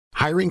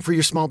Hiring for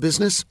your small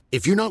business?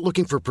 If you're not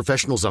looking for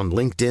professionals on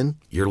LinkedIn,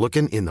 you're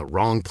looking in the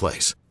wrong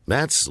place.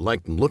 That's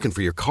like looking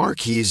for your car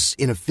keys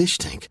in a fish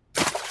tank.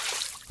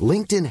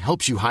 LinkedIn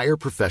helps you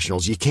hire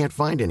professionals you can't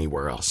find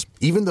anywhere else,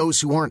 even those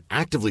who aren't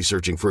actively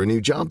searching for a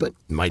new job but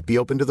might be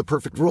open to the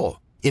perfect role.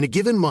 In a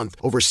given month,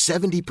 over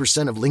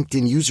 70% of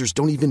LinkedIn users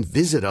don't even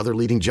visit other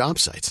leading job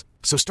sites.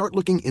 So start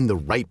looking in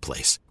the right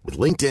place.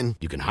 With LinkedIn,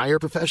 you can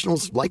hire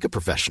professionals like a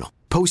professional.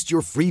 Post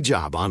your free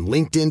job on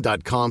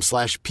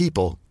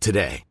linkedin.com/people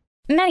today.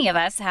 Many of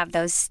us have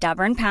those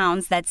stubborn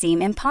pounds that seem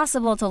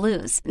impossible to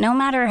lose, no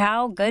matter how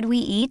good we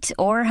eat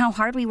or how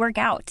hard we work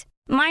out.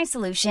 My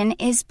solution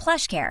is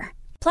PlushCare.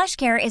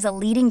 PlushCare is a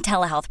leading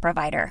telehealth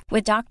provider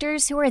with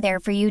doctors who are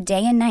there for you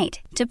day and night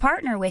to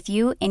partner with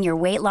you in your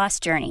weight loss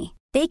journey.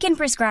 They can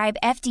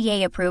prescribe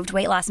FDA-approved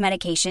weight loss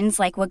medications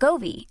like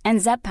Wegovy and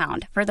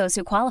Zepbound for those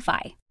who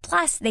qualify.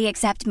 Plus, they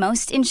accept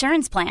most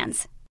insurance plans.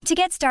 To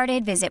get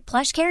started, visit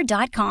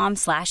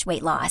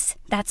plushcare.com/weightloss.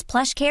 That's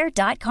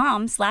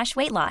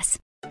plushcare.com/weightloss.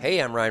 Hey,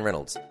 I'm Ryan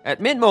Reynolds. At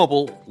Mint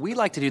Mobile, we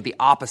like to do the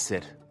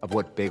opposite of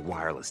what Big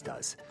Wireless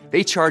does.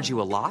 They charge you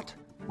a lot,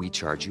 we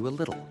charge you a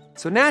little.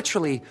 So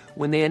naturally,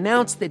 when they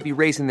announced they'd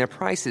be raising their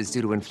prices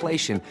due to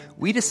inflation,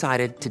 we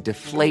decided to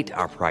deflate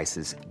our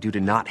prices due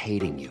to not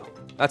hating you.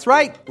 That's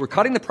right. We're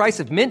cutting the price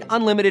of Mint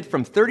Unlimited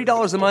from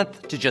 $30 a month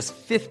to just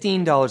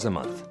 $15 a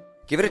month.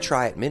 Give it a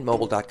try at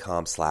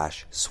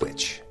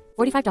mintmobile.com/switch.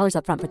 $45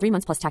 up front for 3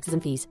 months plus taxes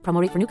and fees. Promo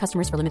rate for new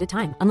customers for limited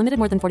time. Unlimited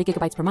more than 40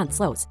 gigabytes per month.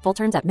 Slows full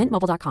terms at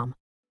mintmobile.com.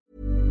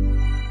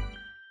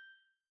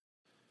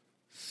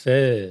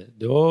 3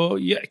 2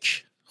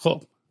 1.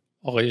 خب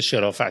آقای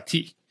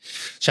شرافتی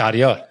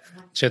شهریار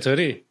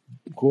چطوری؟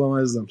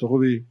 خوبم عزیزم، تو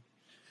خوبی؟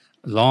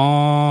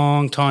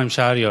 لانگ تایم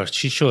شهریار.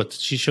 چی شد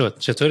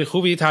چطوری؟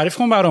 خوبی؟ تعریف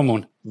کن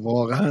برامون.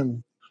 واقعا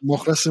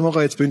مخلصیم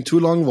آقا. It's been too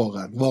long.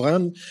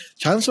 واقعا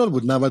چند سال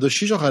بود؟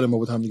 96 آخر ما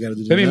بود هم دیگه رو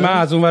دیدیم. ببین من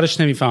از اون ورش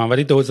نمیفهمم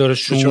ولی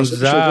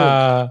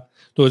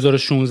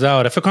 2016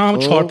 آره فکر کنم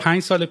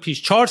 4 سال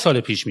پیش 4 سال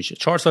پیش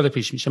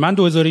میشه. من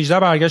 2018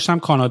 برگشتم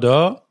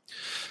کانادا.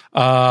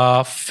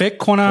 فکر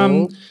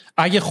کنم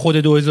اگه خود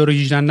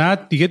 2018 نه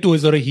دیگه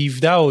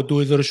 2017 و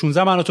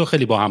 2016 من و تو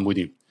خیلی با هم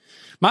بودیم.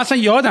 من اصلا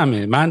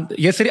یادمه، من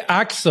یه سری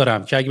عکس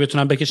دارم که اگه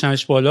بتونم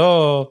بکشمش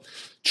بالا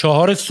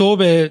 4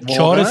 صبح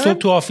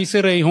تو آفیس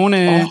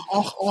ریحونه.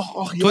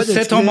 تو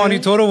 3 تا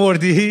مانیتور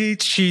آوردی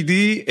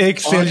چیدی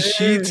اکسل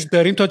شیت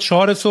داریم تا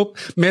 4 صبح.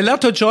 ملت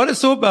تا 4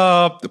 صبح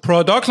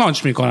پروداکت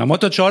لانچ میکنن، ما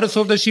تا 4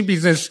 صبح داشتیم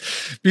بیزنس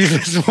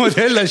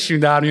مدل داشتیم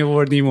در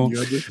میآوردیم. و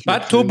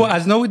بعد تو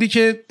از نوع بودی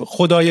که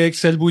خدای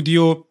اکسل بودی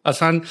و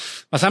اصلا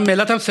مثلا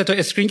ملت هم 3 تا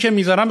اسکرین که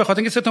میذارن به خاطر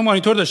اینکه 3 تا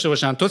مانیتور داشته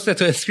باشن. تو 3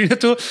 تا اسکرین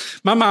تو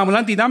من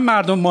معمولا دیدم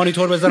مردم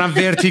مانیتور بذارن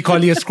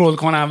ورتیکالی اسکرول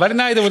کنن ولی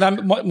ندیده بودم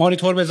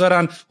مانیتور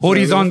بذارن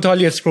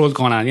هوریزونتالی اسکرول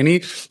کنن.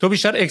 یعنی تو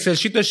بیشتر اکسل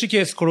شیت داشتی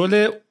که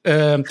اسکرول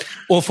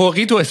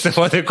افقی تو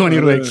استفاده کنی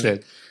رو اکسل.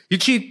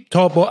 هیچی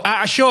تا با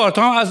اعشار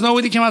تا هم از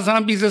نبودی که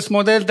مثلا بیزنس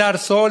مدل در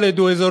سال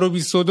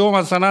 2022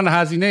 مثلا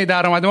هزینه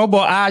درآمد ما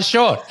با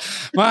اعشار.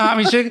 من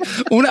همیشه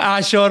اون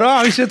اعشارا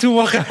همیشه تو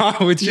واقع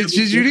بود.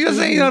 چه جوری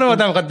مثلا اینا رو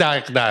آدم بخواد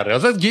دقیق داره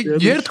اصلا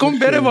گرد کن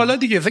بره بالا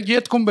دیگه، اصلا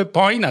گرد کن به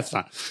پایین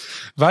اصلا.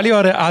 ولی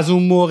آره از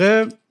اون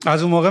موقع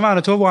من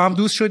و تو با هم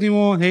دوست شدیم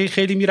و هی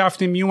خیلی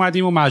میرفتیم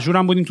میومدیم و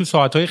مجبورم بودیم تو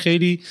ساعتهای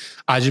خیلی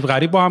عجیب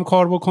غریب با هم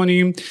کار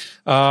بکنیم.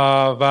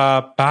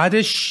 و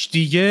بعدش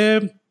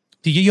دیگه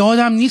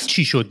یادم نیست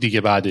چی شد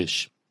دیگه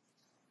بعدش.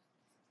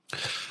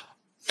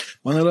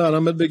 من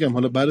الان بهت بگم،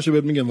 حالا بعدش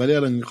بهت میگم، ولی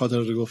الان این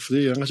خاطره رو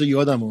گفتی انقدر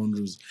یادم اون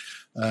روز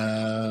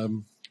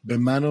به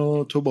من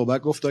و تو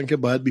بابک گفتن که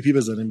باید بی پی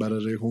بزنیم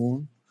برای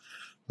ریحون.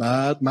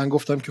 بعد من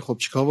گفتم که خب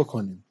چیکار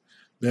بکنیم؟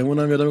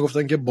 بهمونم یادم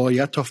گفتن که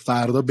باید تا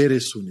فردا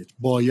برسونید،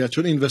 باید،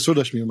 چون اینوستر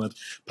داشت میومد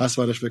پس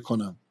ورش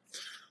بکنم.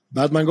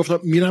 بعد من گفتم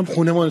میرم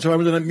خونه مانیتور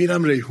میدونم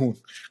میرم ریحون.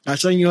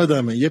 قشنگ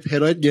یادمه یه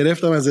پراید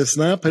گرفتم از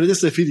اسنپ، پراید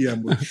سفیدی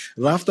هم بود.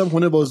 رفتم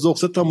خونه با ذوق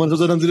 3 تا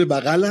مانیتور زدم زیر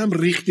بغلم،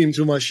 ریختیم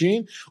تو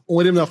ماشین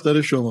اومدیم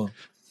دفتر شما.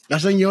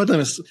 قشنگ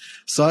یادمه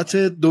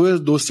ساعت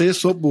 2-3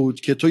 صبح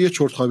بود که تو یه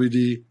چرت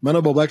خوابیدی،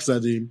 منو بابک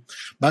زدیم.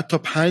 بعد تا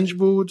 5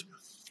 بود،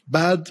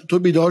 بعد تو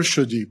بیدار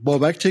شدی،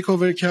 بابک تیک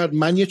اوور کرد،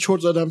 من یه چرت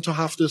زدم تا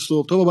 7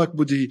 صبح، تو بابک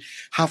بودی.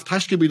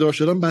 7-8 که بیدار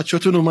شدم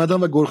بچه‌تون اومدن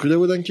و گرخیده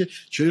بودن که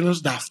چرا اینا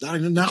دفتر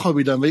اینا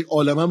نخوابیدن و این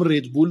عالمم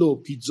ردبول و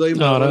پیتزای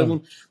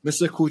مامانمون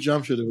مثل کوه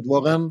جمع شده بود.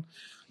 واقعا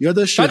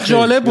یادش بعد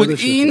جالب بود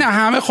این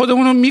همه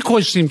خودمون رو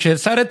میکشتیم که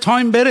سر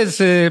تایم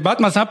برسه.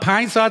 بعد مثلا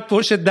 5 ساعت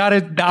پشت در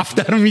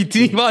دفتر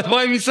میتینگ بعد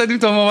وای میسادیم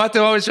تا نوبت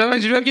ما بشه.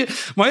 اینجوریه که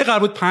ما قرار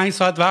بود 5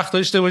 ساعت وقت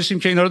داشته باشیم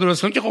که اینا رو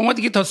درست کنیم که خب ما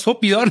دیگه تا صبح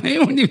بیدار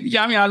نمیمونیم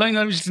دیگه، همین الان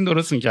اینا رو میشیم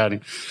درست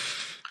میکردیم.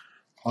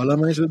 حالا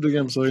من چه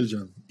بگم سهیل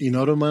جان،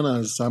 اینا رو من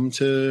از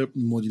سمت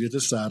مدیریت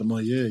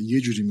سرمایه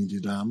یه جوری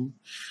میدیدم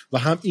و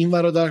هم این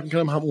ور رو درک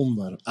میکردم هم اون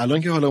ور.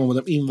 الان که حالا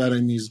اومدم این ور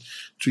میز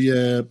توی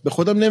به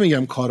خودم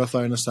نمیگم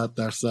کارآفرین 100%،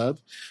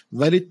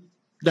 ولی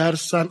در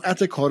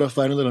صنعت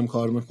کارآفرینی دارم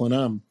کار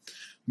میکنم،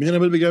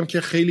 میدونم بگم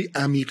که خیلی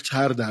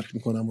عمیق‌تر درک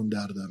میکنم اون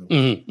درد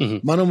رو.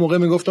 من اون موقع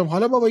میگفتم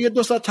حالا بابا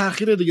 1-2 ساعت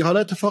تأخیر دیگه حالا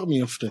اتفاق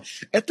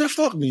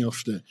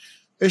میفته.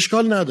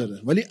 اشکال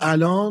نداره. ولی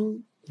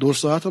الان 2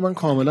 ساعت رو من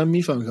کاملا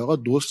میفهمم که آقا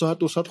 2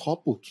 ساعت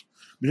خواب بود،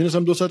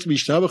 میتونستم 2 ساعت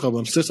بیشتر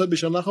بخوابم، 3 ساعت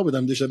بیشتر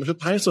نخوابیدم، دیشب میشد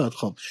 5 ساعت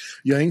خواب.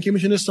 یا اینکه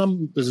میتونستم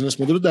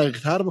بزنس مدل رو دقیق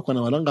تر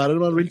بکنم. الان قراره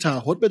من رو این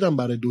تعهد بدم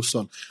برای 2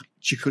 سال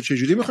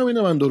چجوری میخوام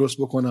اینو من درست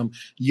بکنم.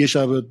 یه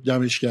شب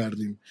جمعش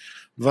کردیم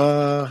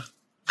و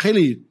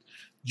خیلی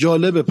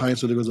جالب 5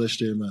 سال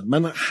گذشته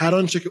من هر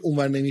آنچه که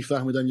اونور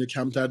نمیفهمیدم یا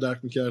کمتر درک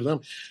میکردم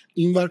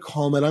اینور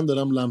کاملا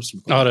دارم لمس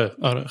میکنم.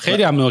 آره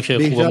خیلی هم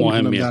نکته خوب و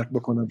مهمیه درک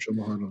بکنم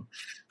شما حالا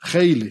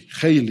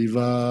خیلی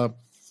و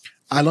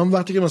الان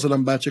وقتی که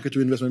مثلا بچه که تو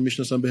اینوستمنت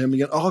میشناسن بهم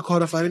میگن آقا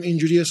کارآفرین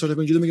اینجوری استارتاپ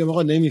اینجوری، میگم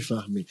آقا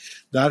نمیفهمی،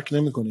 درک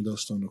نمیکنی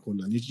داستانو،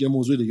 کلا یه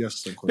موضوع دیگه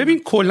است.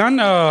 ببین کلا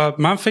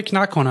من فکر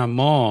نکنم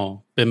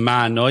ما به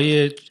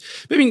معنای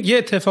ببین یه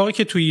اتفاقی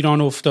که تو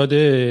ایران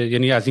افتاده،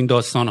 یعنی از این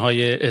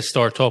داستان‌های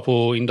استارتاپ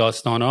و این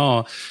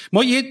داستان‌ها،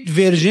 ما یه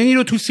ورژنی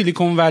رو تو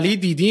سیلیکون ولی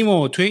دیدیم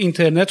و تو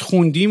اینترنت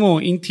خوندیم و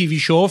این تیوی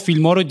شو و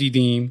فیلم‌ها رو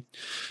دیدیم.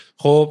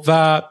 خب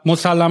و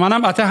مسلماً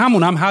هم حتی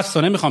همون هم هست،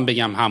 نمیخوام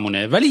بگم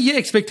همونه، ولی یه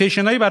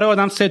اکسپکتیشن هایی برای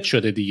آدم ست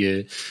شده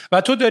دیگه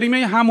و تو داری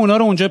همونا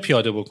رو اونجا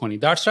پیاده بکنی،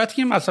 در صورتی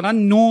که مثلا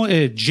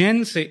نوع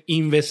جنس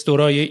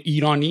اینوستورای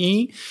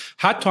ایرانی،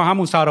 حتی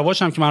همون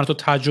سراواش هم که من تو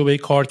تجربه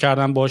کار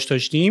کردن باش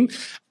داشتیم،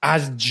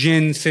 از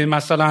جنس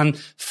مثلا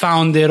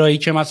فاوندرایی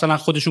که مثلا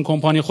خودشون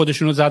کمپانی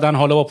خودشون رو زدن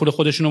حالا با پول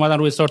خودشون اومدن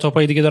رو استارتاپ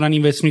های دیگه دارن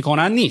اینوست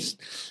میکنن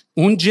نیست.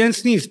 اون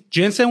جنس نیست.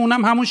 جنس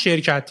اونم همون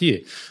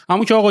شرکتیه،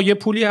 همون که آقا یه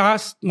پولی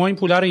هست ما این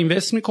پول رو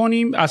اینوست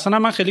میکنیم. اصلا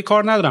من خیلی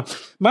کار ندارم.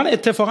 من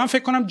اتفاقا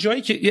فکر کنم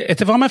جایی که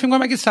من فکر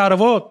کنم اگه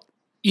سروا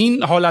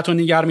این حالت رو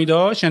نگر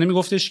میداشت، یعنی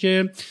میگفتش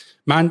که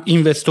من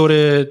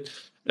اینوستور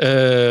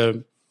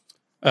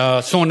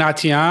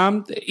سنتی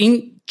ام،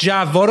 این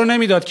جواب رو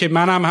نمیداد که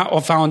منم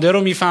فاوندر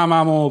رو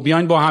میفهمم و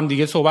بیاین با هم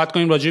دیگه صحبت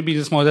کنیم راجع به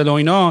بیزنس مدل و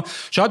اینا،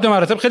 شاید به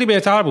مراتب خیلی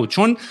بهتر بود.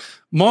 چون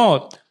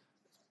ما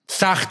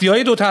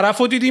سختی‌های دو طرف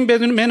رو دیدیم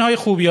بدون منهای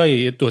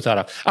خوبی‌های دو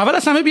طرف. اول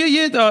از همه بیا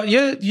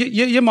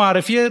یه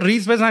معرفی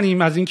ریز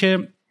بزنیم از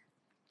اینکه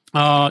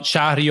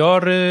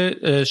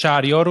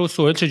شهریار و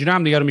سهیل چجوری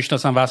هم دیگه رو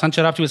میشناسن و اصلا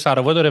چه ربطی به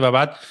سراوا داره و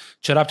بعد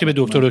چه ربطی به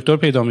دکتر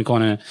پیدا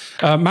میکنه.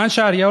 من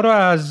شهریار رو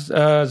از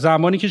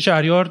زمانی که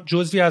شهریار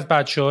جزوی از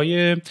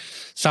بچه‌های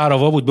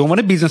سراوا بود به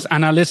عنوان بیزنس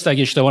آنالیست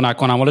اگه اشتباه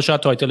نکنم، حالا شاید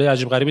تایتل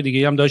عجیب غریب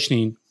دیگه هم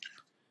داشتین،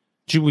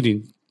 چی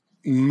بودین؟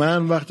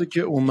 من وقتی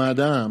که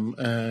اومدم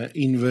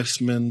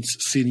اینوستمنت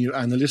سینیر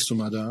آنالیست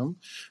اومدم،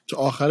 تو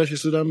آخرش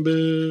رسیدم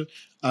به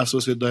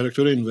اسوسییت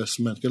دایرکتور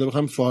اینوستمنت که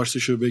بخوام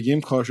فارسیشو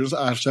بگیم کارشناس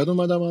ارشد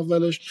اومدم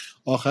اولش،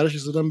 آخرش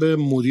رسیدم به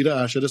مدیر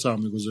ارشد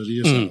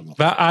سرمایه‌گذاری سراوا.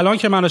 و الان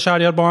که من و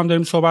شهریار با هم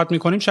داریم صحبت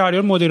میکنیم،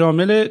 شهریار مدیر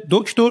عامل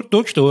دکتر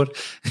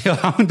یا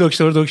همون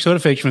دکتر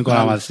فکر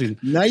میکنم هستین،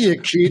 نه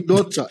یکی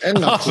دو تا.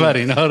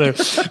 آفرین. آره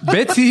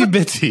بتی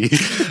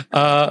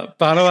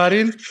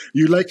بنابراین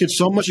you like it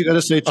so much you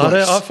gotta say it.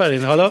 آره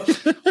آفرین. حالا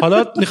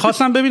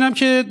میخواستم ببینم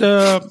که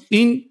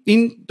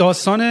این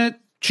داستان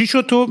چی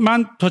شد.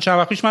 تو چند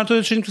وقت پیش من تو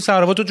داشتیم تو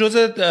سراوا، تو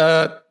جزء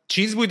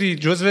چیز بودی،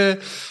 جزء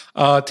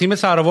تیم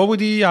سراوا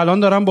بودی، الان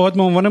دارم باهات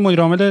به عنوان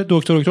مدیر عامل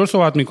دکتر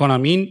صحبت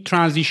میکنم. این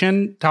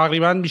ترانزیشن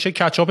تقریبا میشه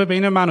کچاپ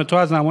بین من و تو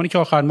از زمانی که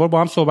آخرین بار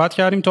با هم صحبت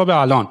کردیم تا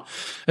به الان.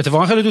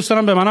 اتفاقا خیلی دوست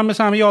دارم به منم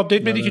مثلا همه یه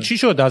آپدیت بدی که چی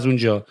شد از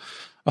اونجا،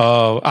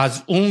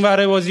 از اون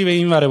ور بازی به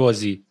این ور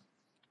بازی.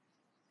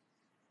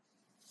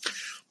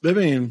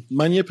 ببین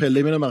من یه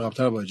پله میرم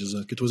عقب‌تر با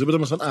اجازه که توضیح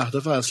بدم مثلا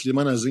اهداف اصلی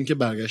من از این که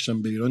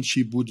برگشتم به ایران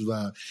چی بود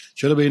و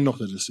چرا به این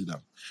نقطه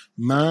رسیدم.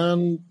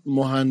 من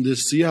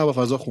مهندسی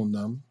هوافضا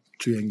خوندم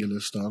توی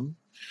انگلستان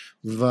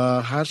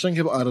و هرچند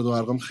که با اعداد و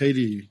ارقام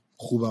خیلی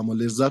خوبم و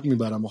لذت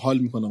میبرم و حال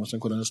میکنم مثلا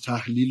کلا از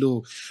تحلیل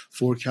و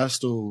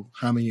فورکست و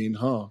همه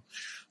اینها،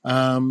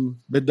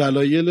 به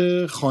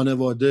دلایل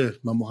خانواده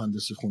من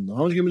مهندسی خوندم.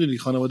 همونطور که میدونی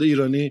خانواده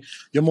ایرانی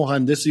یا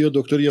مهندسی یا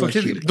دکتر یا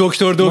وکیل.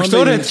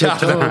 دکترت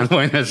کردن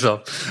با این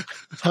حساب.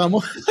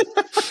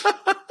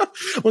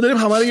 ما داریم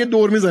همه رو یه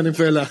دور میزنیم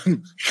فعلا.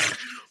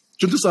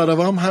 چون تو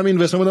سراوا هم همین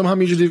واسه بودم،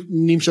 همینجوری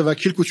نیمچه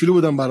وکیل کوچولو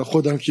بودم برای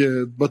خودم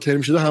که با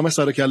ترم شده همه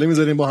سر و کله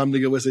میذاریم با هم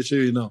دیگه واسه چه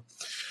اینا.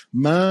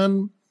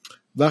 من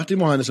وقتی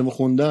مهندسیمو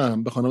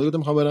خوندم به خانواده گفتم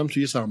میخوام برم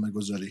توی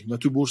سرمایه‌گذاری و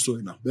تو بورس و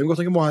اینا. بهم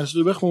گفتن که مهندسی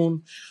رو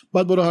بخون،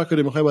 بعد برو هر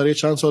کاری میخوای برای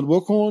چند سال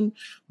بکن،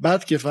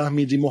 بعد که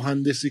فهمیدی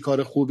مهندسی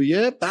کار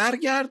خوبیه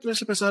برگرد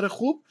مثل پسر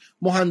خوب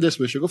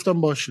مهندس بشه.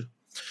 گفتم باشه.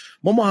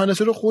 ما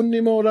مهندسی رو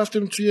خوندیم و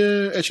رفتیم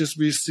توی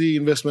HSBC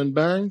Investment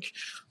Bank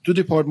تو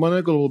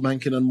دیپارتمان Global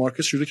Banking and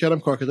Markets شروع کردم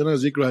کار کردن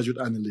از یک گریجویت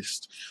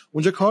آنالیست.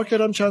 اونجا کار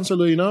کردم چند سال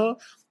و اینا.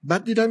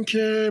 بعد دیدم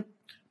که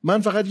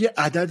من فقط یه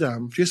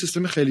عددم توی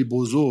سیستم خیلی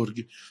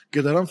بزرگ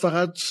که دارم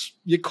فقط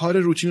یه کار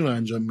روتین رو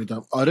انجام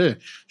میدم. آره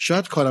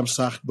شاید کارم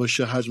سخت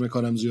باشه، حجم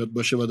کارم زیاد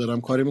باشه و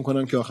دارم کاری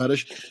میکنم که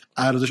آخرش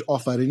ارزش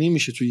آفرینی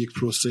میشه توی یک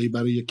پروسه‌ای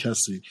برای یک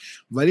کسی،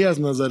 ولی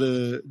از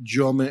نظر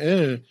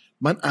جامعه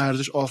من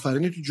ارزش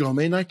آفرینی تو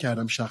جامعه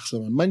نکردم. شخصا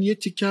من یه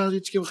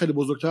تیکه خیلی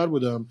بزرگتر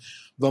بودم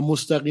و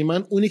مستقیما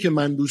اونی که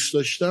من دوست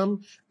داشتم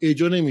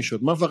اجرا نمیشد.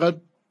 من فقط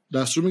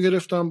دستور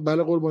میگرفتم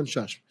بله قربان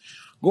چشم.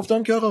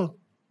 گفتم که آقا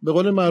به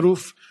قول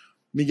معروف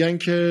میگن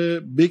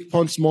که big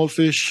pond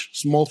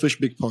small fish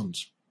big pond.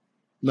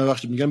 نه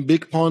وقتی میگن big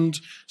pond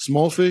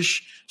small fish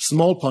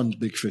small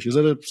pond big fish. یه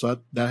ذره ساعت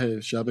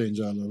 10 شب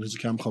اینجا الان روزی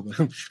کم خوابه.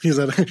 یه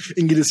ذره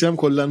انگلیسی هم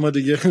کلا ما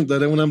دیگه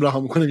داره اونم رها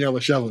میکنیم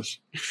یواش یواش.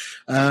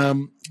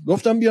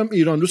 گفتم بیام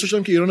ایران، دوست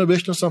داشتم که ایران رو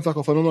بشناسم،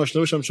 فکافانون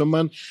آشنا بشم، چون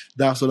من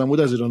 10 سالم بود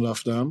از ایران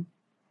رفتم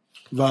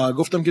و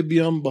گفتم که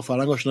بیام با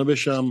فرنگ آشنا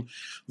بشم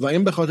و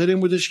این به خاطر این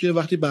بودش که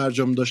وقتی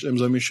برجام داشت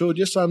امضا میشد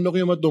یه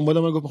صندوقی اومد دنبال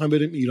من گفت می‌خوایم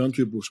بریم ایران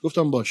توی بورس.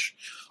 گفتم باش.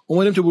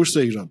 اومدیم تو بورس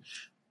ایران.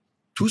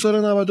 تو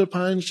سال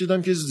 95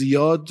 دیدم که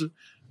زیاد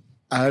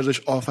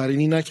ارزش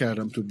آفرینی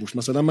نکردم تو بورس.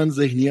 مثلا من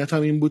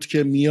ذهنیتم این بود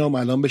که میام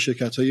الان به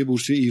شرکت‌های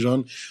بورسی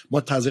ایران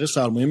ما تزریق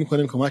سرمایه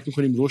می‌کنیم، کمک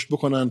می‌کنیم رشد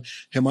بکنن،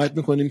 حمایت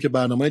می‌کنیم که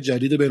برنامه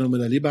جدید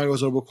بین‌المللی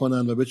برگزار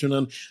بکنن و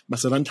بتونن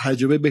مثلا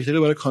تجربه بهتری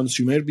برای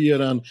کانسیومر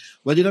بیارن.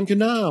 و دیدم که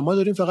نه، ما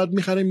داریم فقط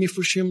می‌خریم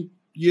می‌فروشیم،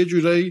 یه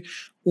جورایی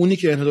اونی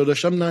که انتظار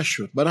داشتم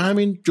نشد. برای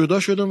همین جدا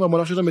شدم و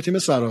ملحق شدم به تیم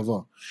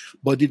سراوا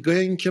با دیدگاه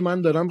این که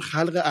من دارم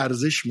خلق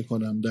ارزش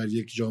میکنم در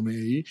یک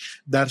جامعه‌ای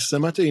در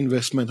سمت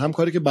اینوستمنت، هم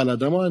کاری که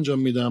بلدم رو انجام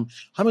میدم،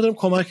 هم دارم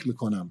کمک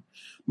میکنم.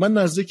 من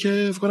نزدیک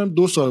فکر کنم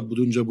 2 سال بود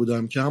اونجا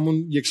بودم که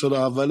همون 1 سال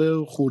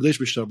اول خوردهش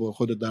بیشتر با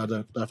خود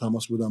در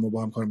تماس بودم و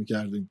با هم کار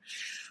میکردیم.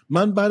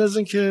 من بعد از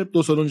اینکه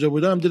 2 سال اونجا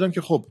بودم دیدم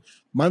که خب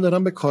من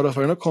دارم به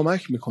کارآفرینا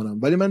کمک میکنم،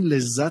 ولی من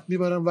لذت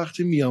میبرم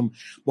وقتی میام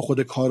با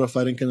خود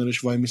کارآفرین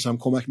کنارش وای میسم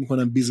کمک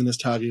میکنم بیزینس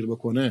تغییر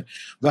بکنه.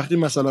 وقتی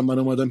مثلا من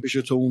اومدم پیش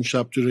تو اون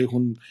شب تو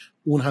ریحون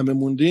اون همه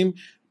موندیم،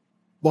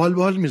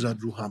 بال میزد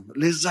روحم،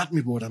 لذت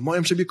میبردم. ما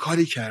امشب یه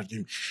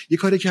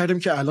کاری کردیم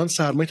که الان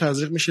سرمایه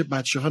تزریق میشه،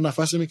 بچه‌ها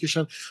نفس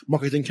میکشن،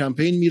 مارکتینگ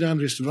کمپین میرن،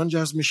 رستوران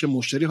جذب میشه،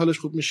 مشتری حالش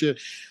خوب میشه،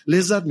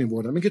 لذت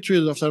میبردم. اینکه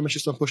توی دفتر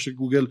نشستم پشت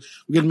گوگل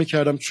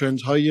میکردم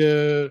ترندهای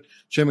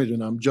چه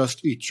میدونم just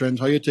eat،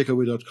 ترندهای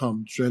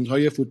takeaway.com،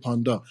 ترندهای فود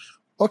پاندا،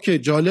 اوکی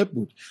جالب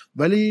بود،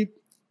 ولی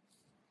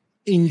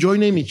انجوی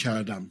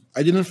نمیکردم.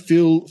 I didn't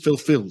feel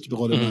fulfilled به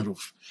قول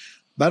معروف.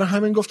 برای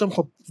همین گفتم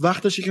خب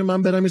وقتشه که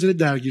من برم یه ذره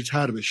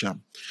درگیرتر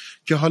بشم،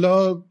 که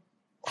حالا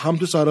هم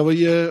تو سراوا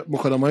یه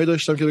مکالمه‌ای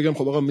داشتم که بگم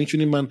خب آقا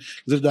میتونیم من یه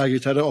ذره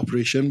درگیرتر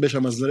اپریشن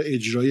بشم، از نظر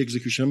اجرایی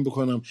اکزیکیوشن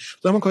بکنم.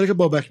 همون کاری که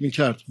بابک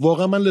میکرد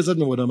واقعا من لذت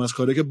می‌بردم از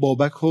کاری که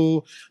بابک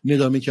رو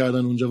ندا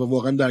می‌کردن اونجا و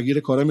واقعا درگیر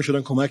کارا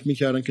می‌شدن، کمک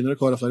می‌کردن، کنار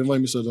کارآفرین وای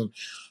می‌سادن.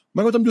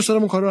 من گفتم دوست دارم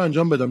اون کارو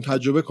انجام بدم،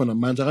 تجربه کنم.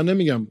 منطقا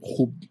نمیگم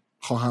خوب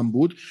خواهم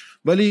بود،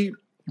 ولی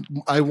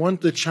I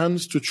want the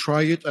chance to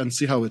try it and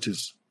see how it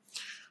is.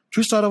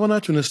 توی سراوا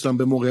نتونستم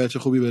به موقعیت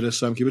خوبی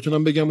برسم که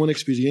بتونم بگم اون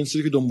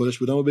اکسپریانسی که دنبالش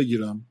بودم و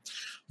بگیرم.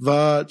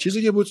 و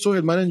چیزی که بود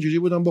سهیل، من اینجوری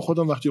بودم با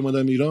خودم وقتی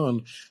اومدم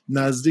ایران،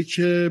 نزدیک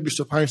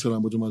 25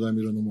 سالم بود اومدم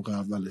ایران اون موقع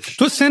اولش.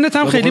 تو سنت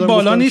هم خیلی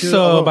بالا نیست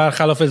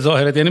برخلاف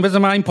ظاهرت. یعنی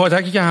بذار من این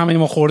پاتکی که همه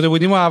ما خورده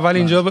بودیم و اول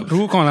اینجا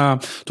رو کنم.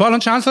 تو الان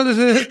چند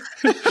سالته؟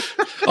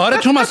 آره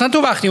تو مثلا تو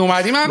وقتی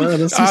اومدیم من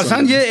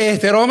اصلا یه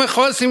احترام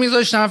خاصی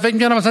میذاشتم، فکر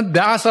می‌کردم مثلا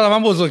 10 سال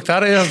من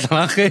بزرگتره،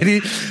 مثلا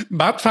خیلی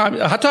بعد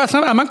حتی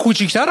اصلا من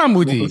کوچیک‌ترم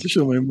بودی.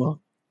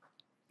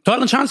 تو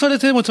الان چند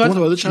سالته؟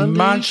 متولد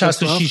من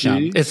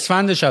 66م،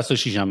 اسفند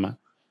 66م من.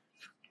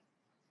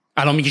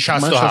 الان میگی 67،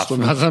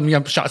 مثلا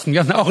میگم 60،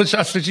 میگم نه آخه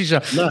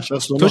 66م. نه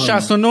 69. تو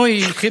 69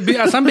 خیلی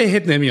اصلا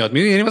بهت نمیاد.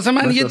 یعنی مثلا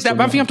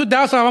من فکرم تو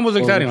 10 سال من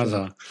بزرگتری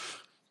مثلا.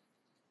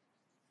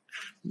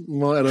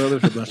 ما اراده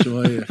خدمت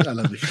شما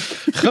علوی.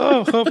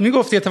 خب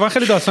میگفتی اتفاقا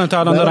خیلی داستان تو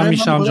الان دارم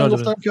میشم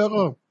جالبه.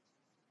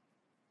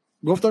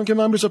 گفتم که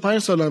من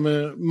 25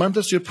 سالمه، من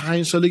تا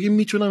 35 سالگی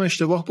میتونم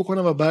اشتباه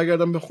بکنم و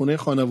برگردم به خونه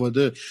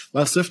خانواده و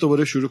از صفر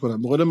دوباره شروع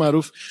کنم. به قول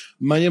معروف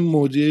من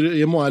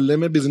یه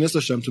معلم بیزینس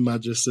داشتم تو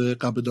مدرسه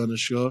قبل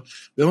دانشگاه،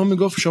 به ما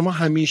میگفت شما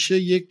همیشه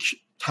یک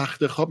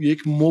تخت خواب،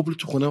 یک مبل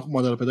تو خونه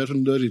مادر و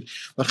پدرتون دارید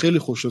و خیلی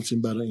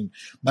خوشحالیم برای این.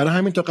 برای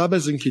همین تا قبل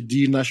از اینکه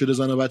دیر نشده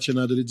زن و بچه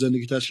ندارید،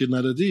 زندگی تشکیل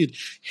ندادید،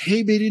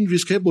 هی برین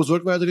ریسکای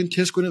بزرگ بردارین،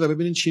 تست کنید و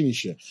ببینین چی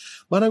میشه.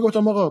 من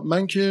گفتم آقا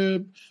من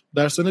که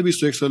در سن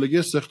 21 سالگی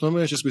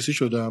استخدام HSBC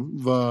شدم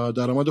و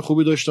درآمد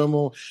خوبی داشتم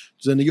و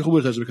زندگی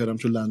خوبی رو تجربه کردم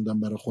تو لندن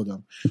برای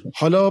خودم.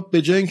 حالا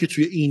به جای اینکه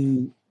توی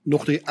این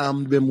نقطه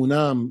امن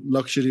بمونم،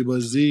 لاکچری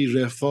بازی،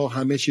 رفاه،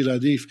 همه چی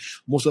ردیف،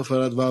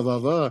 مسافرت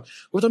و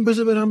گفتم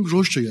بذار برم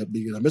رشد رو یاد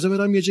بگیرم، بذار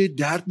برم یه جای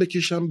درد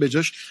بکشم، به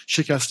جاش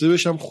شکسته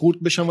بشم،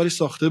 خورد بشم ولی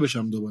ساخته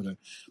بشم دوباره.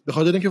 به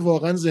خاطر اینکه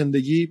واقعا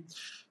زندگی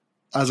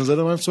از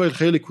نظر من سوال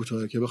خیلی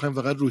کوتاهه که بخوایم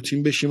فقط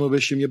روتین بشیم و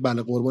بشیم یه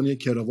بله قربان یه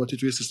کراواتی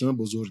توی سیستم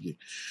بزرگی.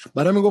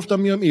 برای من گفتم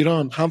میام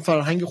ایران، هم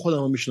فرهنگ خودم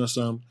رو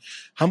میشناسم،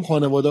 هم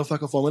خانواده و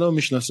فک و فامیلم رو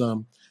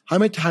میشناسم،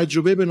 همه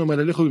تجربه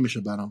بین‌المللی خوبی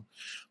میشه برام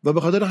و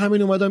به خاطر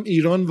همین اومدم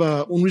ایران و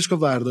اون ریسک رو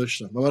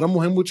برداشتم و برام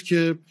مهم بود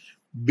که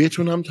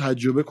بتونم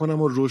تجربه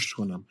کنم و رشد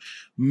کنم.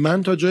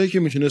 من تا جایی که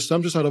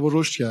میتونستم تو سراوا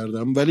رشد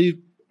کردم،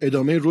 ولی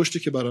ادامه رشدی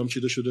که برام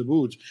چیده شده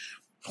بود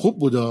خوب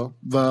بودا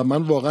و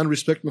من واقعا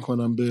ریسپکت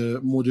میکنم به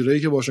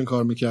مدیرایی که باشون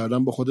کار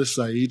میکردم، با خود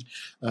سعید،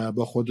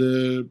 با خود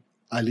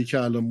علی که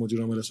الان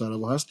مدیر عامل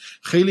سراوا هست،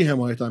 خیلی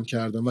حمایتم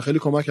کردن و خیلی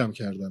کمکم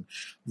کردن.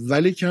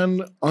 ولی کن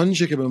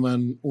آنچه که به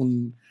من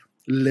اون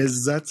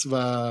لذت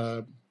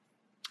و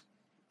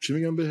چی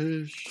میگم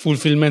بهش،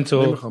 فولفیلمنت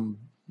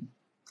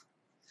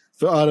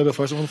آره به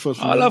فارسی فولفیلمنت.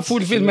 حالا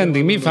فولفیلمنت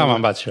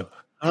میفهمم بچه‌ها.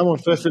 همون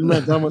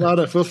فولفیلمنت همون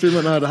آره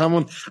فولفیلمنت آره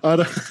همون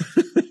آره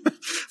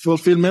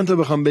فولفیلمنت رو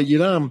بخوام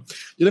بگیرم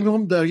دیدم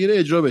میخوام درگیر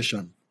اجرا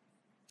بشم.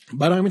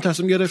 برای همین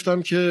تصمیم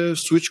گرفتم که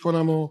سویچ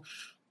کنم و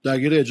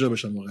درگیر اجرا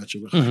بشم واقعا چه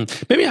بخوام.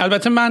 ببین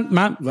البته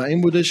من و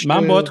این بودش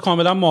من باهات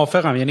کاملا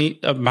موافقم. یعنی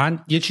من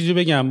یه چیزی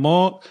بگم،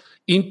 ما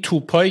این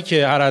توپایی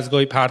که هر از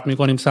گاهی پرت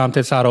میکنیم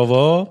سمت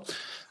سراوا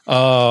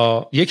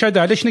یکی از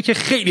دلیلش اینه که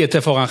خیلی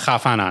اتفاقا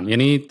خفنن.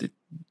 یعنی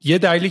یه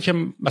دلیلی که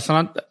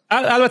مثلا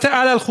البته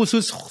علل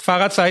خصوص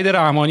فقط سعید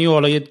رحمانی و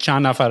حالا یه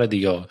چند نفر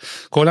دیگه،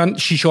 کلا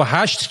 6 و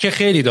 8 که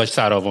خیلی داشت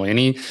سراوا.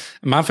 یعنی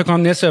من فکر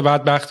کنم نصف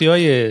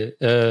بدبختی‌های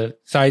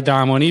سعید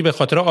رحمانی به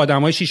خاطر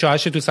آدمای 6 و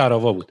 8 تو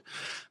سراوا بود.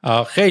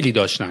 خیلی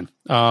داشتن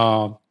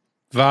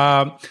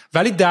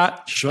ولی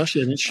شاش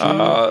یعنی چی؟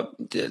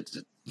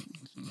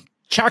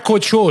 چک و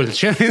چول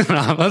چه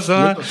میدونم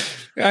مثلا،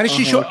 یعنی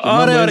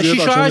آره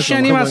 6 و 8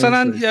 یعنی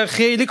مثلا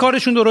خیلی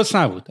کارشون درست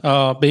نبود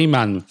به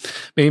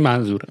این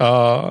منظور.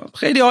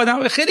 خیلی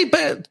آدم خیلی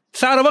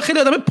سراوا خیلی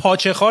آدم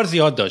پاچه خار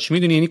زیاد داشت،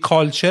 میدونی. یعنی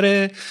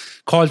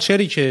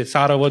کالچری که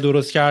سراوا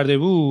درست کرده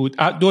بود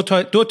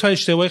دو تا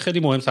اشتباه خیلی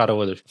مهم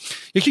سراوا داشت.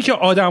 یکی که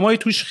آدمای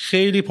توش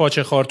خیلی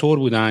پاچه خارطور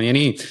بودن،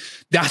 یعنی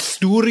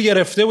دستور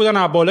گرفته بودن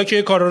از بالا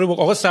که کارا رو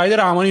آقا سعید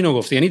رحمانی اینو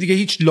گفته، یعنی دیگه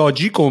هیچ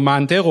لاجیک و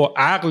منطق و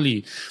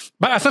عقلی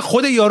اصلا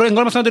خود یارو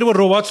انگار مثلا داری با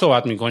ربات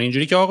صحبت می‌کنی،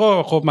 اینجوری که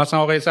آقا خب مثلا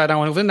آقای سعید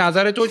رحمانی گفته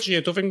نظر تو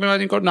چیه، تو فکر می‌کنی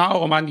این کار؟ نه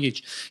آقا من دیگه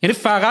چی. یعنی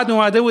فقط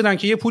اومده بودن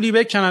که یه پولی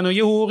بکنن و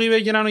یه حقوقی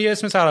بگیرن و یه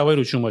اسم سراوای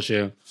روشون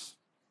باشه.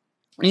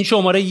 این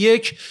شماره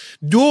 1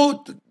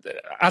 2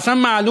 اصلا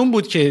معلوم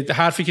بود که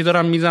حرفی که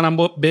دارم میزنم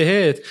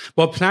بهت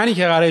با پلنی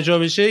که قراره اجرا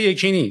بشه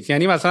یکی نیست.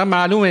 یعنی مثلا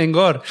معلومه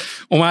انگار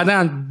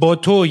اومدن با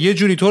تو یه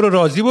جوری تو رو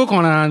راضی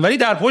بکنن، ولی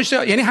در پشت،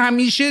 یعنی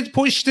همیشه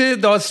پشت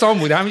داستان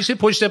بود، همیشه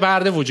پشت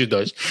پرده وجود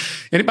داشت.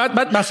 یعنی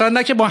بعد مثلا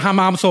نه که با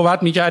هم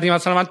صحبت می‌کردیم،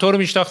 مثلا من تو رو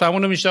میشناختم،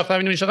 اون رو میشناختم،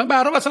 اینو میشناختم،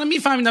 برام مثلا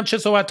میفهمیدم چه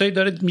صحبتایی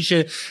داره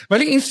میشه،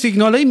 ولی این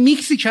سیگنالای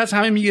میکسی که از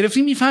همه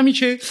میگرفتی میفهمی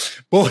که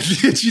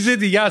بازی یه چیز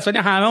دیگه است، ولی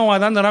همه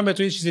اومدن دارن به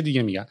تو یه چیز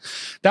دیگه میگن.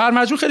 در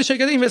مجموع خیلی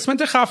شرکت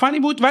اینوستمنت خفنی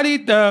بود، ولی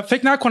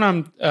فکر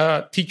نکنم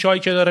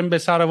تیکایی که داریم به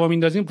سراوا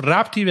میندازیم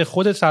ربطی به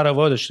خود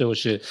سراوا داشته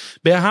باشه.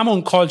 به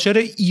همون کالچر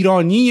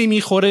ایرانی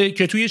میخوره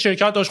که توی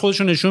شرکت داشت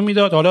خودشون نشون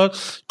میداد. حالا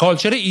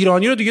کالچر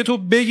ایرانی رو دیگه تو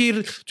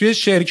بگیر توی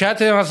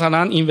شرکت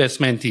مثلا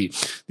اینوستمنتی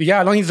دیگه،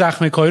 الان این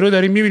زخم کاری رو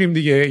داریم میبینیم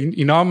دیگه.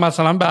 اینا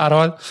مثلا به هر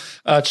حال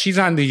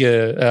چیزن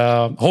دیگه،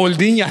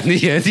 هولدینگ ان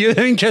دیگه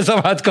این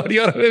کسافتکاری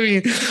ها رو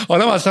ببین.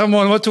 حالا مثلا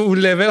ما تو اون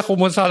لول خب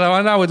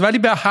مسلما نبود، ولی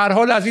به هر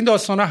حال از این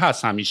داستانا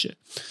هست همیشه.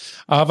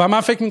 و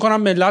من فکر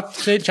میکنم ملت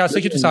خیلی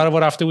کسایی که تو سراوا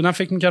رفته بودن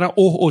فکر میکردن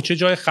اوه چه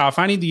جای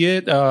خفنی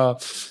دیگه،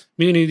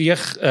 میدونی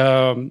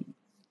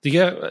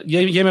دیگه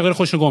یه مقدار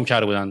خوشو گم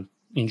کرده بودن.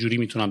 اینجوری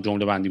میتونم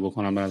جمله بندی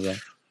بکنم به نظر.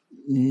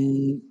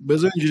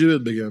 بذار اینجوری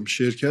بهت بگم،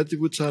 شرکتی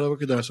بود سراوا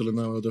که در سال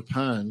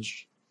 95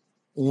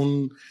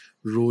 اون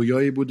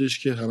رویایی بودش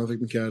که همه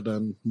فکر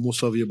میکردن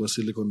مساویه با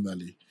سیلیکون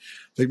ولی،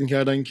 فکر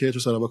میکردن که تو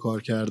سراوا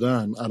کار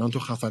کردن الان تو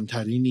خفن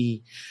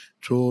ترینی،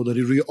 تو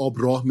داری روی آب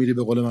راه میری،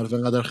 به قول معروف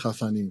انقدر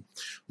خفنی.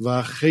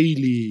 و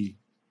خیلی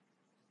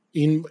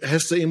این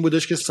حس این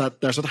بودش که 100%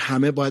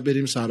 همه باید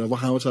بریم سراوا،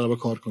 همه سراوا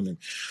کار کنیم.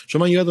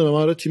 چون من یادم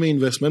من تیم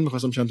اینوستمنت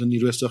می‌خواستم چند تا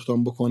نیرو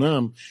استخدام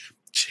بکنم،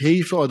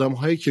 طیف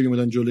آدم‌هایی که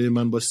میومدن جلوی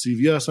من با سی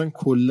وی اصلا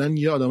کلا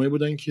یه آدمایی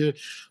بودن که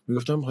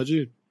میگفتم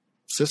حاجی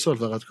 3 سال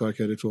فقط کار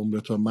کردی تو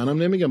عمرت.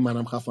 منم نمیگم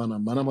منم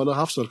خفنم، منم حالا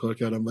 7 سال کار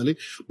کردم، ولی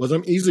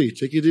بازم ایزی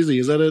تیک ایت ایزی،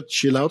 یه ذره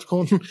چیل اوت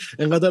کن،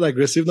 انقدر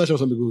اگریسیو نشو،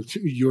 مثلا بگو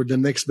you're the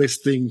next best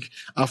thing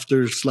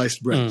after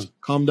sliced bread.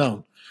 calm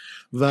down.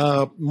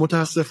 و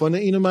متاسفانه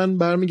اینو من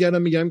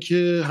برمیگردم میگم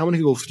که همونی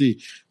که گفتی،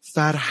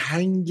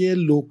 فرهنگ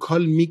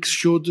لوکال میکس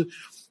شد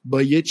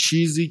با یه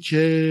چیزی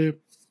که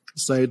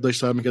سعید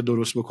داشت سعی می‌کرد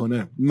درست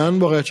بکنه. من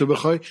واقعا چه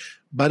بخوای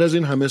بعد از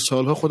این همه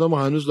سالها خودم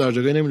هنوز در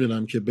جایی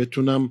نمیدونم که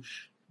بتونم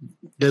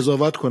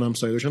قضاوت کنم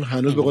سعیدشون.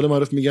 هنوز به قول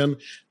معروف میگن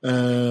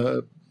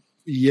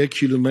 1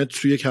 کیلومتر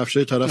توی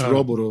کفشای طرف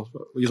راه برو،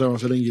 یه زمان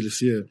مثلا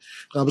انگلیسیه،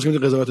 قبل از اینکه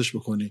قضاوتش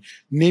بکنی.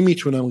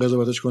 نمیتونم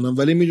قضاوتش کنم،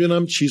 ولی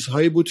میدونم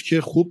چیزهایی بود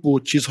که خوب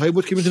بود، چیزهایی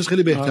بود که میتونست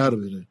خیلی بهتر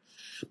بره.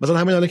 مثلا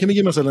همین الان که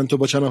میگی مثلا تو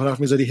با چند نفر حرف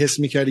می‌زدی حس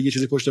می‌کردی یه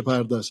چیزی پشت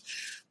پرده است.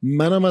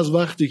 منم از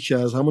وقتی که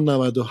از همون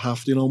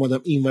 97 اینا اومدم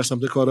این ور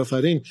سمت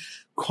کارآفرین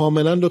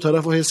کاملا دو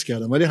طرفو حس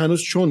کردم، ولی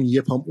هنوز چون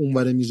یه پام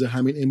اونور میزه،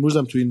 همین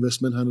امروزم تو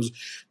اینوستمنت هنوز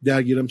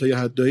درگیرم تا یه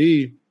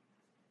حدایی،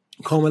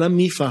 کاملا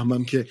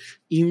میفهمم که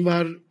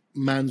اینور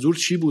منظور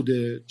چی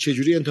بوده، چه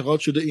جوری انتقاد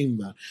شده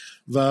اینور.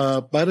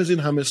 و بعد از این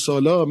همه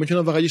سالا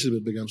میتونم فقط یه چیز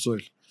بگم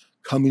سویل،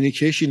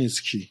 کامیونیکیشن is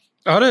key.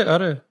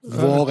 آره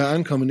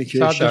واقعا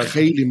کامیونیکیشن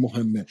خیلی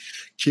مهمه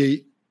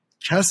که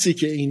کسی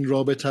که این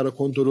رابطه رو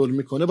کنترل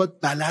میکنه باید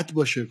بلد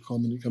باشه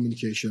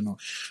کامیونیکیشن رو.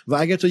 و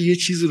اگر تو یه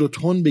چیزی رو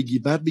تون بگی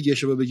بعد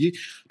بگیشه و بگی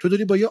تو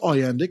داری با یه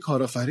آینده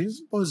کارآفرین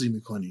بازی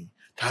میکنی،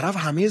 طرف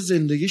همه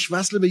زندگیش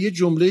وصل به یه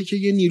جمله‌ای که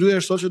یه نیرو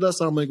ارسال شده از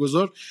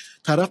سرمایه‌گذار،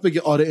 طرف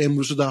بگه آره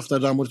امروز تو دفتر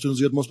در موردتون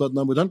زیاد مثبت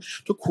نبودن،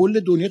 تو کل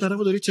دنیا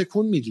طرفو داری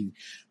تکون میدی.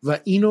 و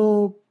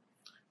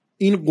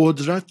این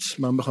قدرت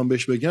من بخوام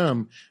بهش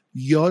بگم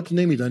یاد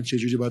نمیدن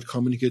چجوری باید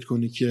کامیونیکیت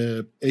کنی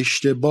که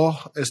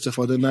اشتباه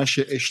استفاده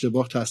نشه،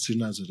 اشتباه تاثیر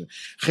نذاره.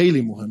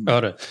 خیلی مهمه.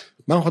 آره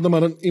من خودم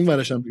الان این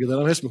ورشم دیگه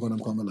دارم حس میکنم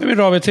کاملا. ببین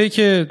رابطه‌ای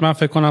که من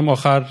فکر کنم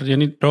آخر،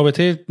 یعنی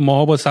رابطه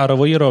ما با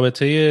سراوای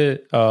رابطه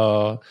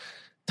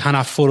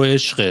تنفر و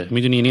عشقه،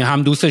 میدونی، یعنی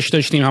هم دوستش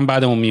داشتیم هم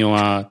بعدمون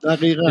میومد.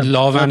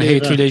 love and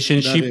hate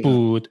relationship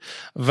بود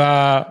و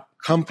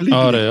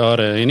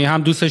آره یعنی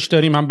هم دوستش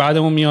داریم هم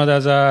بعدمون میاد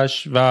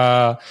ازش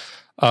و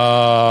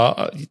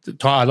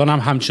تا الان هم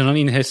همچنان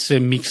این حس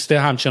میکسته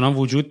همچنان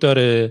وجود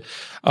داره.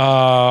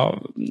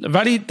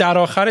 ولی در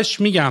آخرش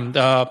میگم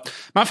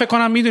من فکر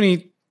کنم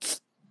میدونی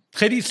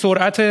خیلی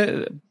سرعت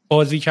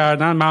بازی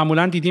کردن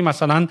معمولا دیدی،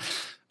 مثلا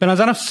به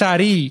نظرم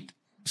سریع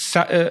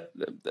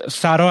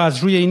سرا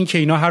از روی اینی که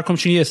اینا هر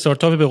کمشون یه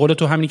استارتاپ به قول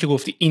تو همینی که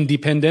گفتی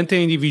ایندیپندنت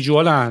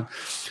ایندیویدوالن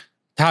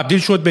تبدیل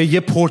شد به یه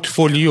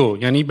پورتفولیو.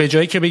 یعنی به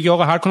جایی که بگی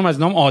آقا هر کدوم از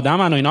اینام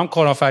آدمن و اینام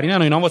کارآفرینن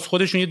و اینام واسه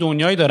خودشون یه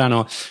دنیایی دارن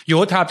و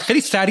یهو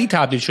خیلی سریع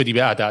تبدیل شدی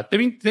به عدد.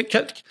 ببین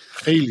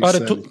خیلی آره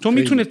تو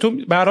میتونه تو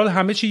به هر حال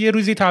همه چی یه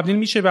روزی تبدیل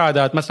میشه به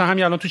عدد. مثلا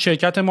همین الان تو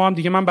شرکت ما هم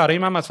دیگه من برای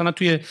من مثلا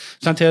توی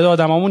مثلا تعداد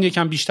آدمامون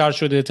یکم بیشتر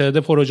شده،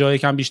 تعداد پروژه‌ها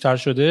یکم بیشتر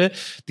شده،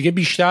 دیگه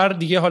بیشتر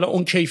دیگه حالا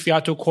اون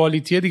کیفیت و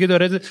کوالیتی دیگه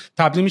داره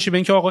تبدیل میشه به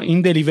اینکه آقا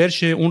این دلیور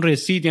شه، اون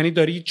رسید. یعنی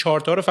داری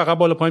چارتا رو فقط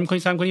بالا پایین می‌کنی،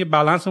 سعی می‌کنی یه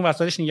بالانس اون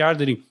وسطش نگه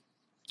داری.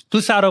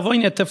 تو سراوا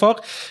این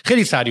اتفاق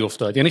خیلی سریع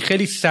افتاد، یعنی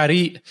خیلی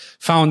سریع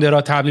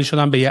فاوندرها تبدیل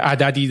شدن به یه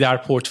عددی در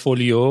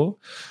پورتفولیو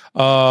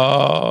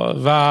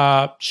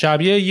و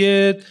شبیه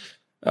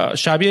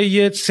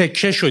یه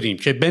سکه شدیم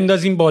که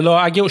بندازیم بالا،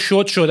 اگه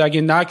شد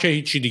اگه نه که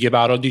هیچی دیگه،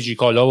 برای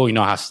دیجیکالا و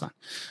اینا هستن،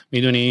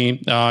 میدونی.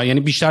 یعنی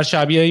بیشتر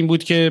شبیه این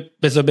بود که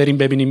بذار بریم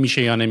ببینیم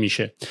میشه یا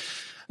نمیشه.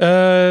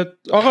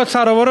 آقا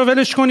سراوا رو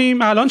ولش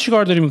کنیم، الان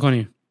چیکار داری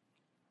میکنی؟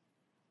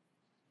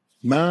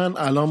 من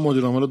الان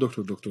مدیر عامل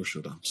دکتر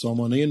شدم،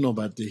 سامانه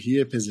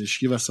نوبت‌دهی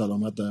پزشکی و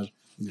سلامت در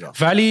ایران.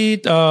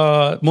 ولی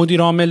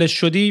مدیر عاملش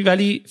شدی،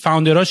 ولی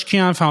فاوندراش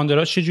کیان؟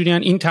 فاوندراش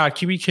چجوریان؟ این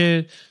ترکیبی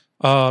که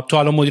تو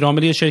الان مدیر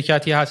عامل یه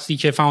شرکتی هستی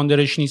که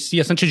فاوندرش نیستی،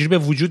 اصلا چجوری به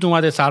وجود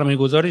اومده؟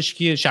 سرمایه‌گذارش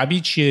کیه؟ شبیه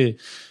چیه؟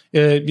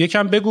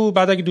 یکم بگو،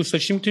 بعد اگه دوست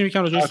داشتی میتونیم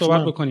یکم راجعش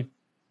صحبت بکنیم.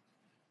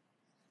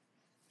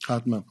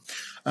 حتما.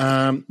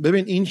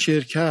 ببین این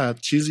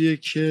شرکت چیزیه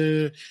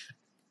که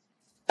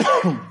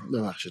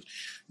ببخشید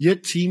یه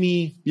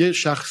تیمی، یه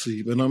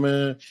شخصی به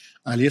نام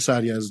علی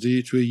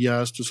سریزدی توی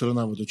یزد تو سال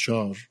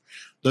 94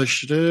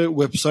 داشته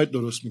وبسایت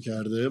درست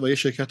میکرده و یه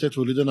شرکت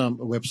تولید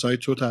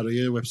وبسایت رو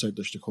طراحی وبسایت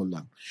داشته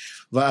کلا.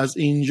 و از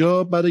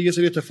اینجا بعد یه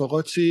سری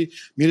اتفاقاتی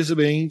میرسه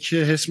به این که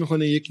حس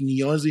میکنه یک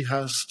نیازی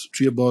هست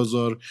توی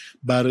بازار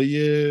برای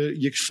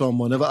یک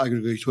سامانه و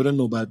اگریگیتور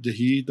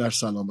نوبت‌دهی در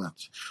سلامت.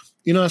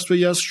 اینو از توی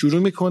یزد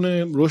شروع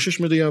میکنه،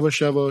 رشدش میده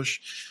یواش یواش.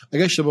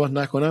 اگه اشتباه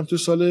نکنم تو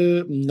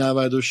سال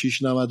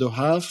 96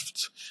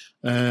 97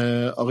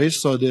 آقای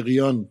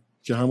صادقیان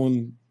که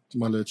همون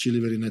مال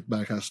چیلیوری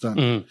نتبرک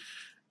هستن،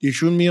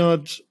 ایشون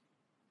میاد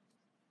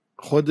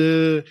خود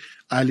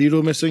علی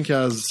رو مثل این که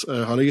از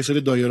حالا یه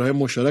سری دایره‌های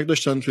مشترک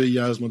داشتن توی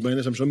یزد، مطمئن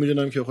هستم شما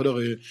میدونم که خود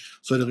آقای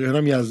صادقیان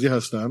هم یزدی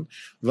هستن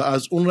و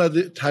از اون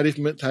رد طریق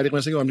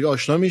مثل که با هم دیگه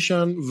آشنا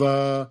میشن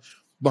و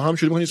با هم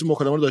شروع می‌کنن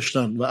مکالمه رو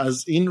داشتن. و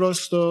از این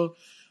راستا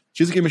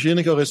چیزی که میشه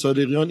اینه که آقای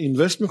صادقیان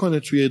اینوست میکنه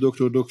توی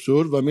دکتر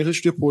و میره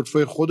توی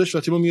پورتفوی خودش و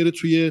تیمو میاره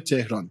توی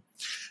تهران.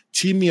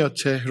 تیم میاد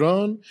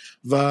تهران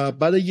و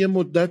بعد یه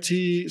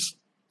مدتی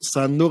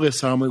صندوق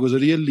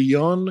سرمایه‌گذاری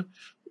لیان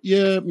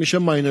یه میشه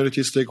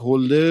ماینوریتی استیک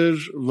هولدر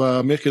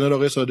و میاد کنار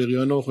آقای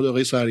صادقیان و خود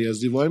آقای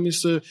سریزدی وای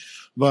میسه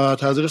و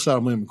تزریق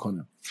سرمایه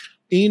میکنه.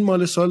 این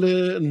مال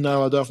سال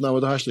 97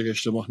 98 اگه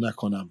اشتباه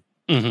نکنم،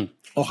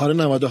 آخر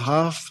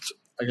 97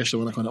 اگه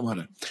اشتباه نکنم،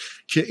 آره،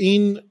 که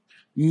این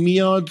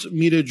میاد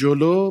میره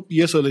جلو.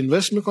 یه سال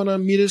اینوست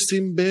میکنم،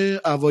 میرسیم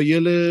به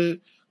اوایل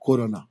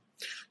کرونا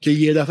که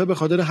یه دفعه به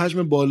خاطر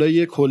حجم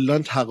بالای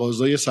کلان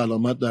تقاضای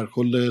سلامت در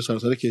کل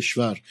سراسر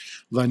کشور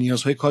و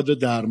نیازهای کادر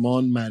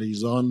درمان،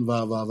 مریضان و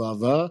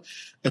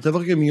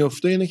اتفاقی که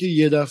میفته اینه که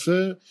یه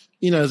دفعه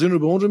این از این رو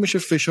به اون رو میشه،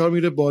 فشار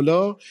میره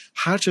بالا.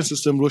 هر چه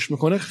سیستم رشد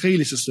میکنه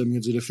خیلی سیستم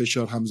میاد زیر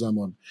فشار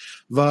همزمان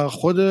و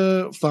خود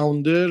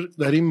فاوندر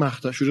در این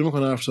مقطع شروع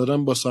میکنه حرف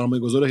زدن با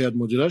سرمایه‌گذار هیئت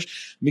مدیرش،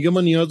 میگه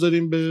ما نیاز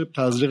داریم به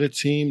تزریق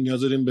تیم،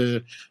 نیاز داریم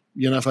به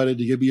یه نفر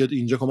دیگه بیاد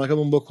اینجا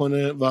کمکمون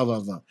بکنه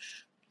و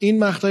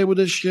این مقطعی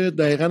بودش که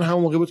دقیقاً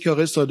همون موقع بود که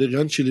آقای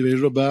صادقیان چیلیوری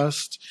رو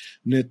بست،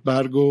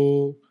 نتبرگ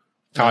و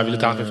تحویل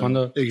تحقیقاً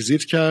داد،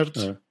 اگزیت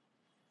کرد.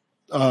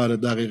 آره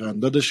دقیقاً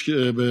دادش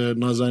به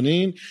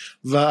نازنین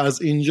و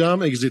از اینجا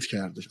هم اگزیت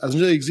کردش. از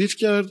اینجا اگزیت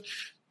کرد،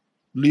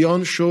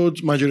 لیان شد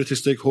ماجوریتی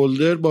استیک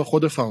هولدر با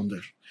خود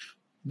فاوندر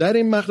در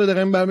این مقطع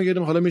دقیقاً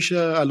برمیگردیم حالا میشه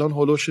الان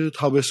هولوش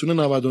تابستون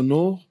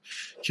 99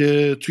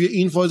 که توی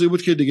این فازی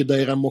بود که دیگه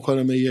دقیقاً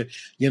مکالمه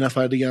یه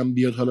نفر دیگه هم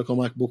بیاد حالا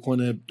کمک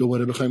بکنه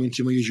دوباره بخوایم این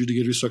تیمو یه جوری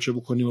دیگه ریستراکچر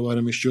بکنیم و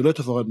برامش جلو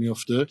اتفاقات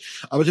میفته.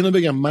 البته اینو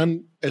بگم من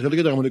اطلاعاتی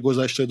که در مورد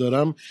گذشته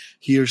دارم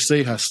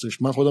هیرسی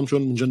هستش، من خودم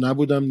چون اونجا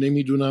نبودم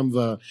نمیدونم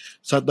و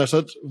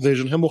 100%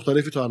 ورژن های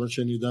مختلفی تا الان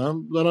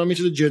شنیدم، دارم یه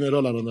چیز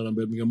جنرال الان دارم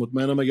بهت میگم.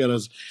 مطمئنم اگر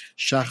از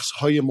شخص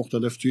های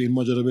مختلف توی این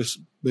ماجرا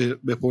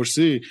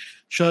بپرسی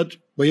شاید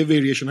با یه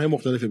وریشن های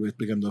مختلفی بهت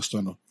بگم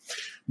داستانو.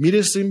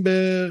 میرسیم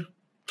به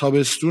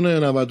تابستون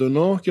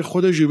 99 که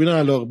خود ژوبین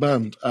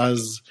علاقبند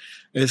از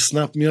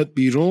اسنپ میاد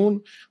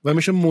بیرون و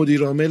میشه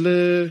مدیر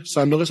عامل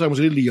صندوق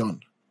سرمایه‌گذاری لیان.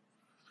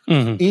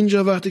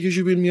 اینجا وقتی که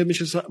ژوبین میاد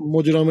میشه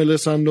مدیر عامل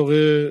صندوق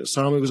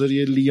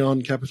سرمایه‌گذاری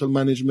لیان کپیتال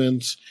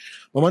منیجمنت،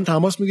 با من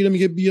تماس میگیره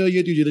میگه بیا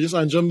یه دیو دیلیجنس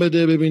انجام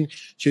بده ببین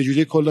چه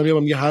جوری کلا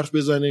میام یه حرف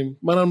بزنیم.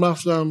 منم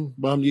رفتم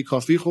با هم یه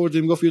کافی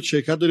خوردیم، گفت یه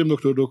شرکت داریم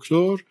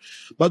دکتر،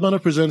 بعد منو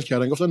پرزنت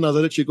کردن گفتن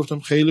نظرت چیه؟ گفتم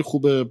خیلی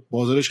خوبه،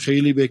 بازارش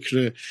خیلی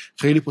بکره،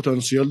 خیلی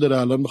پتانسیل داره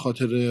الان به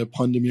خاطر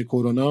پاندمی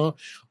کرونا،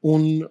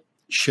 اون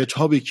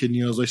شتابی که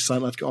نیاز داشت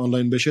صنعت که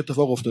آنلاین بشه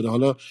اتفاق افتاده.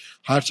 حالا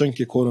هرچند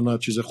که کرونا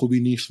چیز خوبی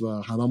نیست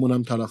و هممون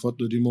هم تلفات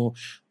دادیم و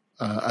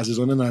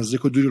عزیزان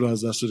نزدیک و دوری رو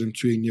از دست دادیم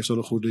توی این یک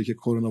سال خورده‌ای که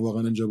کرونا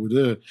واقعا اینجا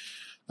بوده،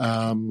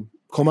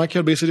 کمک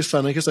کرد به سری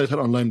صنایعی که سریعتر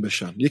آنلاین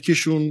بشن.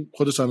 یکیشون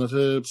خود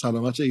صنعت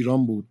سلامت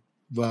ایران بود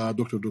و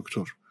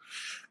دکتر.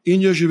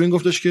 اینجا ژوبین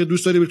گفتش که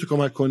دوست داری بری تو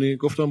کمک کنی؟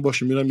 گفتم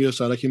باشه میرم یه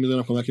سرکی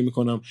میزنم کمکی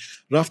میکنم.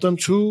 رفتم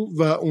تو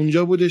و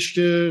اونجا بودش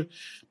که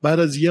بعد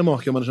از یه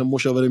ماه که من داشتم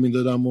مشاوره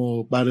میدادم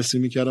و بررسی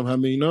میکردم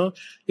همه اینا،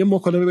 یه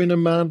مکالمه بین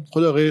من،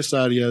 خود آقای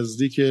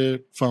سریزدی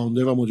که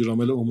فاوندر و مدیر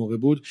عامل اون موقع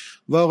بود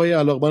و آقای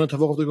علاقبند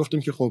اتفاق افتاد.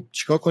 گفتیم که خب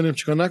چیکار کنیم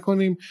چیکار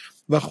نکنیم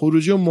و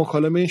خروجی اون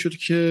مکالمه این شد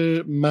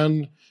که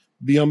من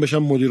بیام بشم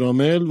مدیر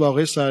عامل و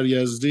آقای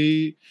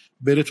سریزدی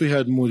بره توی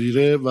هیئت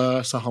مدیره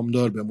و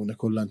سهامدار بمونه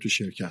کلا تو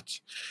شرکت.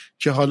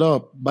 که حالا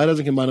بعد از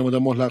اینکه من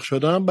اومدم ملحق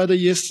شدم، بعد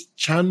یه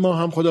چند ماه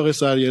هم خود آقای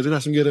سریزدی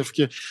تصمیم گرفت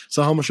که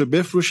سهامشو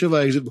بفروشه و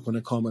اگزیت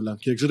بکنه کاملا،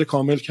 که اگزیت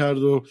کامل کرد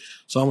و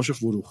سهامشو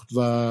فروخت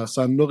و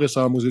صندوق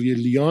سرمایه‌گذاری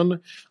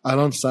لیان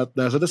الان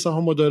 100%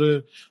 سهامو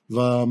داره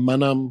و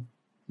منم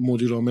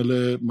مدیر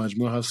عامل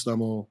مجموعه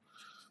هستم و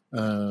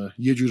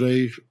یه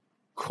جورایی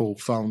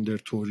کوفاوندر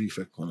توری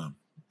فکر کنم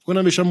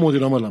بشم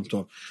مدیر عاملم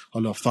تا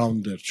حالا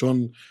فاوندر،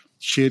 چون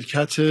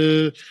شرکت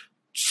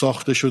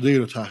ساخته شده ای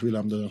رو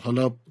تحویلم دادن.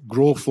 حالا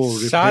گروث و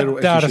ریپر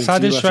و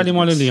 100% ولی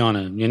مال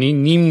لیانه، یعنی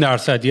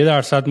 0.5%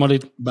 1% مال.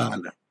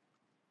 بله.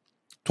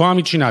 تو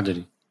هم چی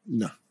نداری؟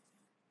 نه،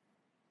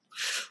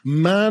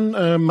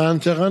 من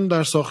منطقاً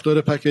در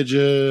ساختار پکیج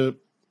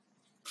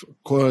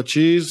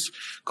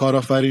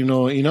کارآفرین و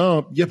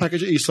اینا یه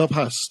پکیج ایساپ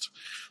هست،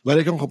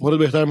 ولی که خب خودت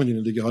بهتر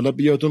میدونی دیگه. حالا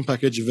بیاتون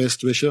پکیج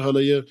وست بشه،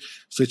 حالا یه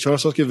 3-4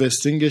 سال که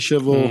وستینگشه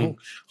و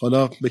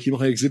حالا به کی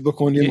میخوای اگزیت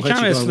بکنی، میخوای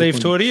چیکار بکنی. اسلیو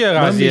توری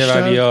قضیه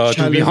ولی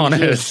تو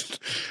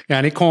بیهانست،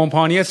 یعنی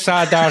کمپانی 100%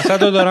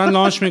 رو دارن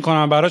لانچ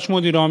میکنن، براش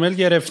مدیر عامل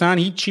گرفتن،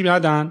 هیچ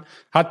ندن،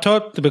 حتی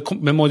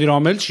به مدیر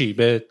عامل چی،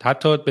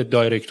 حتی به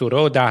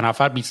دایرکتورها و 10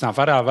 نفر 20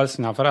 نفر اول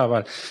 30 نفر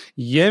اول،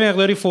 یه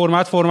مقداری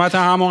فرمت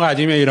همون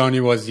قدیم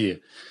ایرانی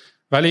بازیه،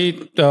 ولی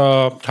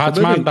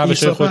حتما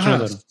روش خودشون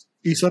دارن.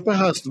 ایساپ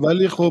هست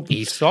ولی خب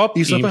ایساپ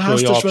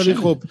هستش ولی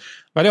خب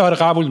ولی آره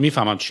قبول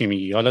میفهمم چی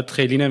میگی. حالا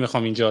خیلی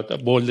نمیخوام اینجا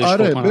بولدش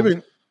بکنم.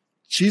 ببین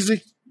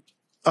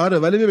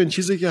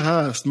چیزی که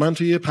هست، من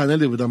توی یه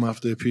پنلی بودم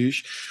هفته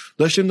پیش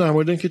داشتیم در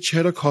مورد اینکه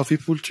چرا کافی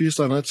پول توی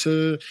صنعت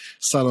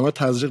سلامت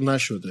تزریق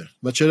نشده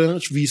و چرا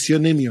ویسی ها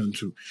نمیان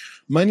تو.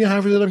 من یه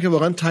حرفی دارم که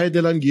واقعا ته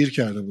دلم گیر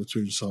کرده بود تو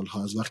این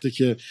سال‌ها، از وقتی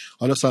که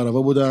حالا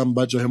سراوا بودم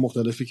بعد جای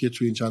مختلفی که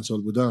توی این چند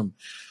سال بودم.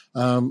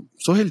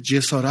 سهیل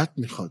جسارت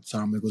میخواد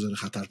سرمایه‌گذار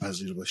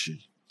خطرپذیر باشی.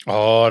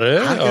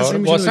 آره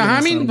واسه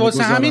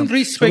همین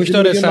ریسپکت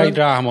داره سعید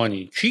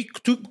رحمانی. کی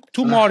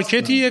تو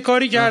مارکتی یه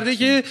کاری کرده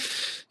که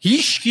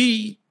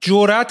هیچکی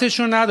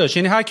جرأتشو نداشت،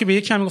 یعنی هر کی به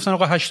یکی میگفتن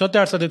آقا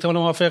 80% احتمال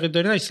موفقیت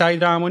دارین،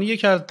 سعید رحمانی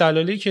یکی از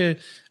دلایلی که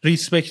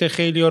ریسپکت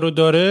خیلی‌ها رو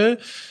داره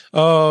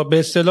به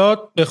اصطلاح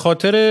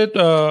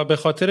به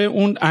خاطر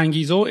اون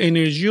انگیزه و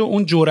انرژی و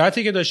اون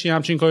جرأتی که داشتی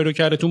همچین کاری رو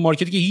کرده تو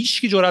مارکتی که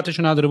هیچکی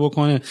جرأتشو نداره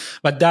بکنه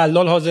و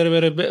دلال حاضر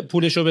بره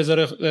پولشو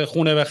بذاره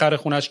خونه بخره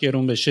خونش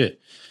گرون بشه.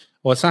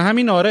 واسه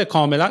همین آره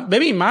کاملا.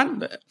 ببین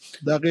من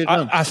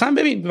دقیقاً اصلا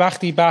ببین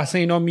وقتی بحث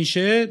اینا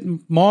میشه،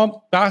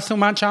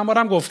 من چند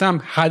بارم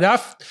گفتم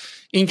هدف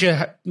این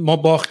که ما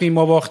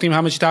باختیم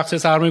همه چی تقصیر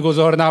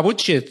سرمایه‌گذار نبود،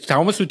 چیه؟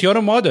 تمام سوتی‌ها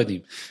رو ما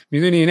دادیم،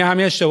 میدونی، یعنی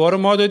همه اشتباه رو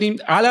ما دادیم،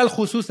 علل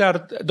خصوص در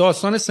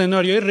داستان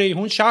سناریوی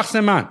ریحون. شخص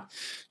من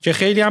که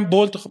خیلی هم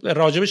بولد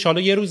راجبش،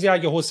 حالا یه روزی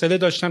اگه حوصله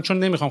داشتم، چون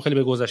نمیخوام خیلی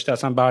به گذشته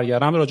اصلا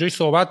برگردم، راجبش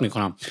صحبت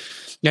میکنم.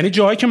 یعنی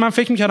جایی که من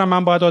فکر میکردم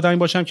من باید آدمی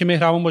باشم که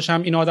مهربون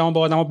باشم، این آدما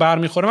با آدما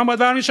برمیخوره، من باید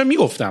برمیشم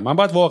میگفتم، من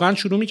باید واقعا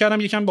شروع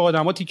میکردم یکم به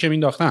آدما تیکه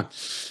مینداختن،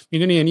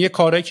 میدونی، یعنی یه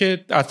کاری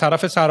که از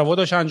طرف سراوا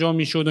داشت انجام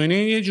میشد و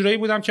یه جورایی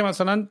بودم که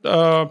مثلا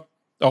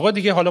آقا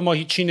دیگه حالا ما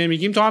هیچی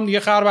نمیگیم، تو هم دیگه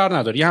خبر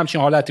نداری، یه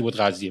همچین حالتی بود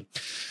قضیه.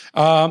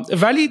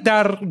 ولی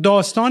در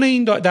داستان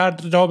این در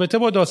رابطه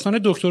با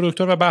داستان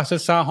دکتر و بحث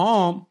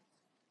سهام،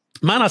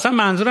 من اصلا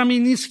منظورم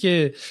این نیست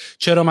که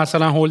چرا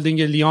مثلا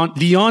هولدینگ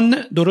لیان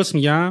درست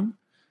میگم؟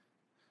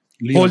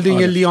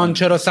 هولدینگ لیان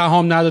چرا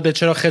سهام نداده،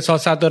 چرا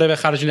خصاصت داره به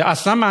خرج لیان،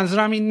 اصلا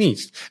منظورم این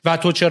نیست. و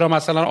تو چرا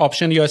مثلا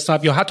آپشن یا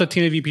اسنپ یا حتی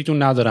تیم وی پی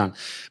تون ندارن.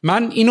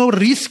 من اینو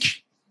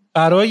ریسک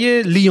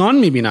برای لیان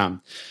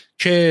میبینم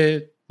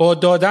که با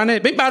دادن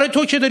برای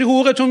تو که داری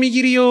حقوقتو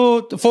میگیری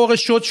و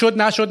فوقش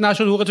شد نشد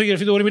حقوقتو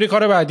گرفتی دوباره میری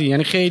کار بعدی،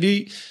 یعنی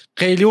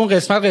خیلی اون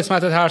قسمت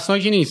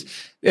ترسناکی نیست.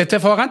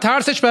 اتفاقا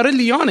ترسش برای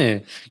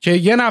لیانه که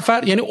یه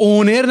نفر یعنی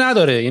اونر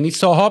نداره، یعنی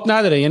صاحب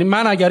نداره. یعنی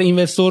من اگر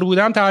اینوستور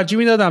بودم ترجیح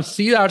میدادم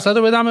 30%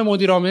 رو بدم به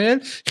مدیر عامل،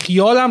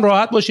 خیالم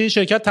راحت باشه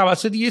شرکت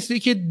توسط یه سری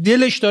که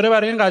دلش داره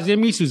برای این قضیه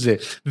میسوزه،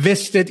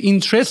 وستد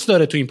اینترست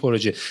داره تو این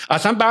پروژه.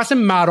 اصلا بحث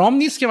مرام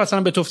نیست که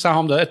مثلا به تو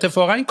سهام داد،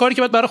 اتفاقا این کاری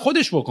که باید برای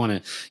خودش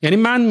بکنه. یعنی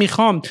من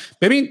میخوام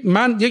ببین،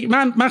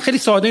 من خیلی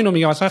ساده اینو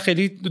میگم، مثلا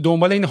خیلی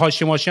دنبال این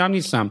هاشی ماشی هم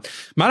نیستم.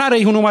 من از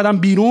ریحون اومدم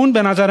بیرون،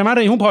 به نظر من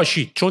ریحون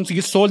پاشید، چون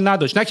دیگه سول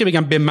نداشت. نه که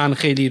بگم به من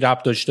خیلی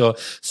ربط داشته،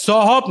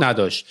 صاحب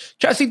نداشت،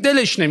 کسی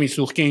دلش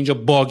نمیسوخت که اینجا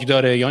باگ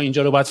داره یا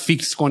اینجا رو باید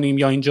فیکس کنیم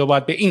یا اینجا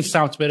باید به این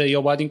سمت بره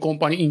یا باید این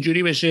کمپانی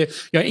اینجوری بشه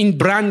یا این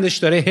برندش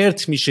داره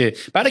هرت میشه.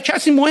 برای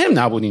کسی مهم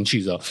نبود این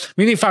چیزا.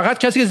 میدونی فقط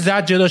کسی که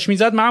زجه داشت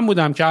میزد من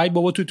بودم که ای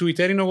بابا تو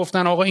توییتر اینو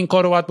گفتن آقا این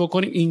کارو باید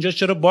بکنیم، اینجاش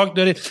چرا باگ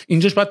داره،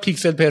 اینجاش باید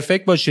پیکسل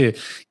پرفکت باشه.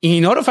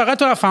 اینا رو فقط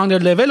تو از فاوندر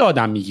لول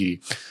آدم میگیری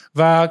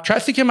و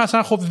کسی که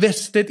مثلا خب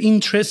وستد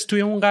اینترست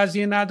توی اون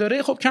قضیه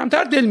نداره خب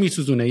کمتر دل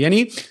میسوزونه.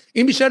 یعنی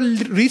این بیشتر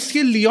ریسک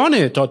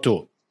لیانه تا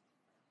تو.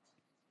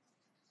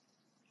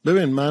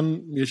 ببین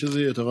من یه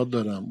چیزی اعتقاد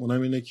دارم،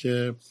 اونم اینه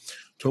که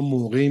تو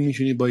موقعی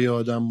میتونی با یه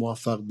آدم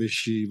موفق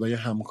بشی و یه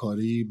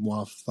همکاری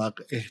موفق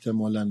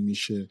احتمالاً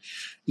میشه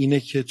اینه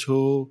که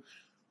تو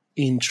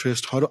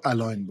اینترست ها رو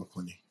الاین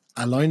بکنی.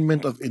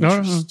 alignment of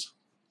interest.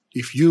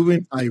 If you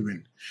win, I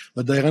win.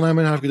 و دقیقا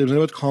همین حرف که داریم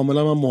باید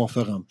کاملا من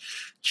موافقم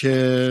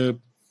که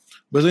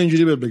بذار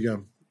اینجوری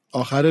بگم،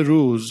 آخر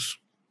روز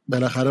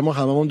بالاخره ما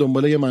هممون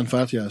دنبال یه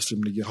منفعتی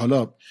هستیم دیگه.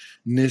 حالا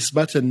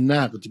نسبت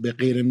نقد به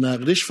غیر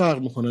نقدش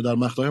فرق میکنه، در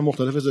مقطع‌های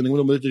مختلف زندگیمون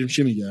دنبال داریم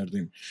چی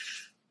میگردیم.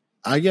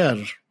 اگر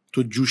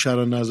تو جوشه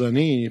رو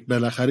نزنی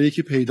بالاخره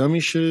یکی پیدا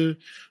میشه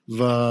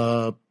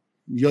و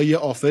یا یه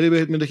آفری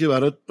بهت میده که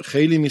برات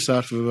خیلی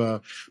میصرفه و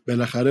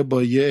بالاخره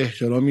با یه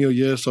احترامی و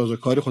یه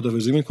سازوکاری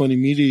خدافظی میکنی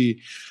میری،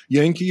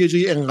 یا اینکه یه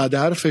جایی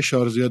انقدر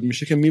فشار زیاد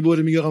میشه که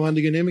میبره میگه آقا من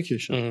دیگه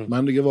نمیکشم،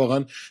 من دیگه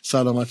واقعا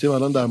سلامتی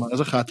الان در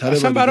معرض خطره.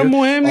 اصلا برای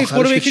مهم نیست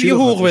برو یکی دیگه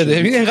حقوق بده.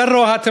 ببین اینقدر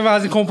راحته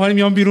واسه کمپانی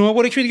میان بیرون،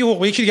 برو یکی دیگه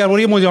حقوق، یکی دیگه برو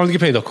یه مدیر دیگه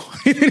پیدا کن.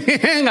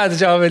 اینقدر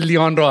جواب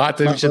لیان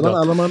راحته میشه.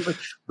 الان من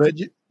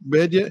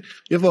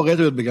یه واقعیت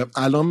رو بگم،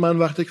 الان من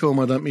وقتی که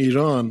اومدم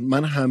ایران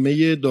من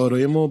همه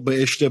داراییمو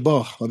به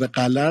اشتباه و به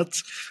غلط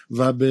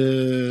و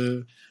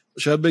به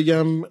شاید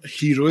بگم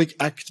هیرویک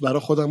اکت برای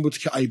خودم بود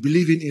که I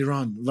believe in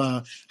Iran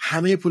و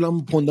همه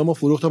پولم پوندامو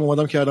فروختم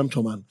اومدم کردم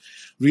تومن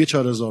روی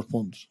 4000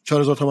 پوند،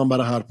 4000 تومان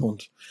برای هر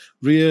پوند،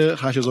 روی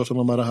 8000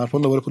 تومان برای هر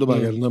پوند دوباره پول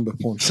برگردوندم به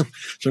پوند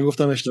چون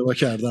گفتم اشتباه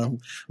کردم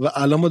و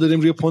الان ما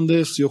داریم روی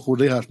پوند 30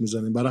 خورده حرف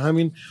میزنیم. برای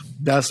همین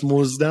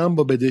دستمزدم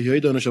با بدهی‌های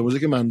دانش آموزی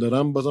که من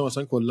دارم بازم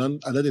مثلا کلا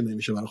عددی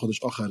نمیشه برای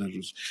خودش آخر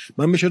روز.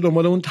 من میشه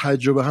دنبال اون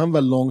تجربه هم و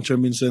لانگ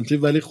ترم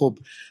اینسنتیو، ولی خب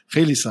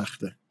خیلی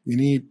سخته.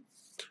 یعنی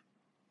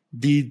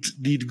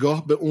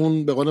دیدگاه به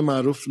اون به قول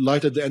معروف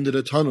light at the end of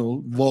the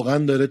tunnel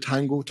واقعا داره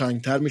تنگ و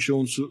تنگتر میشه،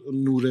 اون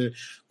نور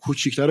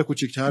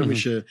کوچیکتر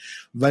میشه.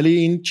 ولی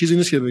این چیزی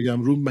نیست که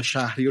بگم رو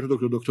شهریار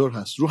دکتر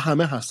هست، رو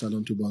همه هست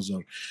الان تو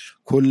بازار.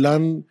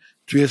 کلا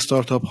توی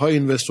استارتاپ ها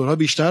اینوستورها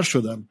بیشتر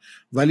شدن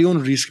ولی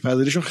اون ریسک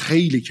پذیریشون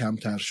خیلی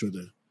کمتر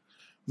شده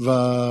و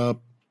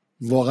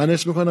واقعا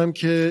اسم میکنم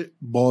که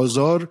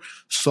بازار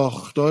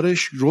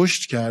ساختارش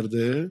رشد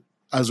کرده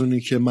از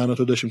اونی که من و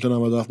تو داشتیم تا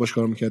 97 باش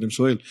کار میکردیم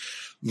سویل،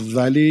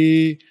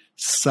 ولی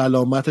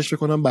سلامتش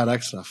بکنم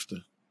برعکس رفته،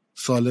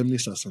 سالم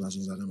نیست اصلا از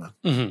نظر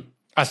من.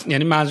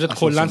 یعنی منظورت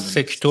کلا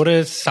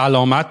سکتور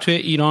سلامت توی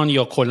ایران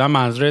یا کلا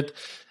منظورت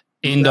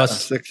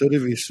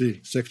سکتور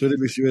ویسی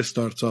و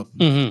استارتاپ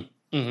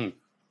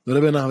داره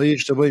به نحوه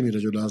اشتباهی میره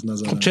جلو از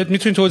نظر من. چه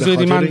میتونی توضیح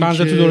بدی؟ من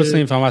منظورت درست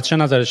نمیفهمم، چه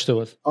نظر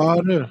اشتباهی؟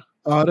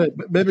 آره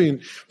ببین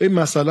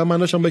مثلا من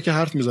داشتم با که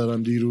حرف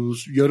میزدم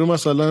دیروز، یارو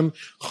مثلا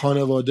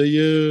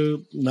خانواده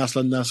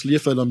نسلی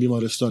فلان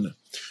بیمارستانه،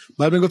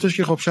 بعد میگفتش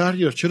که خب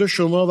شهریار چرا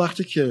شما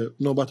وقتی که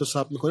نوبت رو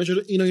ثبت میکنه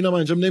چرا اینو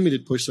انجام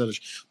نمیدید پشت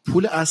سرش؟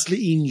 پول اصلی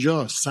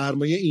اینجاست،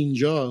 سرمایه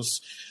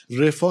اینجاست،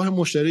 رفاه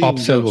مشتری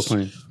اینجاست.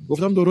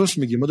 گفتم درست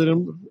میگی، ما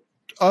داریم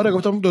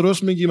گفتم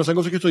درست میگی. مثلا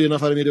گفت که تو یه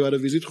نفر میری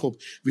برای ویزیت، خب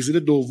ویزیت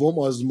دوم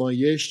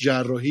آزمایش،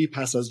 جراحی،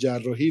 پس از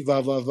جراحی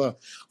و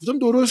گفتم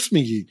درست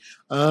میگی.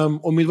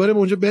 امیدوارم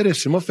اونجا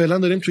برسیم. ما فعلا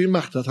داریم توی این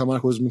مقطع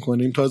تمرکز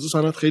میکنیم، تازه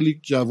صنعت خیلی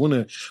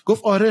جوونه.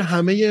 گفت آره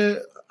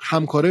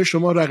همکارای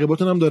شما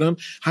رقیباتون هم دارن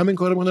همین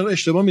کارو دارن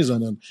اشتباه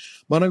میزنن.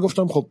 من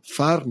گفتم خب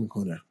فرق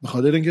میکنه، به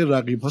خاطر اینکه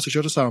رقیب ها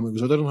سه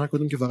سرمایه‌گذار دارن هر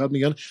کدوم که فقط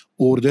میگن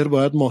اوردر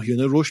باید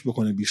ماهیانه رشد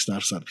بکنه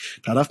 20%.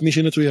 طرف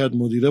میشینه توی هد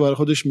مدیره برای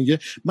خودش میگه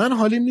من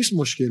حالیم نیست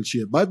مشکل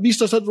چیه، باید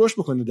 20% رشد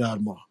بکنه در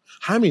ماه.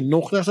 همین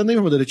نقطه اصلا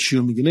نمیفهمه داره چی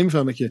رو میگه،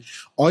 نمیفهمه که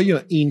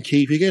آیا این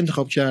KPI که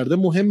انتخاب کرده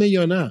مهمه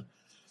یا نه.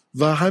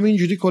 و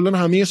همینجوری کلا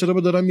همه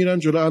استارتاپ‌ها دارن میرن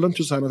جلو. الان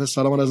تو صنعت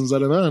سلامت از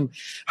نظر من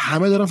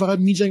همه دارن فقط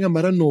میجنگن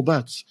برای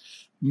نوبت.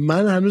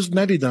 من هنوز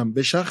ندیدم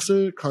به شخص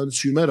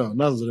کانسیومر،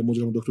 نه نظر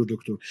مدیر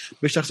دکتر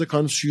به شخص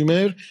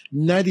کانسیومر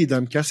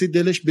ندیدم کسی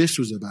دلش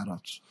بسوزه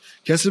برات،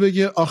 کسی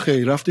بگه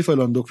آخه رفتی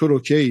فلان دکتر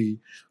اوکی،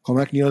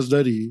 کمک نیاز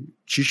داری،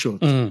 چی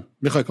شد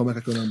میخوای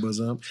کمک کنم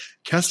بازم.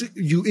 کسی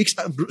یو ایکس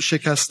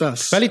شکسته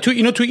است. ولی تو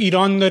اینو تو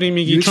ایران داری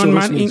میگی، چون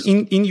من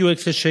این یو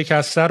ایکس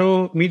شکسته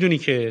رو میدونی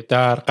که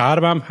در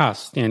غربم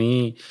هست.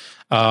 یعنی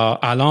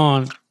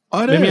الان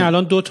ببین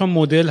الان 2 تا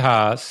مدل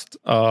هست.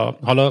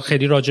 حالا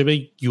خیلی راجع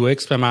به یو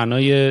ایکس به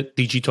معنای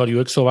دیجیتال یو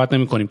ایکس صحبت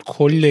نمی کنیم،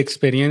 کل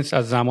اکسپریانس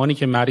از زمانی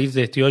که مریض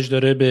احتیاج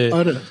داره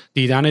به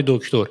دیدن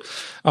دکتر.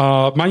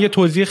 من یه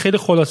توضیح خیلی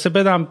خلاصه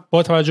بدم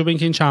با توجه به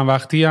اینکه این چند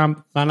وقتی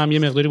هم منم یه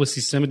مقداری با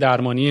سیستم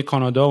درمانی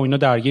کانادا و اینا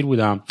درگیر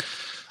بودم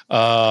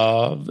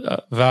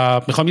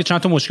و میخوام یه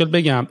چند تا مشکل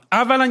بگم.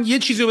 اولا یه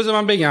چیزی رو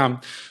بذار من بگم،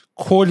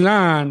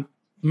 کلاً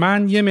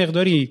من یه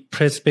مقداری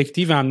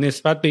پرسپکتیوم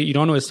نسبت به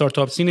ایران و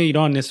استارتاپ سین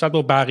ایران نسبت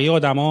به بقیه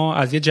آدما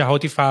از یه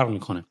جهاتی فرق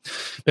میکنه.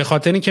 به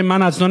خاطر اینکه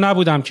من از اونها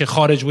نبودم که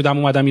خارج بودم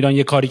اومدم ایران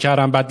یه کاری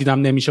کردم بعد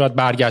دیدم نمیشه بعد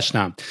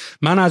برگشتم.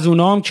 من از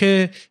اونام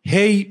که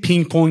هی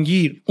پینگ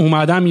پونگیر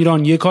اومدم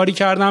ایران یه کاری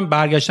کردم،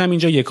 برگشتم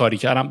اینجا یه کاری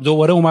کردم،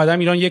 دوباره اومدم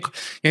ایران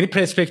یعنی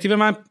پرسپکتیو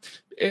من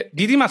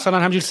دیدی مثلا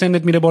همینجوری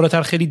سنت میره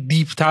بالاتر خیلی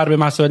دیپ تر به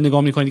مسائل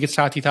نگاه میکنی دیگه،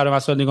 سطحی تر به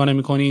مسائل نگاه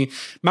نمیکنی.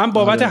 من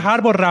بابت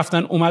هر بار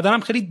رفتن اومدنم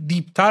خیلی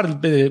دیپ تر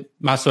به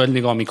مسائل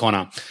نگاه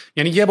میکنم.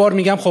 یعنی یه بار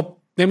میگم خب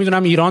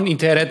نمیدونم ایران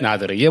اینترنت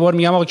نداره، یه بار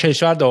میگم آقا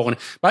کشور داغونه،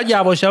 بعد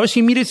یواش یواش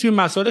میرسی به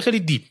مسائل خیلی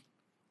دیپ.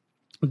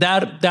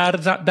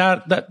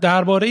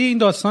 درباره این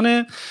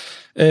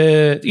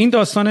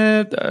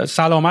داستان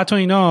سلامت و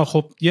اینا،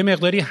 خب یه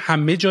مقداری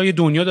همه جای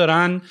دنیا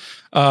دارن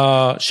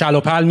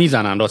شلوپل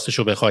میزنن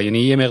راستشو بخوای. یعنی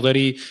یه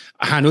مقداری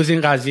هنوز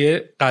این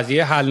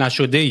قضیه حل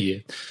نشده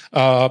ایه.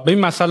 ببین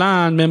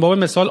مثلا من باب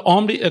مثال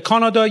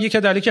کانادا، یکی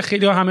دلیلی که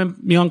خیلی همه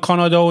میان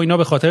کانادا و اینا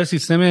به خاطر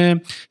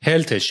سیستم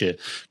هلتشه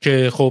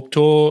که خب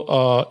تو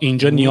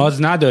اینجا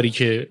نیاز نداری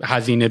که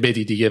هزینه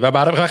بدی دیگه. و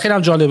برای خیلی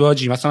هم جالبه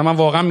آجی، مثلا من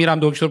واقعا میرم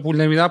دکتر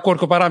پول نمیدم،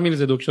 کرکوپرم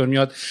میریزه، دکتر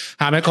میاد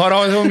همه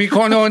کاراتو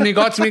میکنه و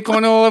نگات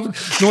میکنه و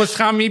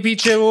نسخه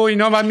میپیچه و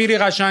اینا و میری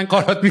قشنگ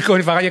کارات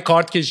میکنی، فقط یه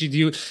کارت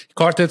کشیدی و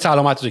کارت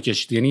سلامت رو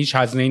کشیدی، یعنی هیچ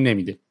هزینه‌ای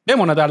نمیده.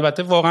 بماند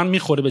البته واقعا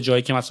میخوره به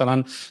جایی که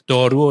مثلا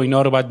دارو و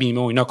اینا رو باید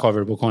بیمه و اینا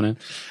کاور بکنه،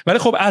 ولی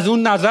خب از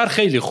اون نظر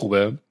خیلی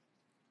خوبه.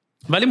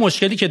 ولی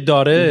مشکلی که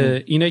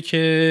داره اینه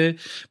که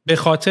به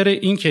خاطر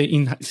اینکه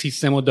این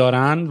سیستمو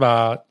دارن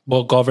و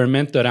با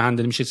گاورمنت داره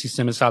هندل میشه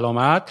سیستم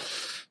سلامت،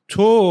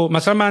 تو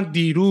مثلا من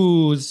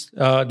دیروز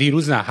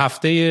نه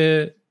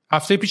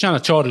هفته پیش، نه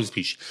 4 روز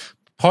پیش،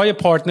 پای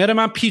پارتنر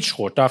من پیچ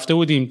خورد. رفته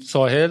بودیم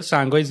ساحل،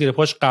 سنگای زیر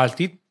پاش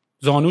غلطید،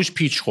 زانوش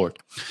پیچ خورد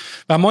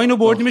و ما اینو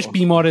بردیمش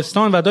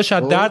بیمارستان و داشت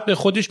از درد به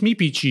خودش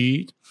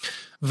میپیچید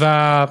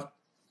و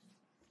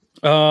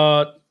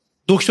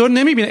دکتر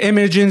نمیبینه،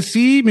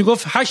 امرجنسی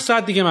میگفت 8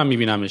 ساعت دیگه من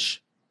میبینمش.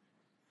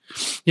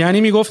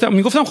 یعنی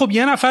میگفتم خب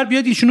یه نفر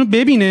بیاد ایشونو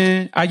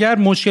ببینه، اگر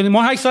مشکلی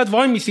ما 8 ساعت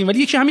وای میسیم، ولی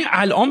یکی همین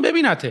الان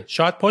ببینته،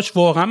 شاید پاش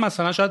واقعا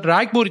مثلا شاید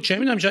رگ برید، چه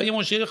میدونم، شاید یه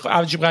مشکل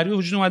عجیب غریبی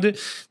وجود اومده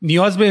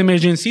نیاز به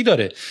امرجنسی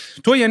داره.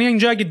 تو یعنی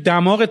اینجا اگه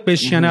دماغت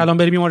بشکنه الان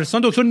بری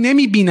بیمارستان، دکتر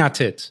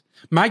نمیبینتت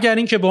مگر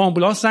اینکه با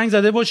آمبولانس زنگ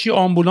زده باشی،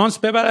 آمبولانس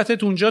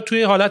ببرتت اونجا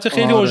توی حالت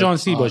خیلی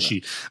اورژانسی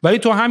باشی. ولی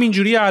تو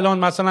همینجوری الان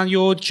مثلا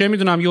یه چه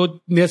میدونم یه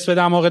نصف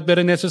دماغت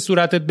بره، نصف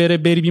صورتت بره،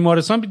 بری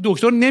بیمارستان،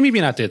 دکتر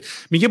نمیبینتت،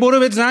 میگه برو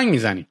بهت زنگ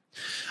میزنی.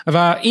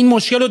 و این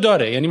مشکل رو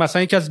داره. یعنی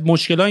مثلا یکی از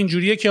مشکل‌ها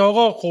اینجوریه که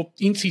آقا خب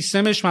این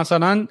سیستمش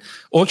مثلا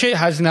اوکی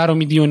هزینه رو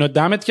میدی و اینا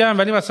دمت گرم،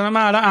 ولی مثلا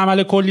من الان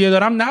عمل کلیه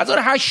دارم نذار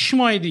 8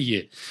 ماه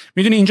دیگه.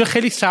 میدونی اینجا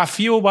خیلی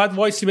صفیه و باید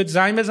وایسی بهت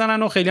زنگ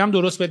بزنن و خیلی هم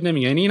درست بهت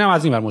نمیگن. یعنی اینم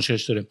از این ور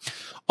مشکلش داره.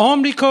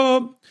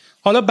 آمریکا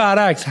حالا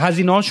برعکس،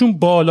 هزینه‌هاشون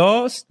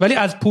بالاست ولی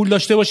از پول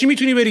داشته باشی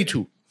میتونی بری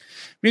تو.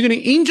 میدونی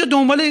اینجا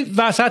دنبال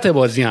وسط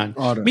بازیان.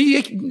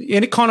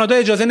 یعنی کانادا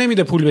اجازه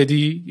نمیده پول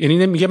بدی،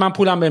 یعنی میگه من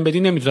پولم بهم بدی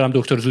نمیذارم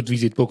دکتر زود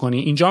ویزیت بکنی.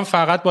 اینجا هم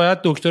فقط باید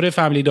دکتر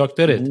فامیلی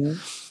دکترت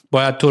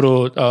باید تو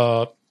رو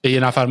به یه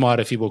نفر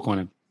معرفی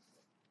بکنه.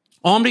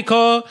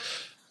 آمریکا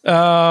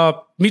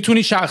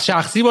میتونی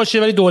شخصی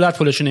باشه ولی دولت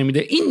پولشو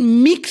نمیده.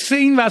 این میکس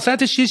این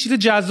وسطش یه چیز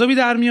جذابی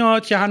در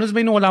میاد که هنوز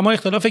بین علما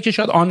اختلافه که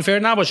شاید آنفر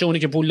نباشه اونی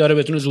که پول داره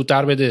بتونه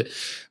زودتر بده،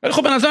 ولی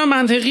خب به نظر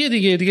منطقیه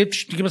دیگه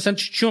مثلا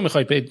چیو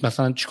میخوای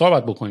مثلا چیکار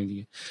باید بکنی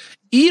دیگه.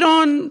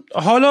 ایران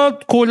حالا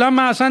کلا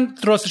من اصلا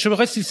راستش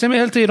بخوای سیستم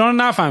هلت ایران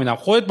رو نفهمیدم.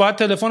 خودت باید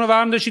تلفن رو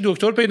ورم داشتی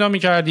دکتر پیدا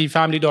می‌کردی،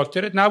 فامیلی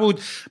دکترت نبود،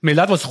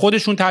 ملت واسه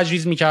خودشون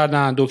تجویز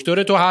می‌کردن،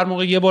 دکتر تو هر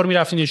موقع یه بار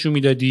می‌رفتی نشون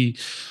میدادی.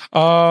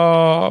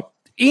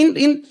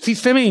 این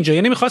سیستم اینجا،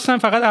 یعنی میخواستم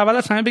فقط اول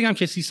از همه بگم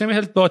که سیستم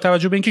هلت با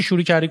توجه به اینکه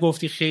شروع کردی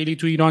گفتی خیلی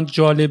تو ایران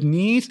جالب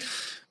نیست،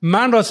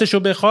 من راستشو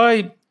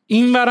بخوای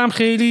این ورم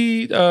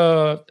خیلی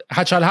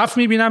هچل هفت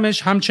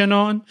میبینمش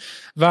همچنان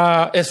و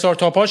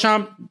استارتاپاش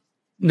هم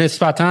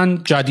نسبتاً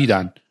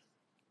جدیدن.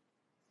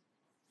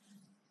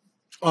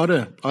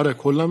 آره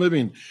کلا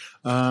ببین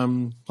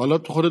حالا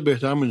تو خودت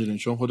بهتر میدونی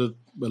چون خودت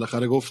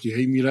بالاخره گفتی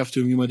هی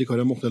میرفتی و میومدی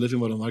کارهای مختلفی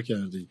وارد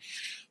کردی.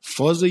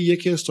 فاز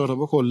یک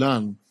استارتاپ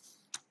کلا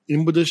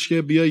این بودش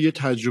که بیا یه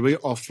تجربه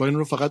آفلاین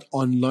رو فقط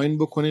آنلاین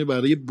بکنی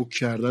برای بوک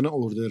کردن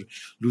اوردر.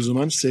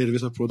 لزوما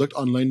سرویس و پروداکت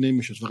آنلاین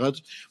نمیشد، فقط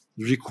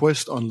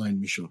ریکوست آنلاین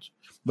میشد.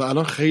 و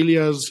الان خیلی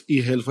از ای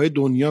هلف های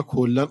دنیا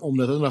کلا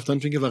عمدتاً رفتن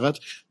تو اینکه فقط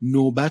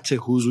نوبت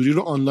حضوری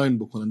رو آنلاین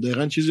بکنن.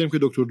 دقیقاً چیزی هم که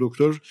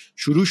دکتر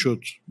شروع شد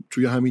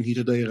توی همین هیت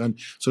دقیقاً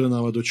سال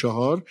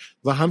 94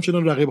 و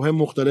همچنان رقیب‌های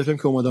مختلف هم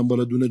که اومدن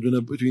بالا دونه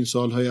دونه تو این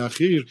سال‌های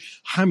اخیر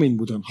همین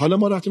بودن. حالا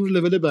ما رفتیم رو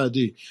لول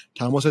بعدی،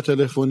 تماس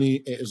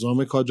تلفنی،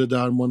 اعزام کادر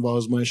درمان و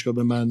آزمایشگاه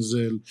به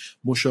منزل،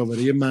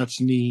 مشاوره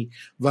متنی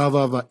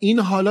و این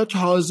حالا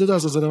تازه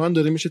از نظر من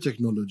داره میشه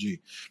تکنولوژی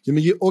که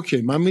میگه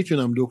اوکی من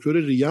میتونم دکتر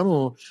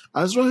ریمو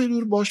از راه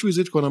دور باش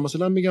ویزیت کنم.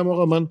 مثلا میگم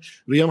آقا من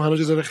ریم هنوز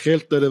یه ذره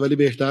خلط داره ولی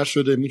بهتر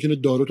شده، میتونه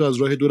دارو تو از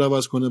راه دور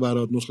عوض کنه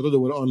برات، نسخه رو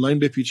دوباره آنلاین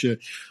بپیچه.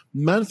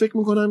 من فکر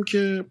میکنم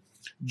که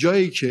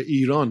جایی که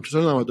ایران تو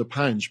سال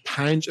 95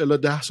 5 الی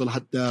 10 سال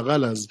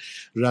حداقل از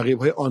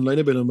رقیب‌های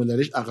آنلاین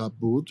بین‌المللیش عقب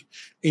بود،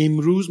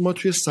 امروز ما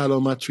توی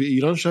سلامت توی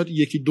ایران شاید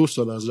 1-2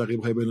 سال از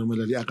رقیب‌های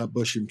بین‌المللی عقب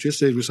باشیم. توی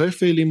سرویس‌های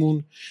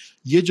فعلیمون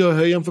یه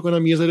جاهایی هم فکر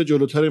کنم یه ذره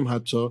جلوتریم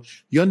حتی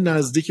یا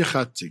نزدیک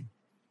خطیم.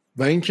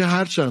 و اینکه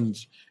هرچند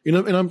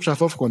اینم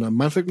شفاف کنم،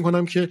 من فکر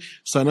میکنم که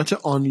صنعت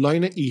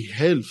آنلاین ای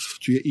هلف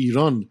توی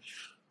ایران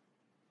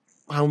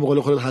همون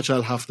بقول خودت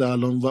هچل هفته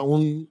الان و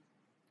اون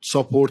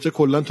ساپورت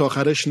کلا تا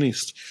آخرش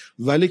نیست،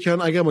 ولی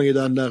کن اگر ما یه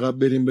دنده عقب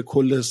بریم به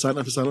کل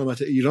صنعت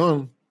سلامت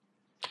ایران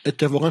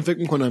اتفاقا فکر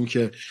میکنم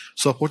که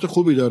ساپورت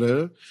خوبی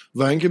داره.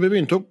 و اینکه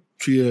ببین تو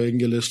توی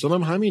انگلستان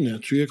هم همینه،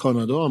 توی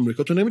کانادا و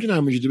آمریکا تو نمیتونی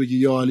همینجوری بگی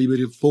یا علی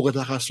بری فوق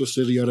تخصص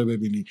ریا رو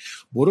ببینی،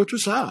 برو تو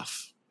صف.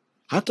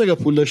 حتی اگه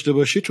پول داشته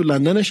باشی تو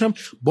لندنش هم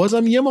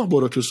بازم یه ماه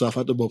برو تو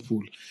صفحت با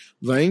پول.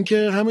 و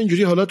اینکه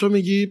همینجوری حالا تو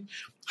میگی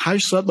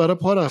 8 ساعت برای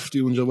پا رفتی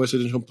اونجا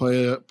وایسادی چون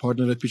پای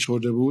پارتنرت پیچ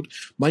خورده بود.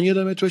 من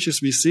یادمه تو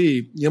HSBC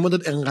یه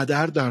مدت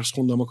انقدر درس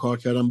خوندم و کار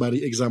کردم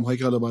برای اگزم هایی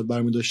که حالا باید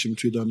برمی داشتیم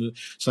توی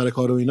سر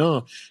کار و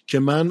اینا که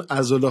من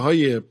عضله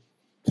های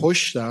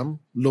پشتم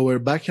لوور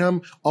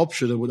بکم آب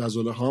شده بود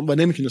عضله هام و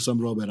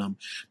نمیتونستم راه برم،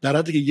 در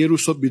حدی که یه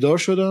روز صبح بیدار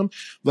شدم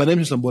و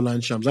نمیتونستم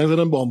بلند شم. زنگ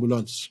زدم به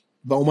آمبولانس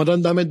و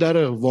اومدن دم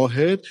در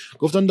واحد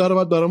گفتن در رو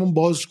باید برامون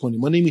باز کنیم،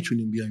 ما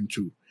نمیتونیم بیایم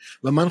تو.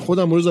 و من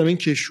خودم رو زمین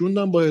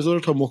کشوندم با 1000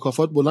 تا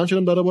مکافات بلند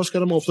شدم در رو باز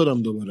کردم و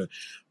افتادم دوباره.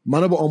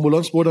 منو با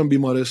آمبولانس بردم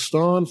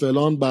بیمارستان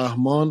فلان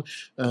بهمان،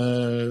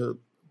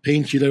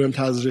 پین کیلر بهم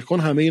تزریق کن،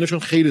 همه اینا چون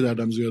خیلی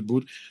دردم زیاد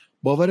بود.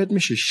 باورت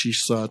میشه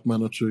 6 ساعت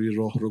منو توی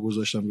راه رو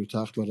گذاشتم رو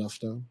تخت و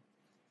رفتم.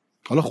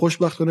 حالا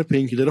خوشبختانه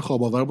پین کیلر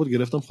خواب آور بود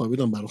گرفتم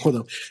خوابیدم برای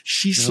خودم.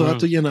 6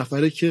 ساعت یه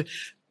نفره که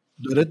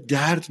داره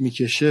درد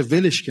میکشه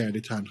ولش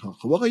کردی تنها.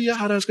 خب آقا یه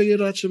هر از یه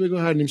رچه بگو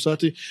هر نیم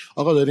ساعتی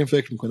آقا داریم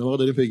فکر میکنیم، آقا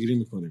داریم پیگیری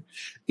میکنیم.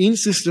 این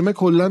سیستم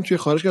کلا توی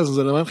خارج از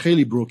نظر من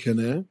خیلی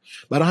بروکنه.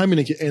 برای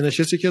همینه که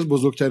NHS یکی از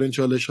بزرگترین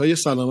چالش‌های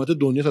سلامت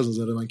دنیا از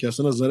نظر من که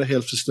اصلا از نظر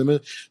هلت سیستم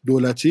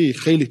دولتی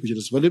خیلی پیچیده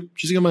است. ولی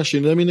چیزی که من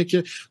شنیدم اینه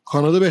که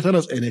کانادا بهتر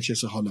از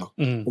NHS حالا.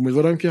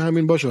 امیدوارم که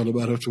همین باشه حالا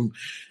براتون.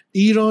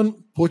 ایران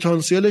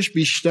پتانسیلش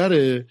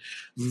بیشتره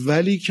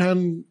ولی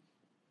کن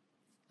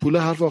پول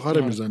حرف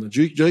آخر میزنه.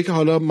 جایی که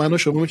حالا من و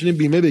شما میتونیم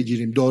بیمه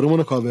بگیریم،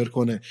 دارومونو کاور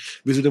کنه،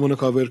 ویزیتمونو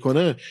کاور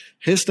کنه،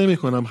 حس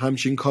نمی‌کنم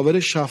همچین کاور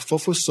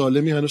شفاف و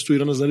سالمی هنوز تو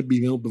ایران از نظر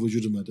بیمه به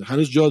وجود اومده.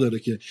 هنوز جا داره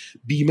که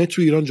بیمه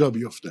تو ایران جا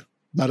بیفته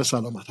برای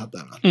سلامت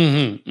حداقل.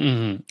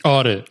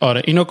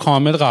 آره اینو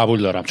کامل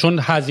قبول دارم، چون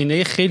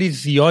هزینه خیلی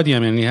زیادی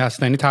هم یعنی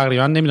هست، یعنی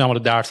تقریبا نمیدونم حالا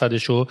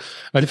درصدشو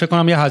ولی فکر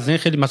کنم یه هزینه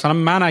خیلی، مثلا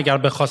من اگر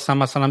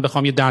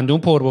بخوام یه دندون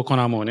پر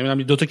بکنم و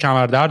نمیدونم 2 تا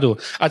کمردرد و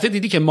البته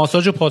دیدی که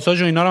ماساژ و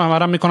پاساژ و اینا رو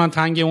همراه میکنن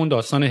تنگ اون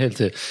داستان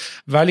هلته،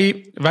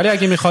 ولی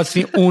اگه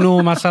می‌خواستی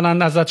اونو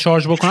مثلا ازت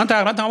شارژ بکنن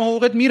تقریبا تمام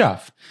حقوقت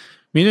میرفت.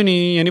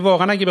 میدونی یعنی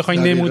واقعا اگه بخوای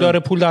نمودار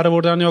پول در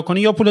آوردن نگاه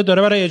کنی، یا پول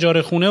داره برای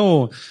اجاره خونه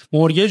و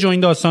مورگیج و این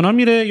داستانا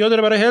میره یا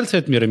داره برای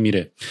هلتت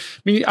میره.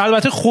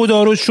 البته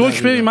خدا رو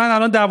شکر ببین من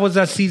الان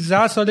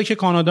 12-13 ساله که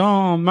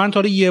کانادا، من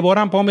تا یه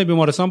بارم پام به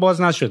بیمارستان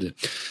باز نشده.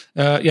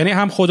 یعنی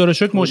هم خدا رو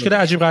شکر مشکل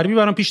عجیب غریبی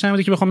برام پیش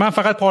نمیاد که بخوام من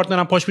فقط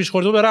پارتنرم پاش پیش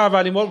خورده بره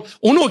اولین بار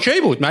اون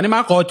اوکی بود.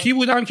 من قاطی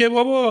بودم که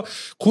بابا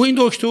کو این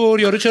دکتر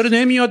یارو چرا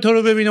نمیاد تو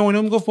رو ببینه،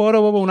 اونم میگفت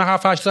بابا اون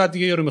 7-8 ساعت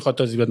دیگه یارو میخواد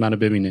تازه بیاد منو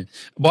ببینه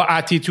با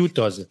اتیتود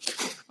تازه.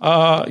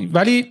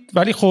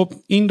 ولی خب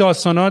این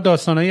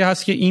داستانایی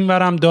هست که این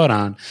ورم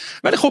دارن.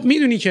 ولی خب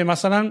میدونی که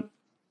مثلا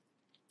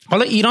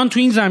حالا ایران تو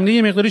این زمینه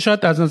یه مقداری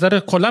شاید از نظر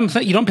کلا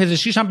مثلا ایران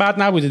پزشکیش هم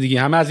بد نبوده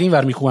دیگه، همه از این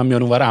ور میکوبن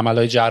میان اونور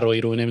عملای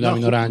جراحی رو نمیدونم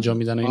اینا رو انجام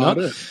میدن و اینا.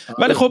 آره.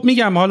 ولی خب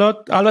میگم حالا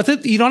البته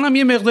ایران هم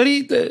یه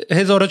مقداری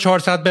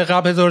 1400 به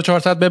قبل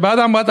 1400 به بعد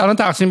هم باید الان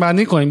تقسیم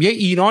بندی کنیم. یه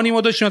ایرانی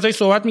ما داشتیم ازش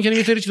صحبت میکنیم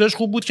یه سری چیزاش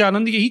خوب بود که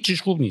الان دیگه هیچ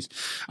چیز خوب نیست.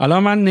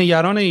 الان من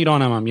نگران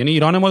ایرانم، یعنی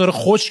ایران ما داره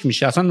خشک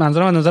میشه، اصلا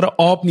منظرم از نظر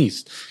آب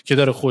نیست که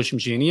داره خشک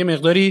میشه، یعنی یه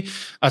مقداری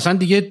اصلا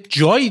دیگه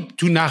جایی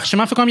تو نقشه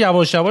من فکر کنم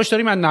یواش یواش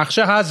داریم از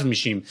نقشه حذف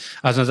میشیم،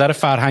 از نظر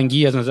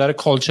فرهنگی، از نظر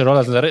کالچرال،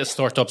 از نظر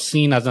استارتاپ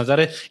سین، از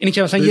نظر اینی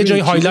که مثلا یه جای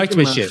هایلایت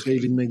بشه.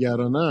 خیلی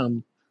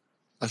نگرانم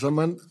اصلا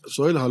من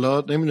سوال،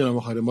 حالا نمیدونم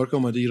آخرین بار که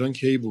اومده ایران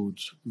کی بود،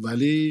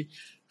 ولی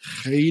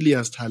خیلی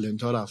از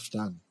تالنت ها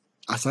رفتن.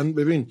 اصلا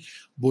ببین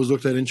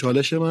بزرگترین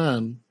چالش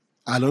من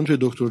الان توی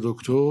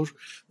دکتر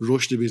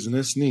رشد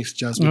بیزنس نیست،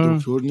 جذب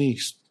دکتر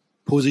نیست،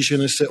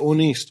 پوزیشن سئو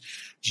نیست،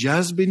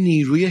 جذب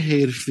نیروی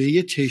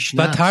حرفه‌ای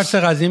تشنه. و ترس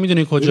قضیه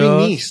میدونی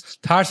کجا نیست؟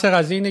 ترس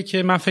قضیه اینه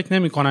که من فکر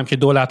نمی کنم که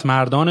دولت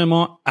مردان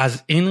ما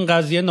از این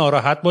قضیه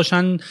ناراحت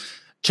باشن،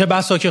 چه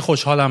بسا که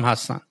خوشحالم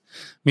هستن.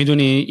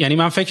 میدونی یعنی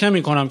من فکر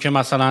نمی کنم که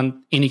مثلا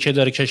اینی که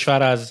داره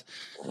کشور از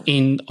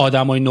این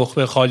آدمای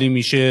نخبه خالی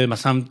میشه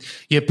مثلا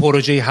یه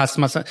پروژه هست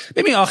مثلا.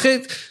 ببین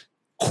آخه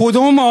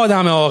کدوم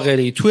آدم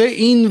عاقلی توی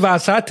این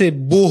وسط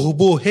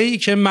بحبوحه‌ای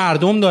که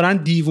مردم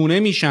دارن دیوونه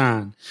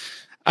میشن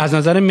از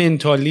نظر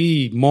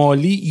منتالی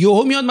مالی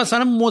یهو میاد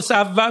مثلا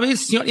مصوبه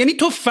یعنی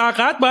تو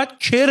فقط باید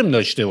کرم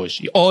داشته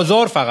باشی،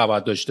 آزار فقط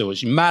باید داشته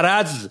باشی،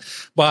 مرض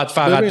باید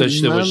فقط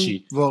داشته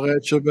باشی. واقعا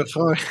چه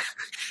بخوای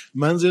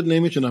من زیاد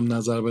نمیتونم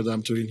نظر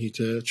بدم تو این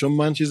هیته، چون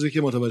من چیزی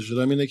که متوجه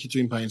شدم اینه که تو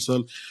این 5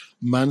 سال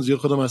من زیاد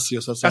خودم از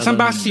سیاست اصلا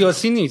بحث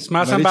سیاسی نیست، من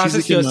اصلا بحث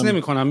سیاسی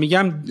نمی‌کنم،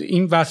 میگم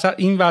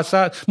این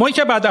وسط ما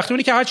که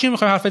بدبختیه که هر چی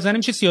می‌خوایم حرف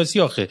بزنیم چه سیاسی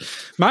آخه.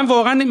 من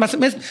واقعا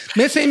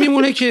مثل این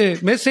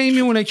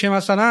میمونه که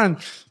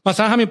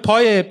مثلا همین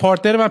پای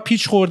پارتنر من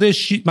پیچ خورده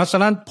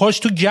مثلا پاش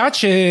تو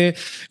گچه،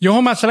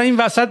 یهو مثلا این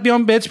وسط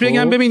بیام بهت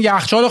بگم ببین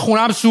یخچال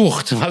خونم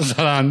سوخت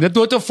مثلا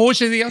 2 تا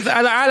فوش دیگه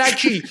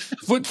الکی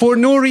for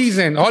no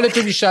reason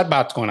حالتو بیشتر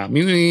بد کنم.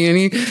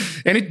 میدونی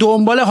یعنی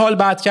دنبال حال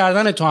بد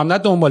کردن تو هم، نه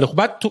دنبال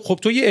خب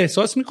تو یه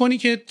احساس میکنی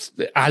که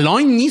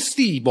الاین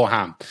نیستی با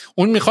هم،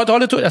 اون میخواد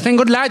حال تو اصلا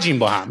انگار لجیم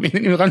با هم،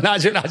 میدونی میخوان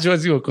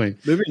لجبازی بکنیم.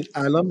 ببین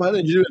الان بعد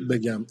اینجوری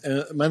بگم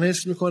من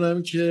حس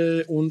میکنم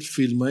که اون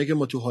فیلمایی که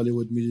ما تو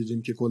هالیوود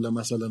میدیدیم که کلا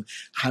مثلا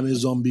همه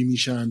زامبی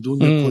میشن،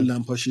 دنیا کلا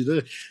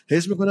پاشیده،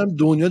 حس میکنم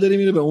دنیا داره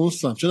میره به اون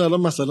سمت. چون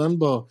الان مثلا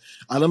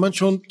الان من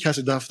چون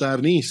کسی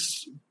دفتر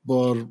نیست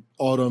با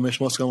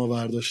آرامش ماسکمو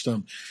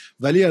برداشتم،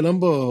 ولی الان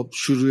با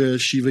شروع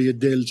شیوه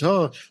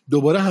دلتا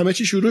دوباره همه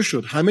چی شروع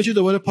شد، همه چی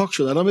دوباره پاک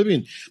شد. الان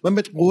ببین من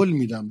بهت قول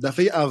میدم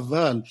دفعه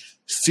اول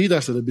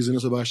 30%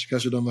 بیزینس رو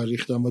برشکست شدم و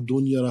ریختم و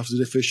دنیا رفت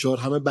زیر فشار،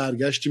 همه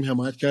برگشتیم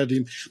حمایت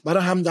کردیم،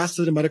 برای هم دست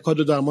دادیم، برای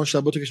کادر درمان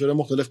شبات کشورهای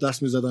مختلف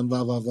دست میزدن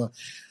و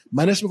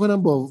من اسم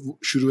میکنم با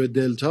شروع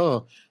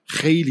دلتا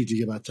خیلی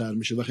دیگه بدتر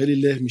میشه و خیلی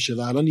له میشه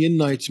و الان یه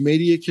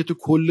نایتمریه که تو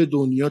کل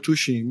دنیا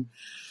توشیم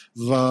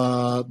و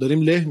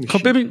داریم له میشیم.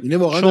 خب ببین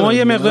شما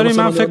یه مقداری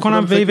من فکر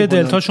کنم ویو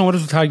دلتا شما رو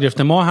زودتر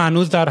گرفته. ما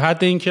هنوز در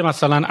حد این که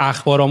مثلا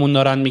اخبارامون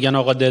دارن میگن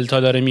آقا دلتا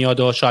داره میاد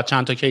و شاید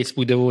چند تا کیس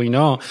بوده و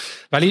اینا،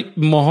 ولی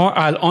ماها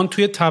الان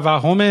توی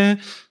توهم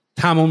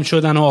تمام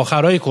شدن و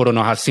آخرای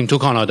کرونا هستیم تو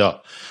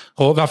کانادا.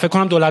 خب و فکر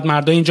کنم دولت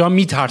مردای اینجا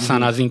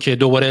میترسن از این که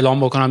دوباره اعلام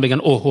بکنن بگن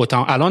اوه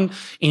الان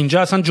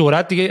اینجا اصلا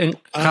جرأت دیگه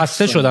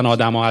خسته شدن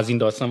آدما از این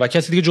داستان و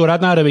کسی دیگه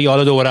جرأت نداره بگه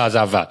حالا دوباره از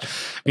اول،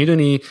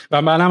 میدونی.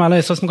 و منم الان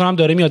احساس میکنم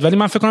داره میاد، ولی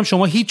من فکر کنم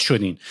شما هیچ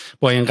شدین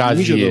با این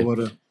قضیه.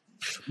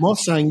 ما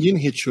سنگین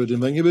هیت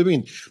شدیم و اینکه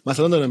ببین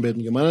مثلا دارم بهت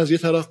میگم من از یه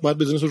طرف باید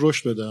بیزنس رو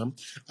رشد بدم،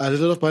 از یه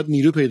طرف باید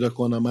نیرو پیدا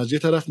کنم، از یه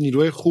طرف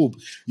نیروی خوب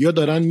یا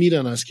دارن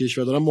میرن از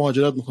کشور دارن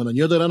مهاجرت میکنن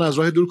یا دارن از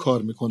راه دور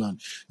کار میکنن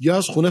یا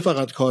از خونه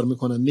فقط کار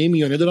میکنن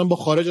نمیان یا دارن با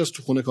خارج از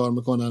تو خونه کار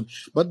میکنن،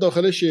 بعد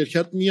داخل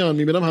شرکت میان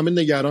میبینم همه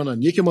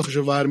نگرانن، یکی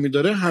ماسکشو ور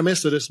میداره همه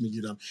استرس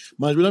میگیرن،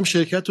 مجبورم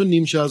شرکت رو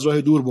نیمچه از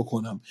راه دور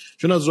بکنم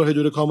چون از راه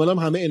دور کاملا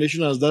همه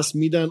انرژیشون از دست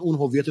میدن، اون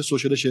هویت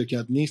سوشال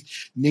شرکت نیست،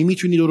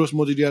 نمیتونی درست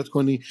مدیریت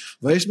کنی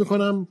و اسم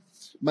کنم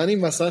من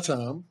این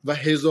وسطم و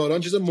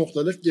هزاران چیز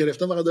مختلف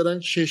گرفتم و دارن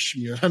کش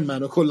میارن،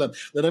 منو کلا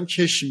دارم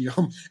کش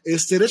میام،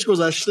 استرس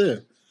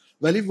گذشته.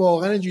 ولی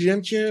واقعا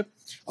اینجوریم که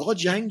آقا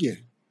جنگه،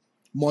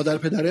 مادر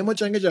پدره ما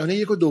جنگ جهانی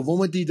 1 و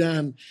 2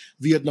 دیدن،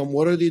 ویتنام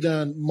وار رو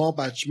دیدن،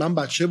 من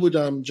بچه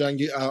بودم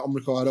جنگ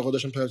آمریکا و عراق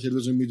داشتم تو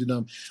تلویزیون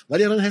میدیدم،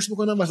 ولی الان حس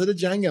میکنم وسط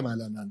جنگم.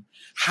 الان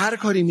هر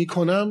کاری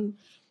میکنم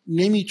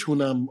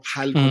نمیتونم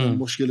حل کنم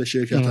مشکل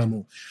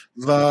شرکتمو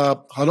و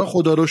حالا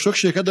خدا رو شکر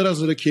شرکت داره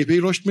از نظر KPI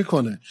رشد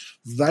میکنه،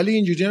 ولی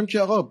اینجوری هم که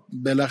آقا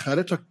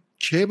بالاخره تا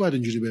کی باید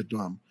اینجوری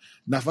بدوم،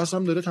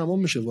 نفسم داره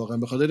تمام میشه واقعا،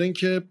 به خاطر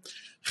اینکه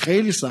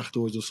خیلی سخته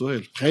اوضاع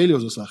سهیل، خیلی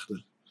اوضاع سخته،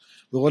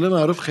 به قول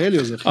معروف خیلی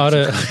اوضاع سخته.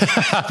 آره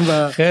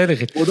خیلی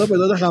خدا به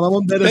داد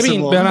هممون برسه.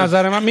 ببین به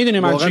نظر من میدونی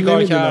من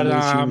چیکار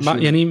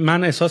کردم، یعنی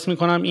من احساس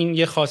میکنم این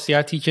یه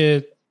خاصیتی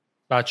که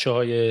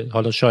بچه‌های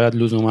حالا شاید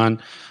لزوما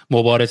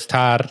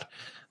مبارزتر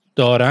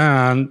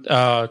دارن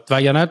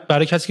و یا نه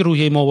برای کسی که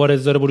روحیه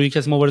مبارز داره با روی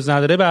کسی مبارز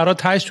نداره به هر حال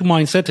تهش تو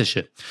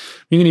مایندستشه.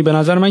 میدونی به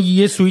نظر من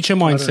یه سویچ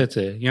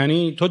مایندسته.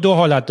 یعنی تو دو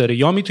حالت داره،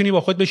 یا میتونی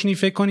با خود بشینی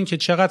فکر کنی که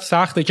چقدر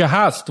سخته که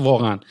هست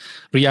واقعا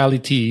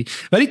ریالیتی،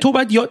 ولی تو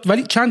بعد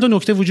ولی چند تا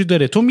نکته وجود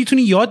داره. تو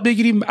میتونی یاد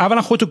بگیری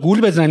اولا خودتو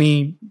گول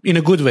بزنی in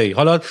a good way.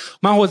 حالا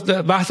من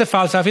بحث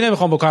فلسفی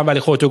نمیخوام بکنم ولی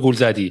خودتو گول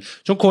زدی،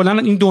 چون کلا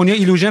این دنیا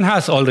ایلوژن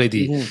هست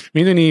آلردی.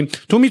 میدونی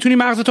تو میتونی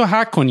مغزتو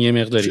هک کنی یه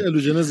مقداری.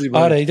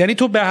 آره یعنی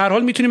تو به هر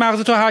حال میتونی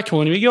مغزتو هک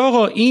کنی، بگی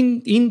آقا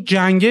این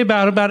جنگه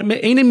بر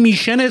عین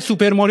میشن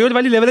سوپر ماریو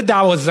ولی لول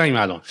 12 ایم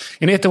الان،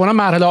 یعنی احتمالاً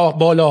مرحله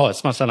بالا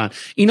هست مثلا.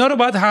 اینا رو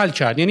باید حل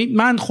کرد. یعنی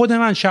من خود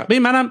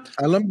منم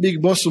الان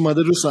بیگ باس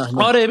اومده رو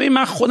صحنه. آره ببین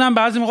من خودم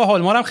بعضی موقع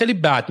حال مارم خیلی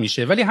بد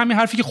میشه، ولی همین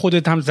حرفی که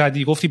خودت هم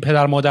زدی، گفتی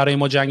پدر مادرای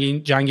ما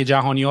جنگ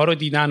جهانی‌ها رو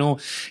دیدن و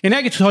یعنی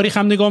اگه تو تاریخ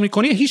هم نگاه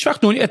می‌کنی هیچ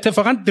وقت دنیا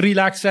اتفاقا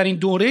ریلکس ترین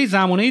دوره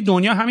زمانه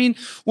دنیا همین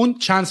اون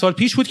چند سال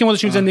پیش بود که ما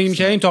داشتیم زندگی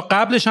می‌کردیم. تا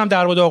قبلش هم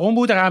در و داغون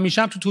بود،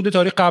 همیشه هم تو طول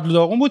تاریخ قبل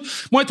داغون بود.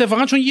 ما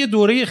اتفاقا چون یه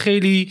دوره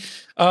خیلی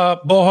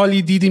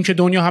باحالی دیدیم که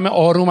دنیا همه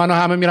آرومن و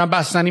همه میرن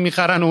بستنی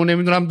میخرن و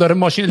نمیدونم داره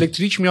ماشین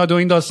الکتریک میاد و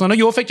این داستانا،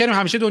 یهو فکر کردیم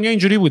همیشه دنیا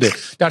اینجوری بوده،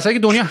 در حالی که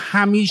دنیا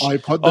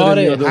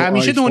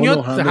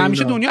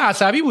همیشه دنیا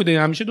عصبی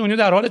بوده، همیشه دنیا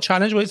در حال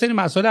چالش با یه سری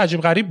مسائل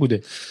عجیب غریب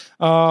بوده.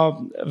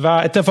 و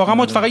اتفاقا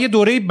ما فقط یه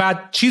دوره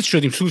بعد چیز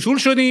شدیم، سوسول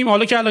شدیم،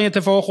 حالا که الان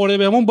اتفاق خورده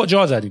بهمون با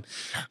جا زدیم.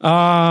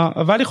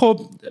 ولی خب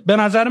به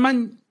نظر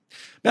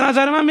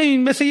من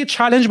مثل یه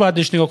چالش باید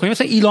بهش نگاه کنیم.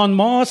 مثلا ایلان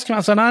ماسک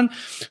مثلا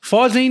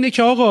فاز اینه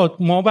که آقا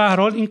ما به هر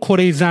حال این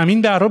کره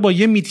زمین در حال با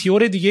یه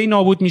میتئور دیگه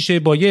نابود میشه،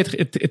 با یه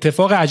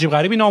اتفاق عجیب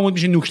غریبی نابود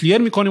میشه، نوکلیر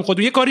میکنیم،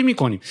 خودمون یه کاری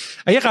میکنیم.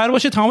 اگه قرار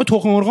باشه تمام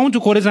تخم مرغامون تو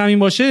کره زمین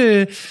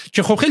باشه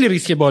که خب خیلی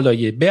ریسک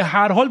بالاییه، به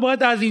هر حال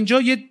باید از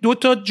اینجا یه دو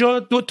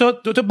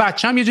تا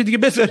بچه‌م یه جای دیگه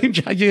بذاریم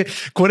که اگه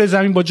کره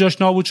زمین با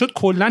جاش نابود شد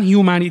کلا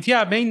هیومانیتی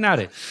از بین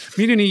نره.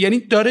 میدونی یعنی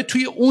داره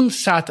توی اون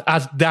سطح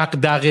از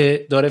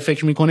دغدغه داره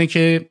فکر میکنه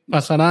که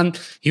مثلا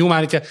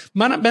هیومانیتی.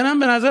 به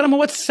نظر ما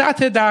باید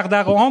سطح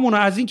دغدغه هامون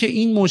از این که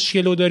این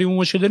مشکل رو داریم اون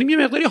مشکل داریم یه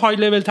مقداری های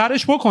لول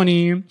ترش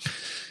بکنیم،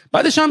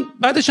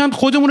 بعدش هم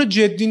خودمون رو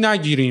جدی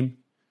نگیریم.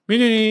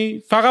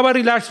 میدونی فقط باید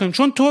ریلکس کنیم،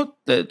 چون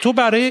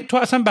تو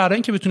اصلا برای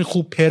اینکه بتونی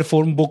خوب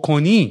پرفورم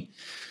بکنی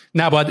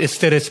نباید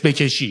استرس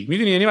بکشی.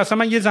 میدونی یعنی مثلا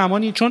من یه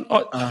زمانی چون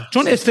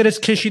استرس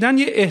کشیدن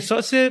یه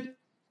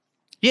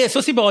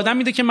احساسی به آدم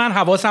میده که من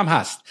حواسم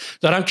هست،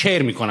 دارم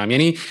کیر میکنم.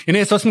 یعنی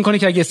احساس میکنی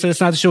که اگه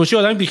استرس نداشته باشی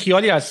آدم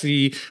بیخیالی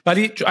هستی،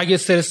 ولی اگه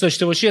استرس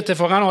داشته باشی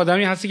اتفاقا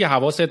آدمی هستی که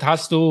حواست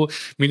هست و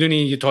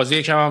میدونی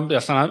تازه که هم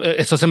مثلا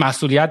احساس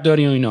مسئولیت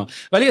داری و اینا.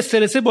 ولی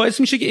استرس باعث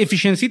میشه که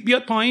افیشنسیت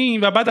بیاد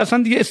پایین و بعد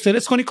اصلا دیگه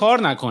استرس کنی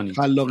کار نکنی،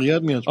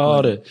 خلاقیت میاد پایین.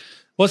 آره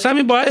واسه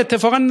همین باید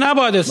اتفاقا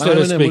نباید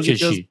استرس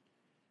بکشی.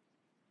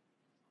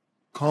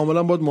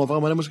 کاملا باید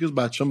موافقم. من که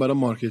بچه‌ام برای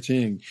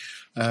مارکتینگ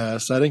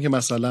سر این که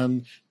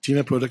مثلا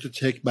تیم پروداکت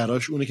تک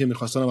براش اونی که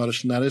می‌خواستن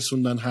براش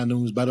نرسوندن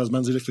هنوز، بعد از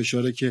من زیر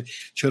فشاره که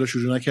چرا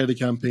شروع نکردی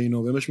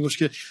کمپینو، بهش میگوش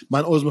که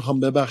من عذر میخوام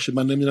ببخشید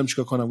من نمیدونم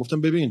چیکار کنم.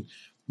 گفتم ببین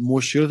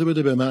مشکلاتو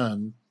بده به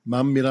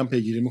من میرم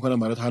پیگیری میکنم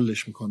برات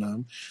حلش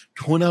میکنم،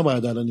 تو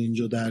نباید الان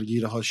اینجا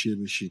درگیر حاشیه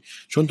بشی،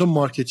 چون تو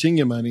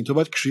مارکتینگ منی، تو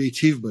باید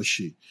کریتیو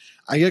باشی.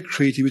 اگر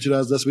کریتیویتی رو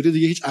از دست بدی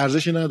دیگه هیچ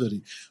ارزشی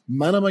نداری.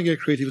 منم اگر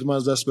کریتیویتی رو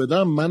از دست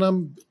بدم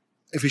منم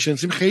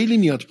افیشنسیم خیلی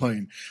میاد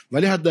پایین،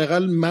 ولی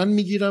حداقل من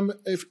میگیرم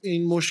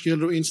این مشکل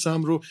رو، این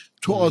سم رو،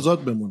 تو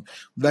آزاد بمون.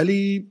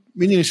 ولی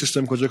میدونی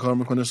سیستم کجا کار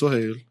میکنه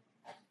سهیل؟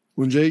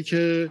 اونجایی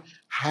که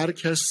هر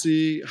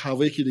کسی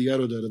هوای که دیگر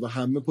رو داره و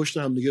همه پشت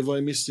هم دیگه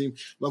وای میستیم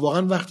و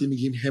واقعا وقتی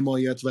میگیم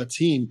حمایت و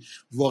تیم،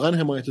 واقعا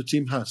حمایت و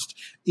تیم هست.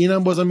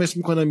 اینم بازم مثل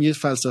میکنم یه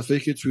فلسفه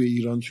که توی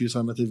ایران توی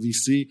صنعت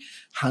ویسی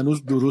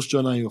هنوز درست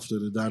جا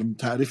نیافتاده در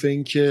تعریف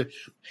این که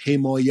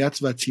حمایت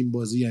و تیم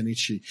بازی یعنی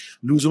چی.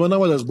 لزوما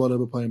نباید از بالا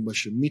به پایین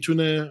باشه،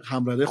 میتونه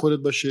همرده خودت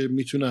باشه،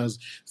 میتونه از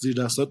زیر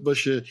دستات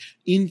باشه.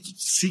 این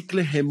سیکل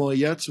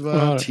حمایت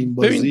و تیم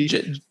بازی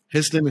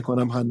حس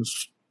نمیکنم هنوز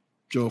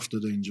جا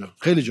افتاده اینجا،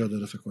 خیلی جا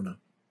داره فکر کنم.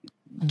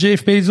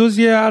 جیف بیزوس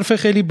یه حرف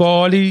خیلی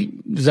باحالی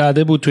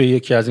زده بود توی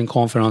یکی از این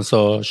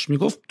کنفرانس‌هاش،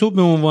 میگفت تو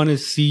به عنوان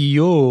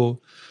CEO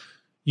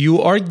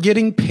you are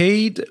getting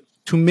paid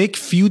to make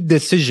few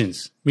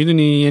decisions.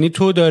 میدونی یعنی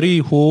تو داری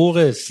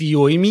حقوق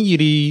CEOی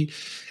میگیری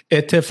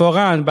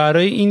اتفاقا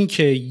برای این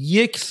که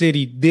یک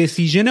سری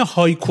دیسیژن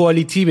های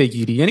کوالیتی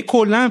بگیری. یعنی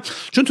کلا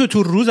چون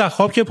تو روز از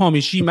خواب که پا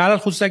میشی، مثلا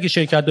خصوصا اگه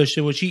شرکت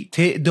داشته باشی،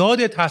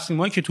 تعداد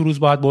تصمیمایی که تو روز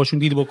باید باشون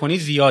دیل بکنی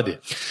زیاده.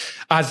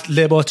 از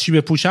لباس چی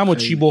بپوشم و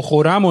چی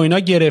بخورم و اینا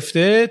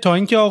گرفته تا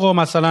اینکه آقا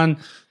مثلا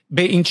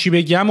به این چی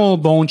بگم و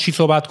با اون چی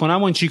صحبت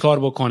کنم و این چی کار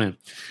بکنه.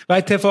 و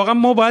اتفاقا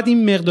ما باید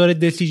این مقدار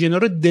دیسیژن ها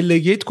رو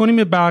دلیگیت کنیم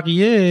به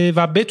بقیه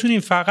و بتونیم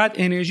فقط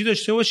انرژی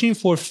داشته باشیم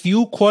for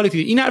few quality.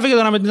 این حرفی که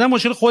دارم میزنم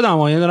مشکل خودم،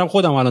 یعنی دارم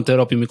خودم الان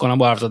تراپی میکنم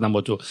با حرف زدن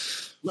با تو.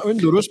 این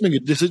درست میگی،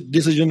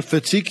 دیسیژن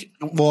فتیک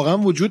واقعا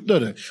وجود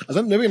داره.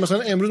 اصلا ببین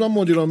مثلا امروز من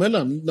مدیر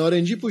عاملم،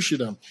 نارنجی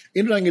پوشیدم،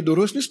 این رنگ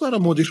درست نیست برای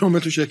مدیر عامل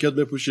تو شرکت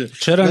بپوشه.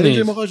 چرا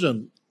نیست؟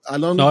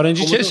 الان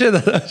نارنجی چشه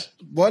داداش؟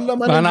 والله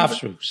من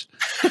بنفش بپوش.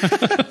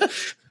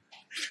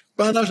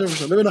 من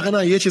نمی‌شم. ببین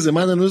آخه یه چیزه،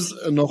 من هنوز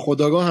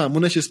ناخودآگاه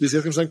همونش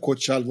اسپیسیال که مثلا کت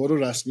شلوار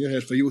و رسمی و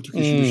حرفه‌ای اتو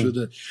کشیده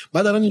شده.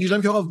 بعد الان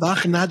اینجوریام که آقا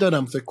وقت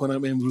ندارم فکر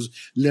کنم امروز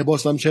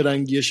لباسم چه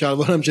رنگیه،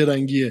 شلوارم چه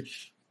رنگیه.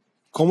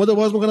 کمدو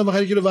باز میکنم و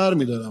خیلی رو ور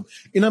میدارم.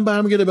 اینم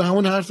برمیگرده به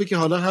همون حرفی که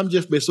حالا هم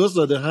جف بزوس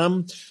زده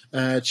هم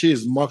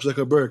مارک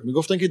زاکربرگ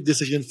میگفتن که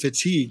دیسیژن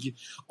فتیگ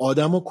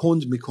آدمو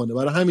کند میکنه.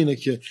 برای همینه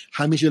که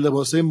همیشه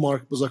لباسای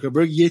مارک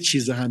زاکربرگ یه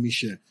چیز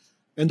همیشه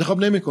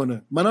انتخاب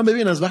نمیکنه. منم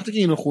ببین از وقتی که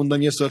اینو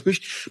خوندم یه سال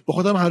پیش با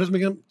خودم هر روز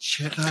میگم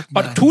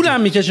چقدر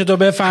طولم میکشه تو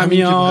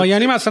بفهمی ها.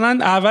 یعنی مثلا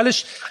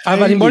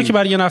اولین باری که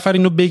برای یه نفر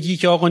اینو بگی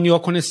که آقا نیا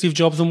کن استیو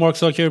جابز و مارک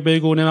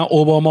زاکربرگ و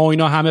اوباما و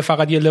اینا همه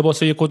فقط یه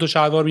لباس و یه کت و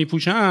شلوار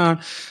میپوشن،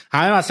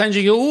 همه مثلا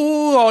اینجوری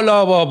او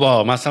حالا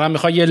بابا مثلا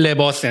میخوای یه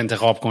لباس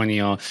انتخاب کنی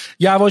ها،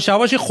 یواش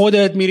یواش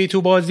خودت میری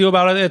تو بازی و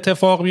برات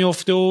اتفاق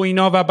میفته و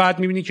اینا و بعد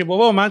میبینی که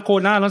بابا من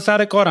کلا الان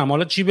سر کارم،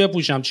 حالا چی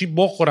بپوشم، چی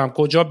بخورم،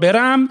 کجا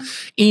برم،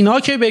 اینا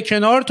که به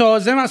کنار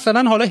تازه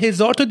مثلا حالا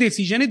 1000 تا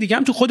دیسیژن دیگه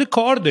هم تو خود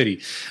کار داری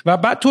و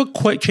بعد تو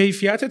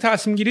کیفیت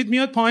تصمیم گیریت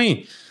میاد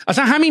پایین.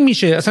 اصلا همین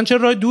میشه، اصلا چرا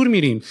راه دور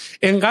میریم؟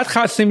 انقدر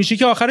خسته میشی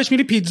که آخرش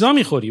میری پیتزا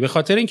میخوری به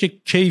خاطر اینکه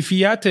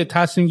کیفیت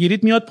تصمیم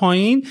گیریت میاد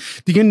پایین،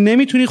 دیگه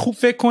نمیتونی خوب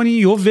فکر کنی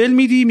یا ول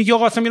میدی میگی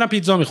آقا اصلا میرم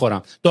پیتزا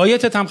میخورم،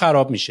 دایتت هم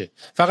خراب میشه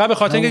فقط به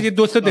خاطر اینکه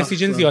 2 تا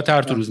دیسیژن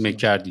زیادتر تو روز میک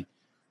کردی.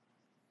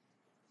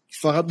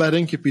 فقط برای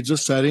اینکه پیتزا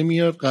سریع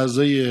میاد،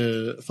 غذای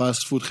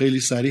فست فود خیلی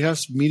سریع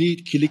هست، میری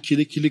کلیک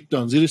کلیک کلیک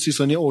دان، زیر 30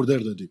 ثانیه اوردر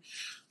دادی.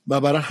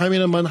 و برای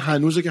همین من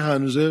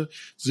هنوزه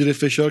زیر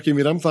فشار که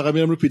میرم فقط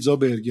میرم رو پیتزا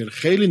برگر.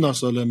 خیلی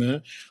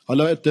ناسالمه.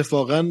 حالا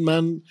اتفاقا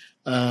من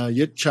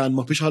یه چند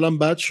ماه پیش حالم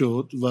بد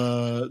شد و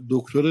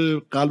دکتر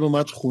قلب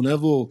اومد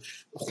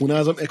خونه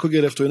ازم اکو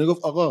گرفت و اینو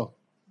گفت آقا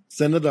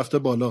سنت رفته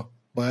بالا،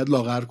 باید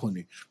لاغر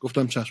کنی.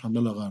 گفتم چشم،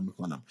 من لاغر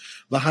میکنم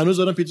و هنوز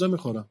دارم پیتزا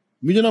میخورم.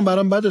 میدونم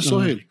برام بده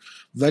سهیل،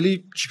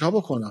 ولی چیکار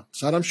بکنم؟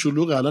 سرم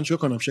شلوغه. الان چیکار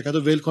کنم؟ شرکتو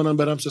ول کنم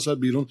برم 3 ساعت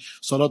بیرون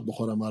سالاد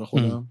بخورم برای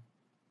خودم؟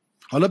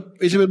 حالا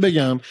ایشو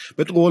بگم،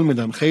 بهت قول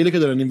میدم خیلی که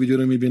دارن این ویدیو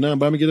رو میبینن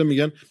برمیگردن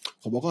میگن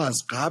خب آقا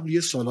از قبل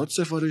یه سالاد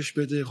سفارش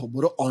بده، خب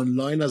برو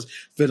آنلاین از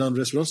فلان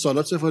رستوران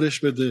سالاد سفارش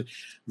بده.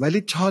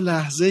 ولی تا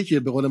لحظه‌ای که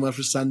به قول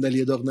معروف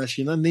صندلی داغ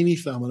نشینن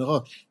نمیفهمن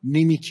آقا،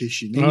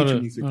 نمیکشی،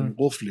 نمیتونی فکر کنی،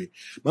 قفلی.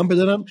 من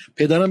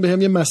پدرم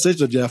بهم یه مسیج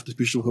داد یه هفته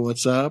پیش رو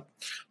واتساپ،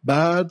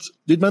 بعد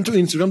دید من تو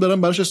اینستاگرام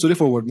دارم براش استوری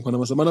فوروارد میکنم،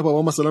 مثلا من و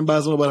بابا مثلا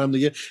بعضی ما برام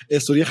دیگه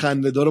استوری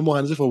خنده‌دار و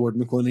مهندسی فوروارد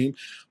میکنیم،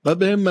 بعد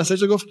بهم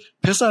مسیج گفت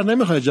پسر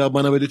نمیخوای جواب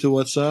منو بدی تو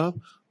واتساپ؟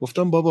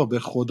 گفتم بابا به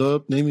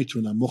خدا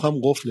نمیتونم، مخم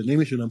قفله،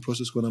 نمیتونم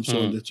پروسس کنم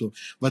سوالتو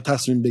و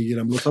تصمیم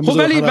بگیرم. خب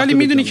ولی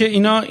میدونی که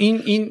اینا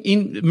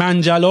این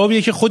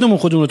منجلابیه که خودمون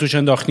رو توش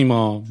انداختیم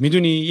ما،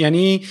 میدونی؟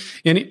 یعنی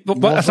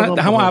اصلا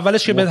همون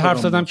اولش که به حرف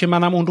زدم که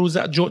منم اون روز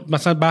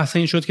مثلا بحث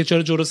این شد که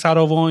چرا جلو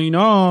سراوا و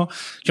اینا،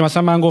 که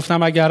مثلا من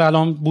گفتم اگر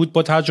الان بود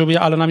با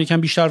تجربه الانم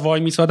یکم بیشتر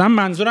وای میسادم.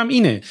 منظورم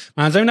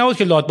نبود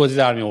که لات بازی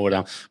در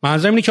میآوردم،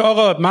 منظورم اینه که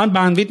آقا من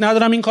بندویت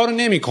ندارم این کارو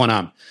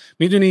نمیکنم،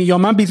 میدونی؟ یا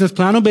من بیزنس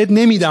پلن رو بهت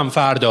نمیدم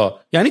فردا.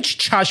 یعنی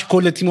چشم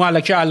کل تیمو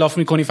الکی الاف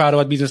میکنی فردا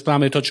باید بیزنس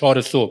پلن تا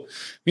 4 صبح،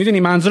 میدونی؟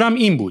 منظورم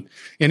این بود.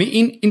 یعنی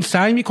این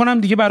سعی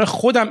میکنم دیگه برای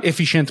خودم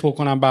افیشنت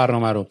بکنم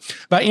برنامه رو.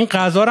 و این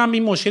غذا رو هم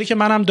این مشکلی که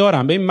منم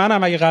دارم، ببین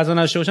منم اگه غذا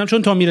نشه باشم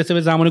چون تا میرسه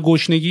به زمان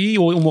گشنگی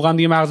و اون موقع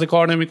دیگه مغز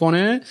کار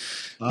نمیکنه،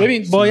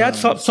 ببین باید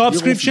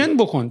سابسکریپشن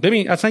بکن.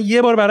 ببین اصلا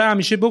یه بار برای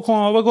همیشه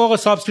بکن، بگو آقا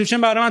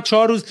سابسکریپشن برای من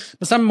 4 روز،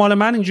 مثلا مال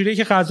من اینجوریه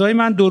که غذای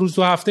من 2 روز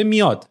تو هفته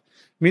میاد،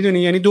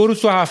 میدونی؟ یعنی 2 روز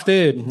تو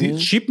هفته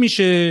شیپ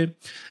میشه.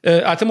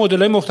 البته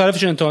مدل‌های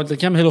مختلفش امتحان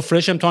کردم، هلو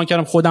فرش امتحان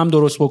کردم خودم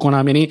درست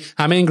بکنم، یعنی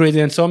همه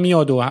اینگریدینتس ها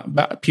میاد و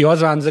پیاز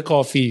بنزه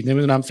کافی،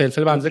 نمیدونم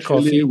فلفل بنزه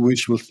کافی. خیلی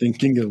ویشفول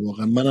تینکینگ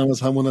واقعا. منم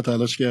از همون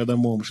تلاش کردم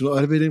ماموش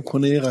آره بریم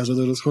کنه غذا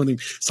درست کنیم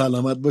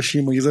سلامت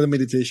باشیم و یه ذره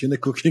مدیتیشن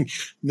کوکینگ.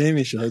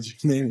 نمیشه حاجی،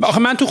 نمیشه. آخه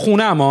من تو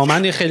خونه‌ام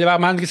من خیلی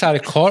من دیگه سر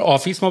کار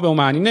آفیس ما به اون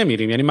معنی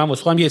نمیریم، یعنی من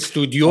واسه خودم یه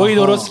استودیویی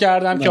درست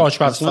کردم که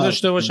آشپزخونه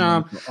داشته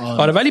باشم.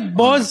 آره ولی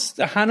باز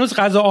هنوز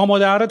غذا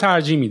آماده رو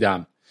ترجیح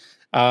میدم،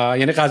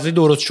 یعنی غذای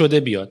درست شده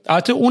بیاد.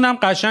 البته اونم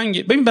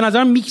قشنگه. ببین به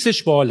نظرم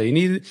میکسش باحاله،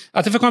 یعنی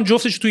البته فکر کنم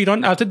جفتش تو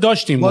ایران البته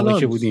داشتیم موقعی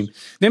که بودیم،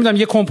 نمیدونم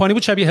یه کمپانی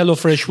بود شبیه هلو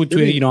فرش بود تو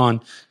ایران.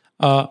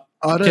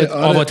 آره که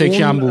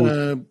آواتکی هم بود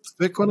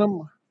فکر کنم.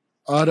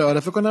 آره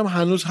فکر کنم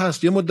هنوز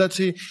هست. یه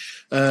مدتی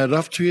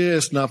رفت توی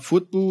اسنپ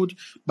فود بود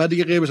بعد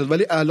دیگه غیب شد،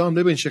 ولی الان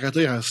ببین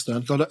شرکتایی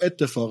هستن که حالا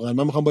اتفاقا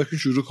من میخوام باهاشون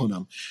شروع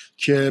کنم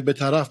که به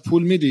طرف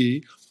پول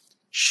میدی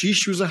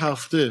 6 روز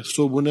هفته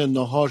صبحونه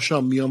نهار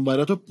شام میان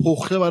برات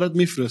پخته برات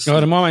میفرسته.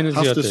 آره ما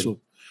اینو زیاد صبح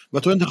و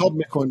تو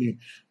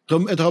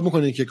انتخاب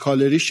میکنی که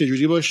کالریش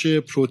چجوری باشه،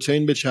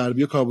 پروتئین به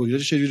چربی و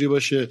کربوهیدرات چجوری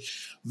باشه،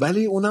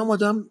 ولی اونم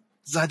آدم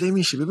زده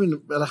میشه. ببین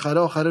بالاخره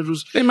آخر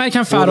روز من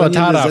یکم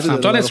فراتر رفتم.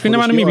 تو اسکرین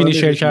منو میبینی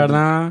شیر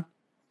کردن؟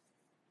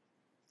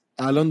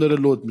 الان داره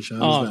لود میشه.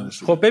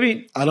 خب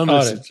ببین الان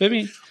رسید.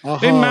 ببین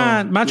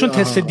من چون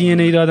تست دی ان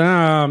ای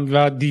دادم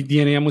و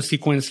دی ان ای مو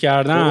سیکونس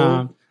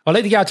کردم.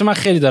 حالا دیگه حتما من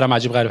خیلی دارم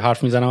عجیب غریب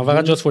حرف میزنم،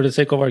 فقط just for the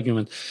sake of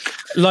argument.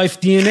 لایف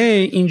دی ان ای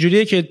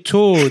اینجوریه که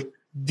تو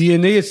دی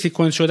ان ای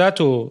سیکونس شده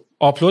تو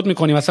آپلود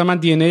میکنی. مثلا من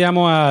دی ان ای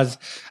امو از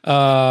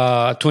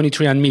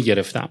 23andMe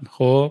گرفتم،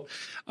 خب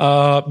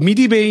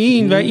میدی به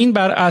این و این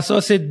بر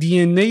اساس دی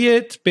ان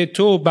ایت به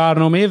تو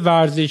برنامه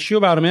ورزشی و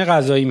برنامه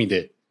غذایی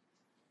میده.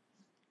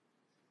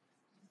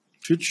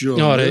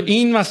 آره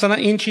این مثلا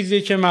این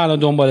چیزیه که من الان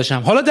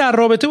دنبالشم. حالا در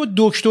رابطه با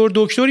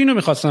دکتر اینو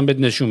میخواستم بهت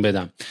نشون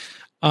بدم.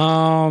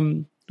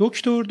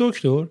 دکتر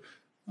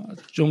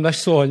جملهش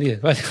سوالیه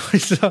ولی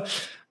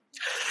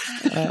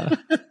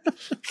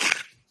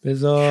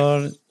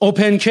بذار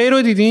اوپن کی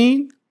رو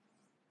دیدین؟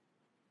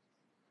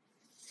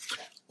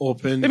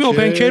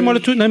 اوپن کی مال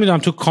تو نمیدونم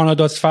تو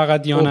کاناداست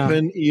فقط یا نه.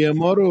 اوپن ای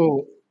ام آر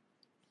رو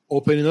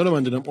اوپن اینا رو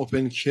من دیدم.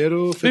 اوپن کی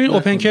رو ببین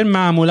اوپن کی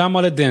معمولا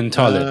مال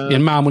دنتاله،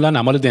 یعنی معمولا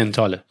نه مال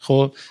دنتاله.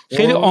 خب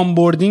خیلی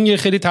آنبوردینگ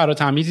خیلی تر و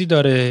تمیزی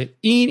داره.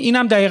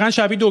 اینم دقیقاً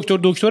شبیه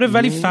دکتره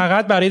ولی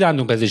فقط برای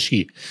دندون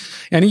پزشکی.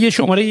 یعنی یه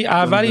شماره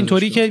اول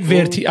اینطوری که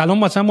الان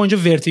مثلا ما اینجا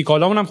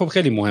ورتیکالامون هم خب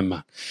خیلی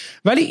مهمه،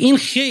 ولی این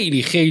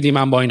خیلی خیلی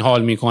من با این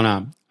حال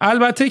میکنم.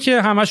 البته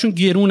که همشون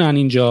گرونن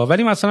اینجا،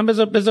 ولی مثلا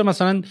بذار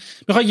مثلا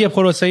میخوای یه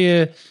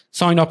پروسه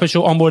ساین اپش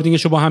و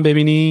آنبوردینگش رو با هم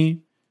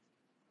ببینی.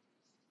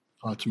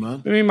 حتما.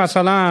 ببین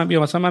مثلا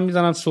من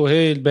میزنم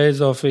سهیل به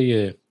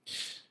اضافه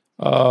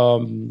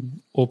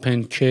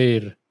اوپن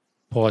کیر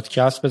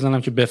پادکست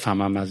بزنم که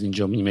بفهمم از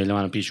اینجا ایمیل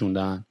منو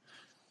پیشوندن.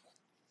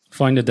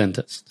 find the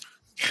dentist.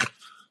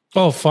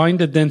 find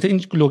the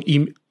dentist.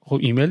 این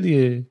ایمیل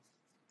دیگه،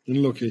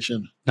 این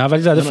لوکیشن نه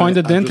ولی زده find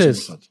the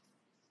dentist.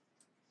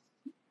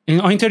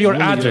 enter your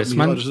address.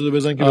 من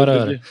بزن که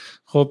آره.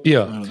 خب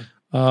بیا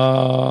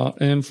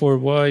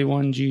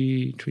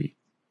M4Y1G3.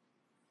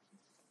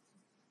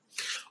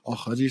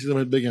 آخر یه چیزی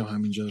بگم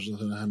همینجا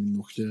همین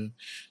نکته،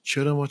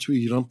 چرا ما تو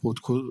ایران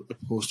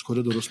پست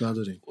کد درست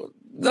نداریم؟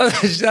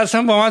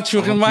 اصلا با من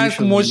شوخی، من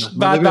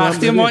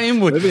بدبختی ما این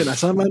بود. ببین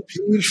اصلا من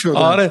پیر شدم.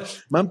 آره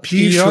من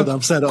پیر شدم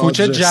سر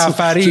کوچه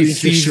جعفری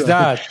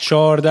 13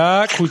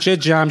 14 کوچه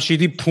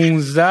جمشیدی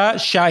 15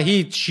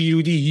 شهید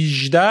شیرودی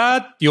 18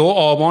 یا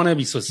آبان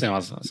 23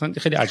 اصلا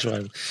خیلی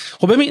عجیبه.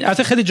 خب ببین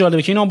اصلا خیلی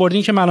جالبه که این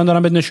آنبوردینگ که من الان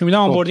دارم بهت نشون میدم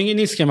آنبوردینگی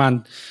نیست که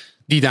من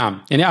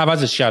دیدم، یعنی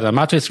عوضش کردم.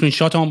 من تو اسکرین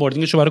شات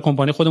آنبوردینگشو برای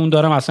کمپانی خودمون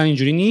دارم، اصلا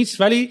اینجوری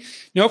نیست. ولی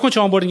نگاه کن چه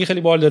آنبوردینگ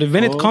خیلی باحال داره.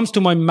 When it comes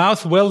to my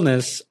mouth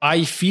wellness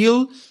I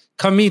feel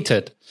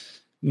committed,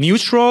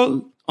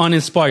 neutral,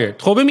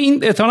 uninspired. خب ببین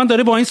این احتمالاً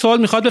داره با این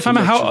سوال میخواد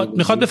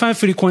بفهمه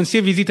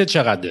فریکونسی ویزیت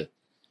چقدره.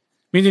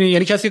 میدونی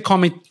یعنی کسی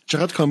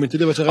چقدر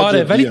کامیتیده و چقدر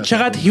آره ولی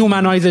چقدر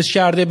هیومنایزش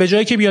کرده. به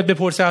جایی که بیاد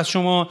بپرسه از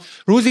شما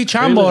روزی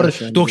چند بار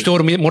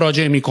دکتر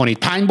مراجعه میکنید،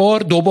 5 بار،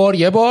 2 بار،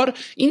 1 بار،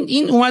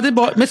 این اومده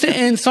مثل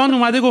انسان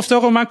اومده گفته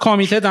آقا من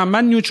کامیتدم،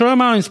 من نیوترال،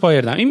 من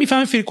اینسپایردم. این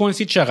میفهمه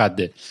فریکونسی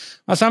چقدره.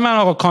 مثلا من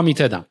آقا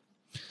کامیتدم.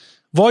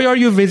 Why are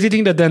you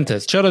visiting the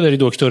dentist? چرا داری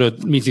دکتر رو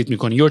ویزیت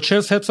میکنی؟ Your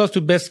chest helps us to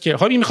best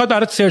care. این میخواد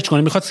برات سرچ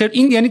کنه،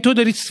 این یعنی تو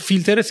داری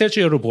فیلتر سرچ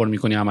رو پر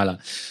میکنی عملا.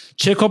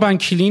 Check up and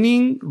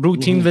cleaning,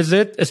 routine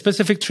visit,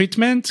 specific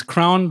treatment,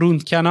 crown,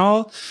 root canal,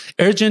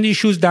 urgent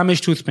issues,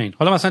 damage tooth pain.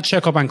 حالا مثلا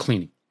check up and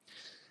cleaning.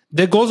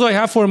 The goals I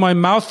have for my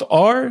mouth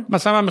are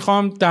مثلا من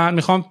میخوام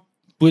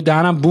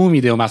دهنم بو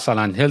میده و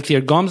مثلا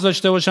healthier gums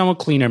داشته باشم و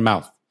cleaner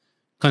mouth.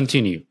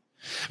 Continue.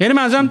 یعنی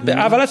منظورم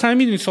اول از همه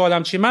میدونی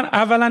سوالم چیه؟ من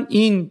اولا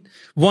این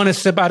one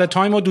step at a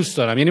time رو دوست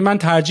دارم. یعنی من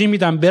ترجیح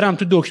میدم برم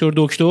تو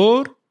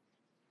دکتر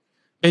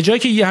به جایی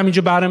که یه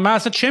همینجا برای من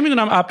اصلا چه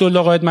میدونم عبدالله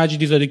قائد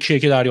مجیدی زاده کیه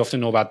که دریافت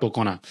نوبت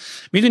بکنم.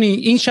 میدونی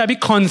این شبیه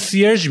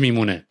کانسیرژ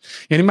میمونه.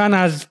 یعنی من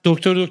از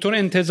دکتر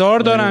انتظار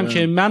دارم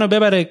که منو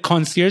ببره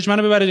کانسیرژ،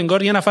 منو ببره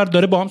انگار یه نفر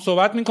داره با هم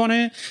صحبت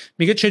میکنه،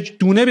 میگه چه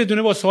دونه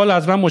بدونه با سوال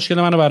از من مشکل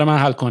منو برای من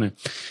حل کنه.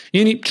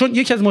 یعنی چون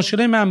یکی از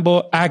مشکلات من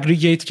با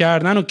اگریگیت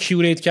کردن و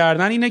کیوریت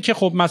کردن اینه که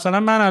خب مثلا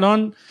من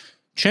الان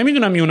چه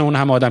میدونم میونه اون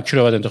همه آدم کی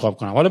رو باید انتخاب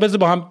کنم. حالا بذار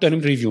با هم داریم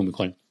ریویو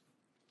میکنیم.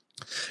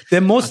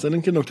 اصلا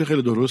این که نکته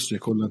خیلی درسته.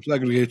 کلا تو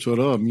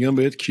اگریگیتورها میان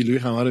بهت کیلوی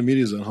همه رو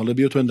میریزن، حالا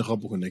بیا تو انتخاب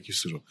بکن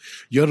کسی رو،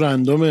 یا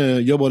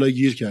رندومه یا بالا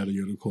گیر کرده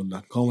یا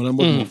کلا. کاملا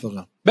با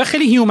موافقم. و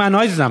خیلی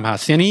هیومنایزد هم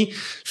هست. یعنی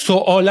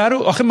سوالا رو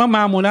آخه ما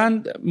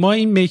معمولا ما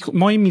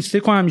این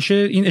میستیک رو همیشه،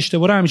 این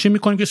اشتباه رو همیشه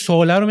میکنیم که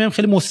سوالا رو میام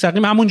خیلی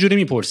مستقیم همون جوری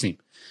میپرسیم،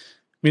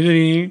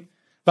 میدونی،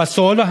 و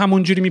سوال رو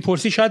همون جوری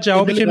میپرسی شاید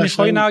جوابی که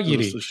میخوای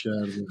نگیری.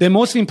 The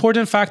most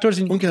important factors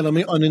in... اون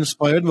کلمه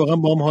uninspired واقعا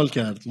باهم حال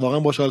کرد، واقعا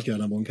باحال حال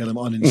کردم با اون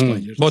کلمه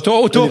uninspired. با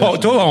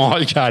تو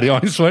حال کردی،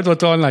 uninspired با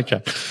تو حال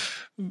نکرد.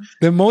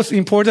 The most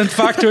important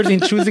factors in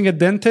choosing a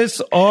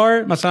dentist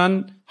are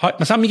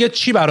مثلا میگه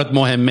چی برات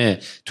مهمه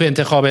تو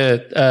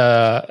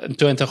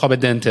انتخاب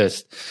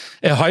دنتست؟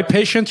 های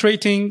پیشنت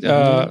ریتینگ،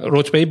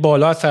 رتبه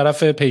بالا از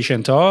طرف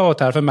پیشنت ها و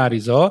طرف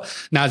مریضا،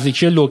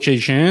 نزدیکی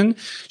لوکیشن،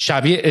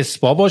 شبیه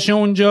اسپا باشه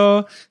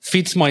اونجا،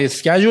 فیتس مای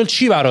اسکیجول.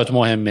 چی برات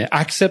مهمه؟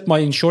 اکسپت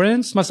مای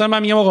اینشورنس. مثلا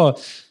من میگم آقا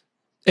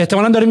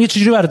احتمالاً دارم یه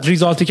چیزی برات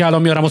ریزالتی که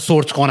الان میارم و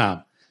سورت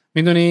کنم،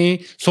 میدونی،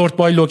 سورت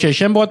بای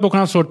لوکیشن باید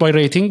بکنم، سورت بای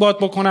ریتینگ باید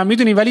بکنم،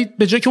 میدونی، ولی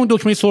به جای که اون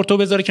دکمه سورتو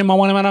بذاره که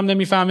مامان منم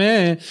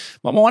نمیفهمه،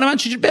 مامان من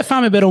چجوری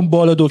بفهمه بره اون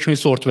بالا دکمه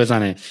سورت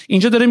بزنه؟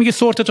 اینجا داره میگه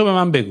سورت تو به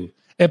من بگو.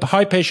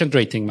 high patient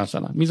rating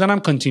مثلا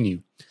میزنم continue.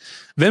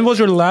 When was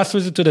your last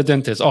visit to the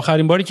dentist?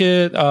 آخرین باری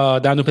که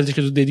دندون پزشک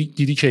رو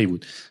دیدی کی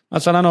بود؟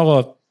 مثلا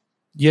آقا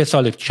یه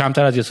سال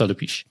کمتر از یه سال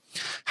پیش.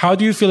 How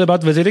do you feel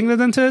about visiting the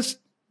dentist?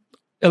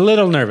 A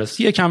little nervous.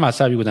 یکم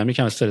عصبی بودم،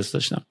 یکم استرس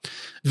داشتم.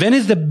 When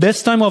is the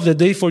best time of the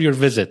day for your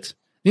visit?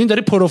 این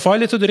داری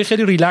پروفایل تو داری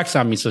خیلی ریلکس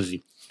هم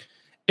میسازی.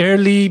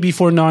 Early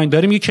before 9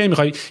 داری میگی کی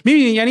میخوای.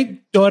 میبینی یعنی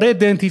داره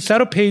دنتیست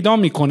رو پیدا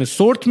میکنه،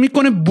 سورت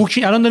میکنه،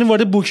 بوکینگ. الان داریم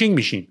وارد بوکینگ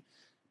میشیم.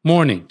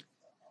 Morning.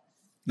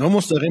 نه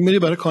مستقیم میری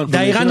برای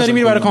کانفرمیشن. دقیقاً داری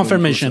میری برای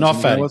کانفرمیشن.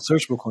 آفرین.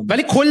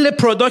 ولی کل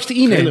پروداکت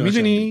اینه،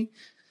 میدونی؟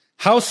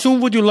 How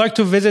soon would you like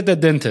to visit the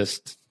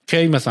dentist?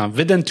 کی مثلا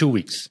within 2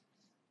 weeks.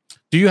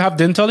 Do you have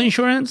dental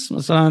insurance?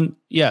 مثلا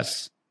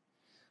yes.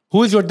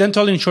 Who is your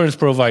dental insurance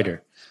provider?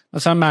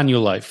 مثلا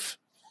Manulife.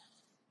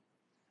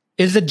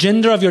 Is the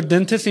gender of your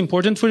dentist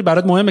important for you?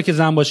 برات مهمه که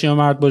زن باشه یا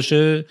مرد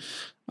باشه؟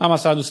 من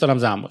مثلا دوست دارم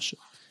زن باشه.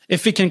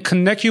 If we can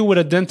connect you with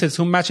a dentist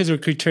who matches your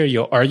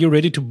criteria, are you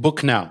ready to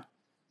book now?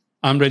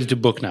 I'm ready to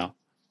book now.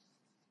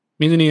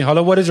 میدونی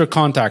حالا what is your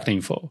contact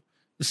info?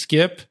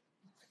 Skip.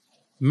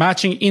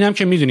 matching اینم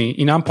که میدونی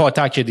اینم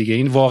پاتک دیگه،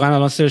 این واقعا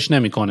الان سرچ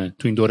نمیکنه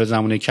تو این دوره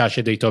زمونه کش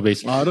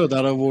دیتابیس. آره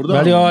در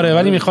آوردم.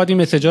 ولی میخواد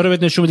این مسیجا رو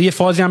بهت نشون بده، یه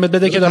فازی هم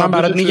بده که دارم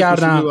برات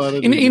میگردم.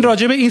 این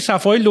راجبه این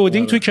صفحه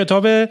لودینگ توی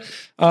کتاب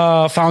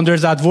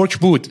Founders at Work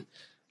بود.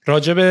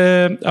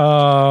 راجبه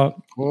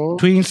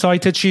توی این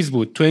سایت چیز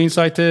بود، توی این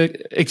سایت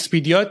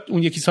اکسپیدیا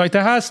اون یکی سایت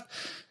هست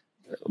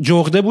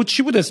جغده بود،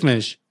 چی بود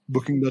اسمش؟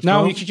 نه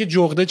اون یکی که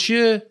جغده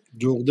چیه؟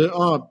 جغده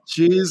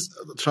چیز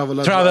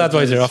ترافل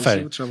ادوایزر.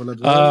 آفرین.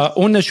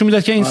 اون نشون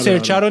میداد که این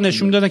سرچ رو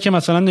نشون میدادن که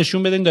مثلا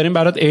نشون بدین داریم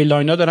برات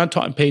ایرلاینا دارن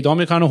پیدا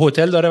میکنن و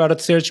هتل داره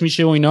برات سرچ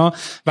میشه و اینا،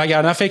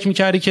 وگرنه فکر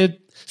میکردی که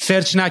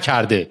سرچ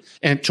نکرده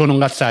چون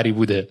اونقدر سری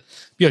بوده.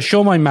 بیا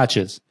شو مای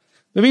مچز.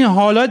 ببین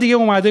حالا دیگه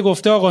اومده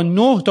گفته آقا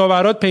 9 تا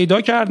برات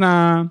پیدا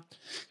کردم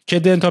که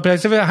دنتال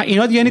پرکتیس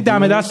اینا دیگه، یعنی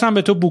دم دستم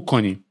به تو بوک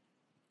کنی.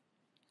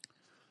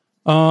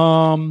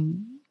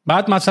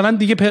 بعد مثلا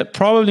دیگه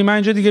probably من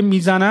اینجا دیگه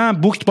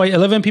میزنم booked by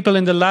 11 people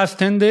in the last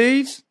 10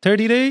 days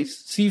 30 days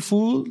see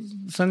full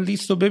مثلا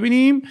لیست رو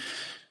ببینیم.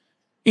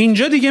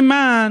 اینجا دیگه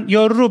من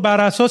یارو رو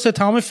بر اساس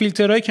تمام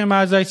فیلترهایی که من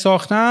ازش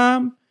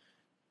ساختم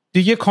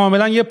دیگه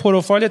کاملا یه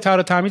پروفایل تر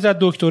و تمیز از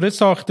دکتره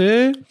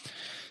ساخته.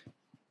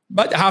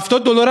 بعد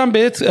 $70 هم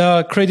بهت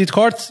کردیت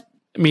کارت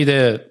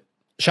میده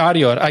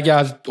شهریار اگه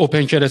از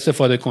اوپنکر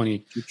استفاده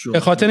کنی، به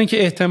خاطر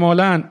اینکه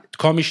احتمالاً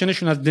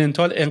کامیشنشون از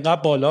دنتال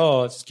انقدر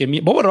بالاست که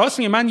بابا راست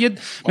میگه.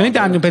 من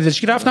دندون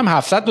پزشکی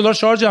رفتم $700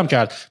 شارژم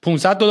کرد،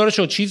 $500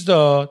 شو چیز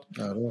داد،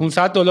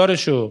 $500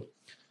 شو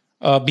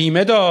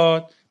بیمه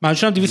داد، من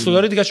شدم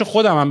 $200 دیگه شو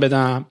خودم هم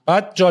بدم.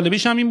 بعد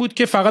جالبیش هم این بود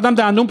که فقط هم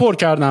دندون پر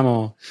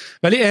کردم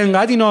ولی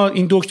انقدر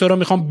این دکترها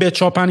میخوام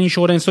بچاپن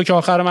اینشورنسو که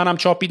آخر منم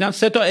چاپیدم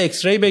 3 تا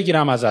ایکس ری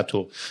بگیرم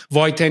ازتو،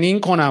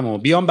 وایتنینگ کنم و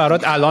بیام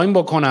برات الاین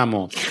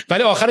بکنم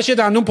ولی آخرش یه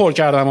دندون پر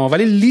کردم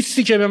ولی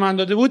لیستی که به من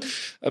داده بود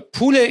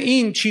پول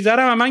این چیزا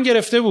رو من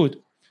گرفته بود.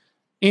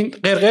 این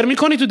قرقر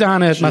میکنی تو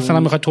دهنت مثلا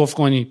میخوای توف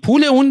کنی،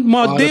 پول اون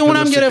ماده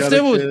اونم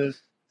گرفته بود.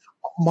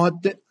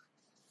 ماده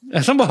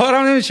اصلا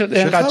باورم نمیشد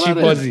اینقدر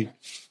چیپ بازی.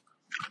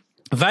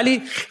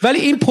 ولی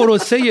این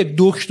پروسه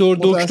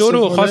دکتر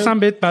رو خواستم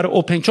بهت برای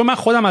اوپن، چون من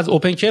خودم از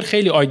اوپنکر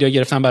خیلی آیدیا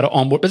گرفتم برای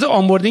آنبورد. بذار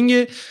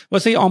آنبوردینگ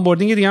واسه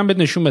آنبوردینگ دیگه هم بهت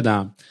نشون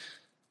بدم.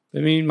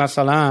 ببین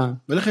مثلا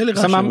ولی خیلی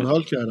قشنگ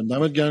حال کردم،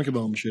 دمت گرم که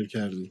با هم شیر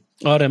کردی.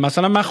 آره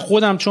مثلا من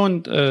خودم چون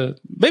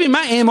ببین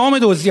من امام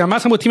دوزیم،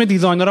 مثلا با تیم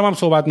دیزاینرام هم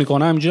صحبت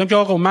میکنم اینجوریه که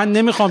آقا من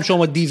نمیخوام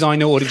شما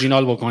دیزاین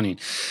اوریجینال بکنین،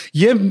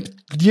 یه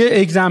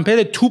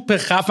اگزمپل توپ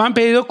خفن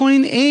پیدا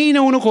کنین عین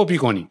اونو کپی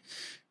کنین.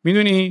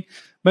 میدونی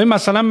ببین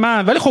مثلا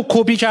من، ولی خب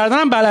کپی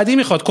کردنم بلدی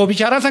میخواد. کپی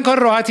کردن اصلا کار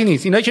راحتی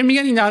نیست. اینا که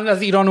میگن این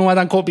از ایران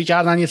اومدن کپی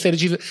کردن یه سری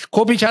چیز،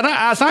 کپی کردن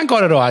اصلا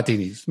کار راحتی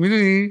نیست.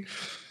 میدونی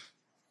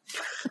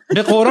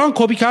به قرآن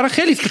کپی کردن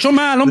خیلی، چون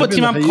من الان با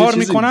تیمم کار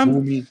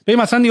میکنم.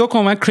 ببین مثلا نگاه کن،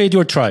 من create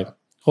your tribe،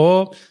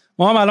 خب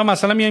ما هم الان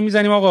مثلا میایم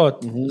میزنیم آقا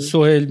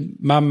سهیل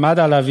محمد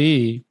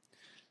علوی،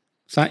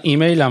 مثلا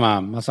ایمیلم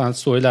هم مثلا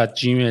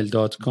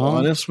sohel@gmail.com.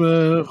 اسم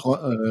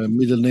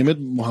میدل نیمت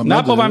محمد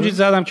نه بابا همینجوری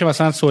زدم که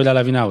مثلا سهیل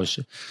علوی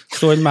نباشه،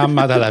 سهیل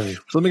محمد علوی.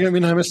 تو میگم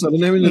این همه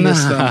سال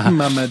نمیدونستم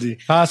محمدی.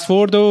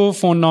 پسورد و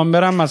فون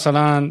نامبرم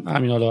مثلا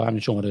همین، حالا همین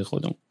شماره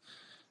خودم.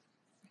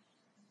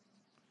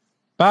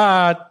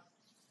 بعد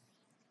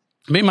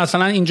ببین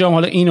مثلا اینجا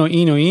حالا این و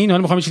این و این،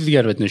 حالا میخوام یه چیز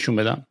دیگه رو بهت نشون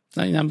بدم.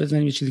 اینم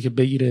بزنیم یه چیزی که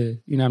بگیره.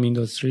 اینم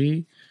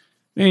اینداستری،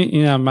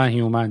 اینم من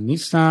هیومن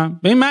نیستم.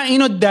 ببین من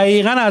اینو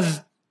دقیقاً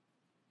از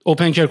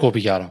اوپنکر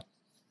کپی کردم.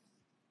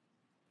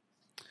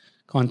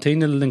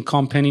 کانتینر لینک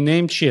کمپانی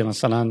نیم چیه؟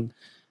 مثلا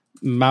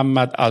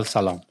محمد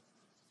السلام.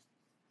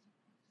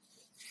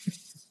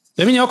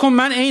 ببین یا کن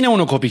من عین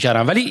اونو کپی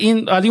کردم، ولی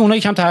این علی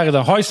اونایی کم تغییر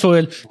دادن. های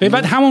سوئل.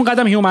 بعد همون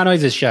قدم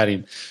هیومنایزش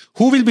کردیم.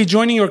 Who will be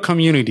joining your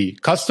community?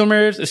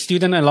 Customers,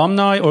 student,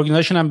 alumni,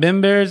 organization and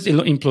members,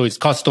 employees,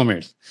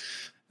 customers.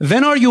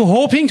 When are you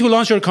hoping to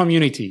launch your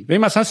community؟ ببین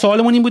مثلا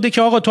سوالمون این بوده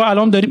که آقا تو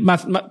الان داری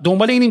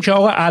دنبال اینیم که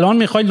آقا الان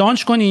میخوای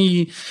لانچ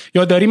کنی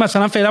یا داری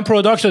مثلا فعلا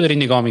پروداکت رو داری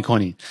نگاه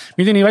میکنی،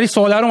 میدونی؟ ولی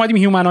سوالا رو اومدیم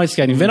هیومنایز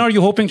کردیم. When are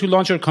you hoping to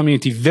launch your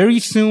community؟ Very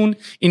soon,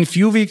 in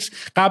few weeks.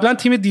 قبلا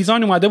تیم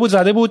دیزاین اومده بود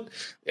زده بود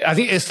از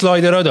این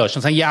اسلایدرها داشت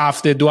مثلا یه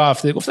هفته 2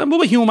 هفته، گفتم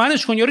بابا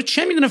هیومنش کن، یارو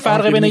چه میدونه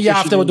فرق بین یه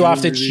هفته و 2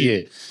 هفته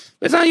چیه،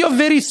 مثلا یا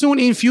very soon,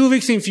 in few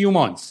weeks, in few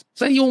months.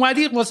 مثلا یه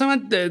اومدی واسه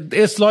من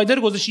اسلایدر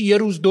گذاشتی 1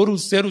 روز 2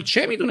 روز 3 روز،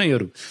 چه میدونه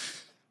یارو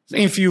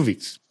in few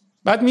weeks.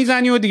 بعد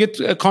میزنی و دیگه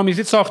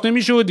کامیونیتی ساخته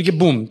میشه و دیگه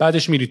بوم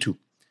بعدش میری تو.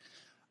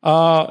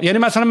 یعنی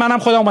مثلا منم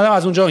خودم اومدم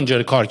از اونجا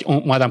اینجا کار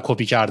اومدم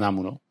کپی کردم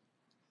اونو،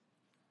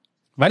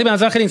 ولی به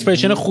نظر خیلی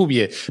اینسپیریشن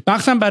خوبیه،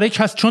 مخصوصا برای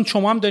کس چون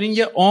شما هم دارین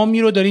یه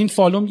عامی رو دارین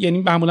فالو،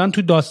 یعنی معمولا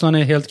تو داستان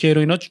هلت کیر و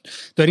اینا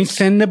دارین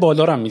سن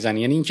بالا رو هم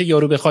میزنی، یعنی اینکه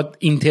یارو بخواد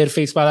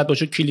اینترفیس بلد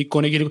باشه کلیک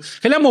کنه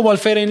خیلی موبایل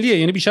فرندلیه،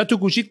 یعنی بیشتر تو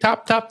گوشی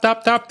تپ تپ تپ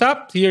تپ تپ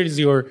here is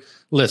your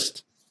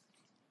list.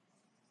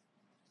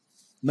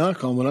 نه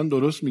کاملا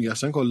درست میگی.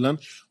 اصلا کلا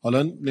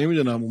حالا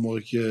نمیدونم اون موقع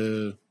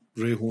که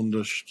ریحون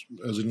داشت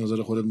از این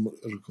نظر خودت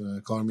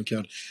کار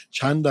میکرد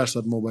چند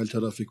درصد موبایل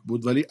ترافیک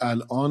بود، ولی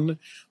الان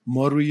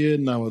ما روی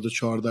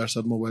 94%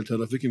 موبایل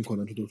ترافیک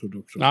میکنن تو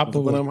دکتر.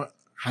 فکر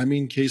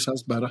همین کیس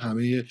هست برای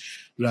همه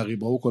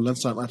رقیبا و کلا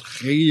صنعت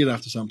خیلی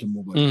رفته سمت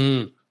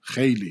موبایل.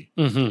 خیلی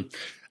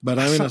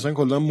برای همین اصلا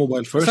کلا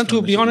موبایل فرست. اصلا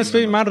تو بیانس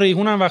من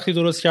ریحونم وقتی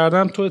درست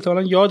کردم تو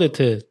احتمالاً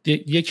یادته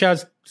یکی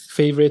از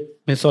فیوریت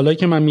مثالایی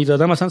که من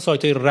میدادم مثلا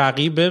سایت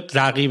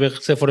رقیب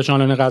سفارش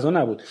آنلاین غذا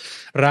نبود.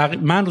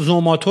 من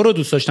زوماتو رو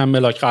دوست داشتم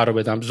ملاک قرار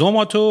بدم.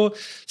 زوماتو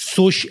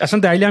اصلا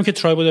دلیلی هم که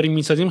ترایبو داریم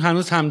میسازیم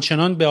هنوز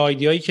همچنان به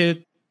آیدیایی که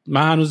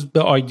من هنوز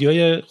به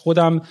آیدیای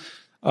خودم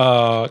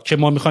که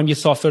ما میخوایم یه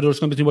سافتور درست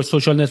کنیم بتونیم با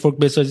سوشال نتورک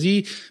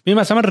بسازی. ببین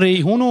مثلا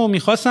ريحون رو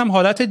میخواستم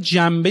حالت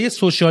جنبه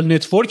سوشال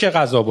نتورک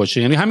غذا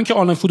باشه، یعنی همین که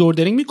آنلاین فود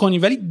اوردرینگ میکنی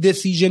ولی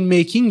دیسیژن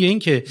میکینگ، این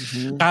که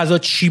غذا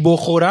چی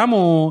بخورم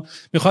و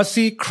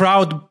میخواستی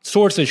کراود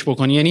سورسش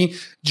بکنی، یعنی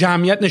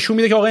جمعیت نشون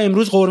میده که آقا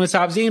امروز قرمه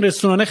سبزی این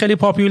رستوران خیلی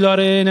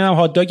پاپولاره، نمیدونم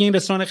هات داگ این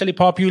رستوران خیلی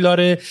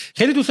پاپولاره،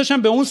 خیلی دوست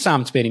داشتم به اون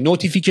سمت بریم،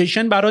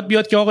 نوتیفیکیشن برات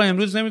بیاد که آقا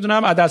امروز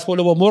نمیدونم عدس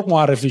پلو با مرغ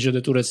معرفی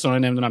شده تو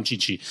رستوران نمیدونم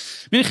چی.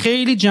 ببین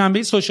خیلی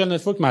جنبه سوشال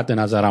نتورک مد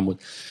نظرم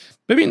بود.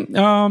 ببین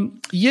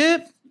یه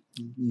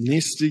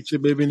نیستی که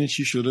ببینی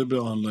چی شده به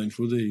آنلاین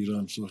فود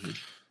ایران سوهیل،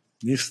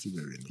 نیستی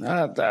ببینی.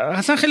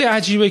 اصلا خیلی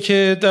عجیبه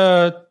که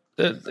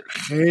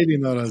خیلی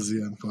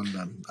ناراضیان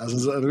کلا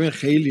از ببین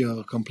خیلی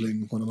ها کامپلین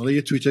میکنن. حالا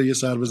یه توییتر یه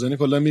سر بزنی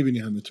کلا میبینی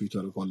همه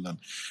توییتر رو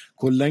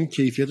کلا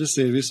کیفیت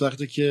سرویس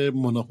وقتی که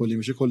مونوپولی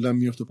میشه کلا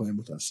میفته پایین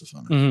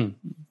متاسفانه.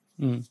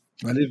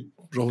 ولی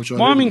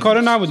ما هم این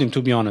کارو نبودیم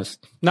تو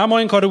بیانست، نه ما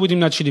این کارو بودیم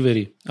نه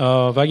چیلیوری، و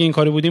اگه این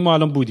کارو بودیم ما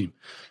الان بودیم.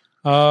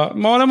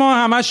 ما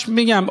همش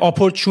میگم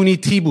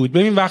اپورتونیتی بود.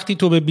 ببین وقتی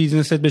تو به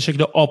بیزنست به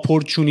شکل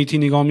اپورتونیتی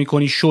نگاه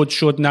میکنی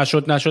شد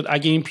نشد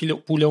اگه این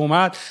پول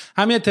اومد،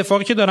 همین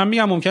اتفاقی که دارم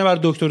میگم ممکنه برای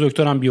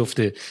دکترم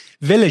بیفته،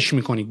 ولش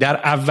میکنی در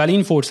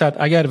اولین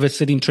فرصت. اگر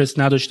وستد اینترست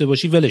نداشته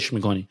باشی ولش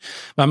میکنی.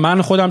 و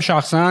من خودم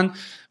شخصا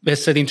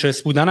وستد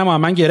اینترست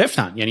بودنم من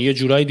گرفتن، یعنی یه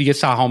جورایی دیگه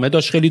سهامه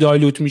داشت خیلی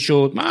دایلوت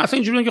میشد، من اصلا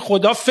اینجوریه که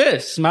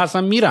خدافظ من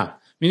اصلا میرم،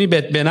 میدونی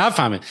به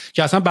نفهمه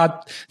که اصلا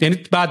یعنی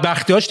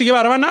بدبختیاش دیگه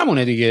برای من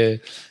نمونه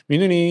دیگه،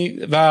 میدونی،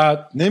 و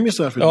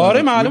نمیصرفه.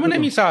 آره معلومه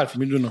نمیصرفه،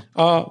 میدونم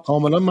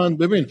کاملا. من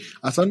ببین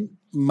اصلا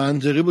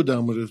منطقی بود در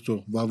مورد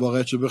تو و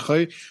واقعیتشو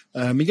بخوای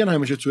میگن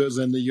همیشه تو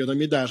زندگی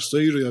آدم یه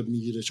درسایی رو یاد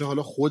میگیره، چه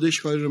حالا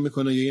خودش کاری رو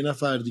میکنه یا یه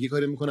نفر دیگه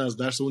کاری میکنه، از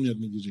درس اون یاد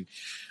میگیری.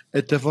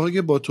 اتفاقی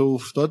که با تو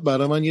افتاد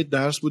برای من یه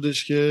درس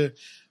بودش که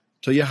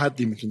تا یه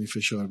حدی میتونی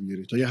فشار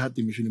بیاری، تا یه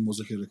حدی میتونی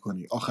مذاکره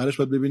کنی، آخرش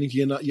باید ببینی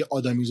که یه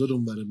آدمیزاد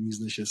اون برای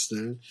میز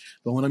نشسته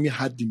و اونم یه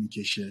حدی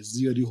میکشه،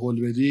 زیادی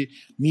هول بدی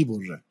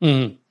میبره.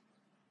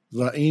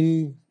 و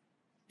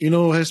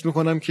اینو حس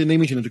میکنم که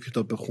نمیتونی تو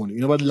کتاب بخونی،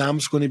 اینو باید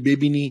لمس کنی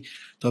ببینی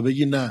تا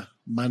بگی نه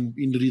من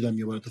این ریدم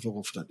یه بار اتفاق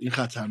افتاد، این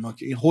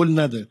خطرناکه، این هول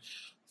نده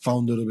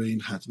فاوندر رو به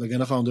این حد،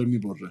 وگرنه فاوندر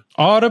میبره.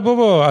 آره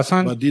بابا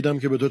اصلا و دیدم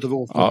که به تو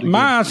اتفاق افتاد.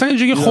 من اصلا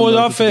اینجوری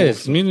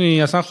خدافظ،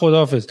 میدونی اصلا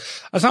خدافظ.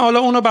 اصلا حالا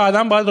اونو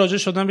بعداً باید راجع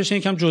شدن بشه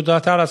یکم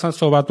جداتر اصلا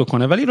صحبت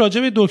بکنه. ولی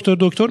راجع به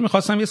دکتر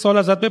میخواستم یه سوال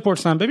ازت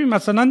بپرسم. ببین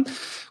مثلا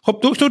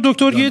خب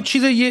دکتر یه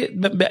چیز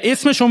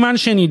اسمشو من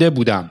شنیده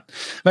بودم،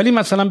 ولی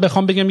مثلا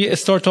بخوام بگم یه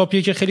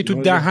استارتاپیه که خیلی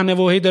تو دهنه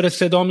و هی داره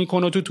صدا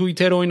میکنه تو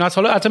توییتر و اینا،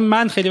 حالا حتی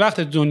من خیلی وقت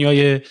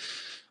دنیای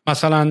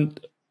مثلا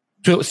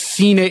تو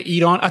سین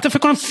ایران، حتی فکر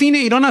کنم سین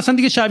ایران اصلا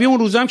دیگه شبیه اون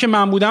روزم که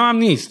من بودم هم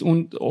نیست،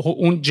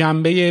 اون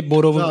جنبه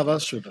برو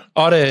عوض شده.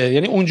 آره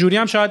یعنی اونجوری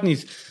هم شاید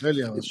نیست.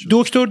 خیلی عوض شده.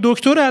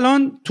 دکتر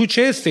الان تو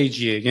چه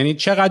استیجیه؟ یعنی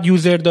چقدر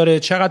یوزر داره،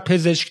 چقدر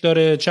پزشک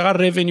داره،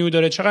 چقدر ریونیو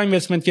داره، چقدر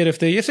اینوستمنت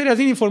گرفته؟ یه سری از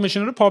این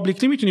اینفورمیشن رو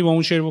پابلیکلی میتونی با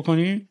اون شیر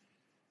بکنی؟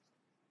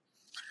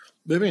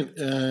 ببین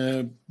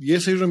یه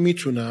سری رو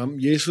میتونم،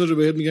 یه سری رو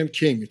بهت میگم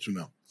کی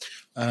میتونم.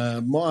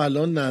 ما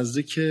الان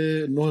نزدیک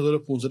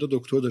 9500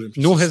 دکتر داریم.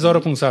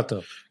 9500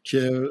 تا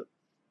که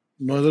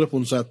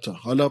 9500 تا.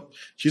 حالا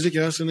چیزی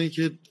که هست اینه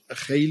که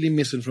خیلی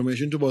میس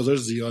انفورمیشن تو بازار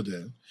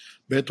زیاده.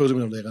 به توضیح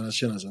میدم دقیقاً از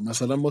چه نظر.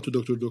 مثلا ما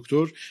تو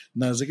دکتر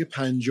نزدیک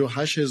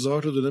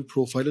 58000 تا دونه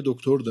پروفایل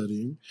دکتر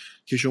داریم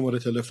که شماره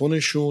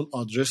تلفنشون،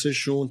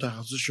 آدرسشون،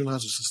 تخصصشون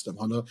هست تو سیستم.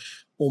 حالا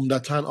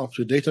عمدتاً آپ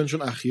تو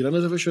دیتشون اخیراً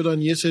اضافه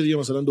شدن. یه سری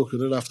مثلا دکتر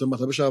رفته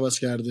مطبش عوض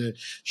کرده،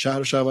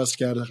 شهرش عوض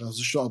کرده،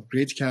 تخصصش رو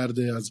آپگرید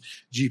کرده، از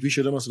جی پی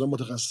شده مثلا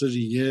متخصص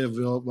ریه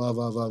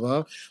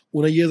و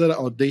اونا یه ذره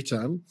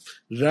آپدیتن.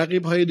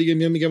 رقیب های دیگه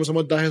میگن مثلا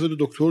ما 10000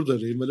 دکتر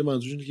داریم ولی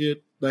منظورش اینه که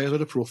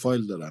 10000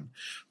 پروفایل دارن.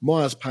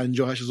 ما از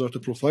 58000 تا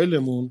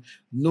پروفایلمون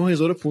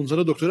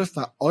 9500 دکتر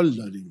فعال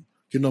داریم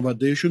که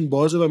نوبت‌دهیشون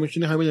بازه و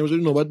میتونی همین امروز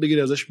نوبت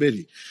بگیری ازش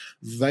بری.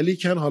 ولی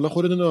کن حالا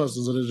خودت از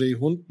نظر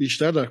ریحون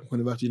بیشتر درک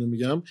می‌کنی وقتی اینو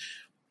میگم،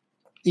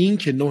 این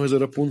که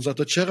 9500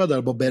 تا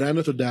چقدر با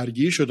برند تو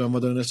درگیر شدن و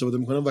دارن استفاده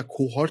میکنن و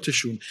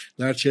کوهارتشون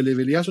در چه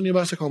لولی هست، اون یه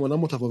بحث کاملا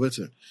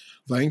متفاوته.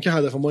 و اینکه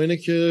هدف ما اینه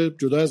که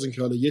جدا از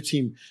اینکه حالا یه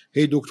تیم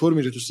هی دکتر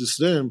میره تو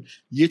سیستم،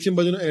 یه تیم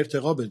باید اینو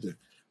ارتقا بده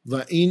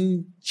و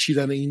این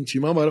چیدن این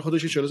تیم‌ها برای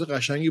خودش یه چالش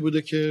قشنگی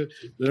بوده که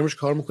داریمش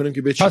کار میکنیم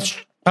که بچینیم.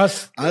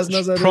 پس از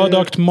نظر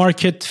پروداکت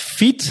مارکت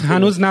فیت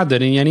هنوز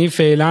ندارین، یعنی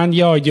فعلا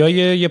یه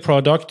آیدیای یه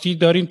پروداکتی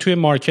دارین توی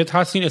مارکت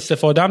هستین،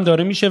 استفاده هم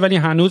داره میشه ولی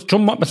هنوز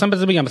چون مثلا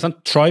بگم مثلا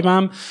ترایب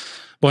هم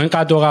با این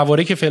قد و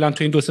قواره که فعلا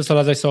تو این 2-3 سال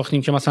ازش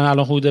ساختیم که مثلا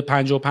الان حدود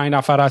 55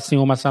 نفر هستیم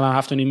و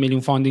مثلا 7.5 میلیون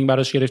فاندینگ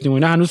براش گرفتیم و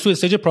اینا، هنوز تو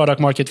استیج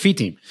پروداکت مارکت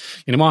فیتیم.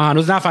 یعنی ما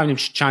هنوز نفهمیدیم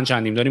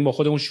چندیم داریم، با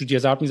خودمون شوت یه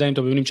ضرب میزنیم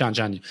تا ببینیم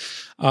چندیم.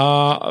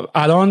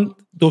 الان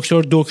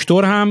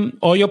دکتر هم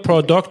آیا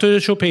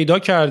پروداکتشو پیدا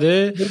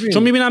کرده؟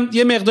 چون میبینم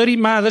یه مقداری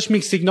من ازش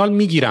میکس سیگنال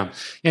میگیرم،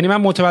 یعنی من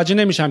متوجه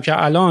نمیشم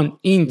که الان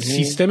این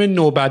سیستم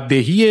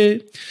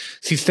نوبت‌دهیه،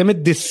 سیستم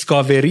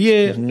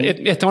دیسکاوریه.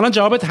 احتمالاً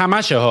جوابت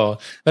همشه ها،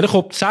 ولی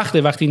خب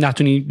سخته وقتی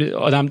نتونی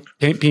آدم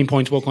پین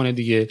پوینت بکنه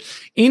دیگه.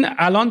 این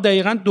الان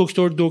دقیقاً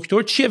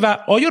دکتر چیه و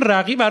آیا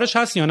رقیب براش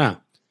هست یا نه؟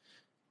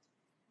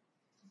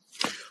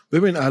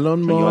 ببین الان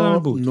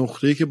ما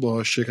نقطه‌ای که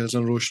با شرکت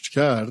رشد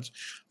کرد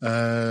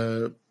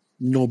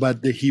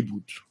نوبت‌دهی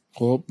بود.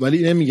 خب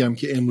ولی نمیگم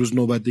که امروز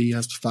نوبت‌دهی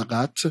هست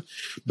فقط،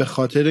 به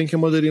خاطر اینکه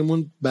ما داریم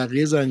اون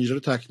بقیه زنجیره رو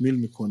تکمیل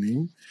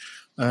میکنیم.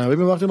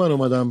 ببین وقتی من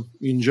اومدم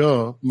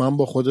اینجا، من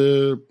با خود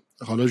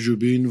حالا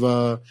جوبین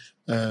و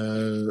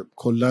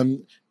کلن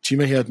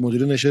تیم هیئت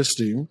مدیره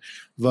نشستیم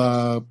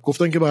و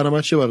گفتن که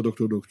برنامه چیه برای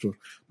دکتر.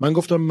 من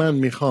گفتم من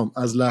میخوام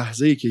از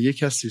لحظه‌ای که یک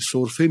کسی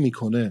سرفه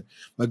میکنه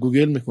و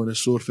گوگل میکنه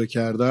سرفه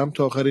کردم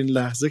تا آخرین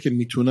لحظه که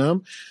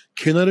میتونم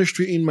کنارش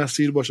توی این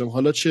مسیر باشم.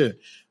 حالا چه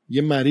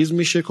یه مریض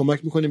میشه کمک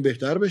میکنیم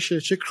بهتر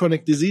بشه، چه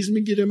کرونیک دیزیز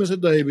میگیره مثل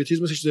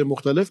دیابتیز، مثل چیزای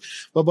مختلف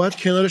و باید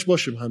کنارش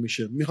باشیم.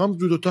 همیشه میخوام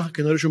دو تا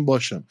کنارشون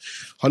باشم.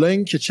 حالا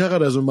این که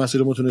چقدر از اون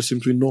مسیر ما تونستیم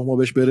توی 9 ماه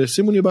بهش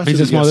برسیم اون یه بحث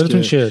دیگه است. بیزنس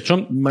مدلتون چیه؟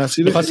 چون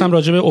می‌خواستم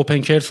راجع به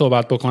اوپن کیر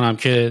صحبت بکنم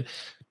که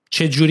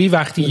چه جوری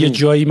وقتی یه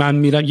جایی من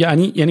میرم،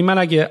 یعنی من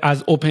اگه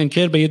از اوپن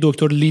کیر به یه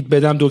دکتر لید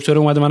بدم، دکتر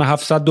اومده من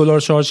 $700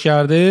 شارژ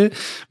کرده،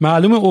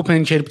 معلومه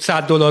اوپن کیر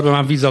 $100 به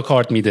من ویزا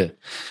کارت میده.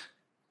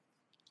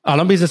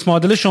 الان بیزنس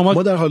مدل شما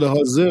ما در حال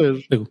حاضر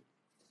بگو.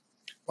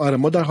 آره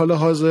ما در حال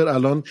حاضر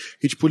الان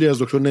هیچ پولی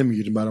از دکتر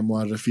نمیگیریم برای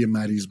معرفی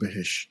مریض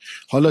بهش،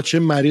 حالا چه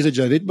مریض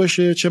جدید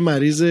باشه چه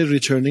مریض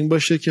ریترنینگ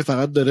باشه که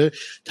فقط داره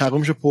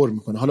تقویمشو پر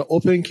میکنه. حالا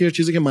اوپن کیر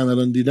چیزی که من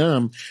الان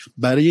دیدم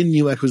برای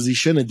نیو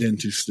اکوزیشن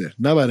دنتیسته،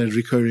 نه برای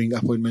ریکورینگ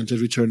اپوینتمنت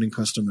ریترنینگ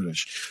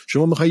کاستمرش.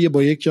 شما میخوای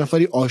با یک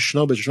نفری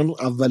آشنا بشی، چون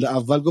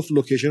اول گفت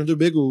لوکیشن تو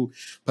بگو،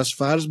 پس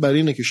فرض بر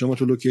اینه که شما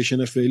تو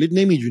لوکیشن فعلیت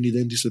نمیدونی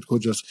دنتیست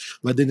کجاست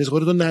و دنتیست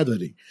خودتو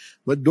نداری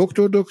و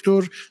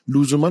دکتر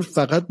لزوما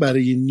فقط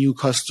برای نیو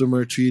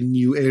کاستمر توی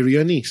نیو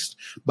ایریا نیست،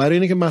 برای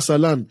اینه که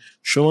مثلا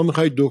شما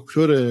میخوای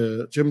دکتر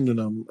چه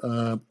میدونم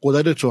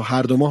قدرتو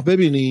هر 2 ماه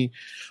ببینی،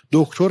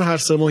 دکتر هر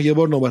 3 ماه یه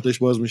بار نوبتش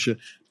باز میشه،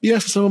 بیا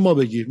اساسا ما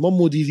بگیر، ما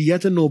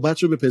مدیریت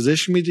نوبت رو به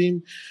پزشک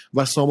میدیم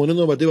و سامانه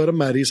نوبتی برای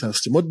مریض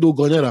هستیم. ما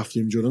دوگانه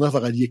رفتیم جلو، نه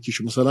فقط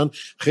یکیشو. مثلا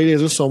خیلی از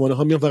این سامانه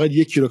ها میان فقط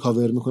یکی رو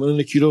کاور میکنن، اون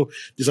یکی رو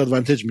دیس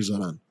ادوانتج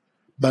میذارن،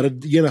 برای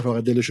یه نفر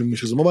فقط دلشون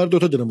میسوزه، ما برای 2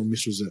 تا دلمون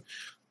میسوزه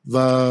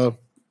و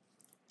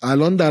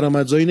الان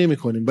درآمدزایی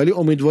نمی‌کنیم، ولی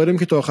امیدواریم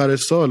که تا آخر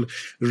سال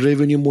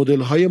ریونیو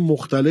مدل های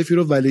مختلفی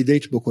رو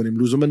ولیدیت بکنیم.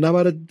 لزوما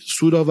نباید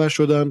سودآور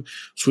شدن،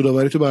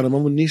 سودآوری تو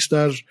برنامه‌مون نیست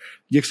در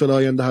 1 سال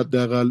آینده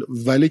حداقل،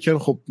 ولی که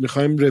خب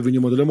می‌خوایم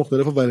ریونیو مدل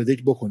مختلف رو ولیدیت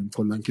بکنیم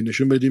کلاً که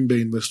نشون بدیم به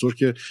اینوستور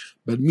که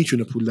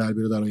میتونه پول در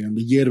بیاره در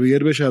آینده، یر به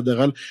یر بشه،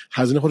 حداقل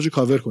هزینه خودش رو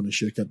کاور کنه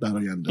شرکت در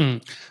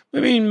آینده.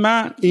 ببین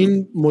من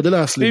این مدل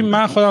اصلی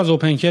من خودم از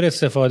اوپن کیر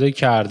استفاده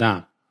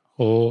کردم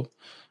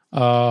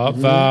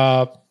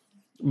و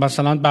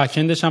مثلا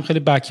بک‌اندش هم خیلی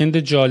بک‌اند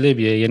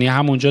جالبیه، یعنی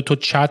همونجا تو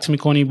چت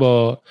میکنی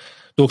با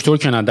دکتر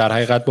که نه در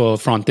حقیقت با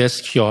فرانت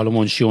دسک یا حالا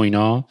منشی و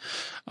اینا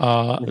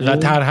و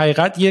در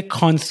حقیقت یه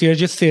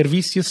کانسیرج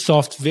سرویس، یه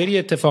سافتوری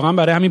اتفاقا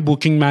برای همین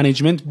بوکینگ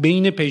منیجمنت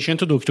بین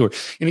پیشنت و دکتر،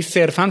 یعنی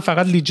صرفا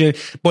فقط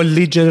با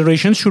لید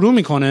جنریشن شروع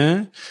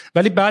میکنه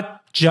ولی بعد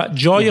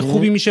جای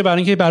خوبی میشه برای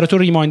اینکه برای تو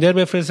ریمایندر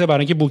بفرسته، برای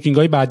اینکه بوکینگ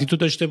های بعدی تو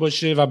داشته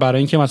باشه و برای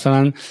اینکه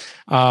مثلا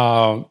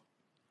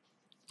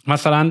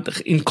مثلا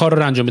این کار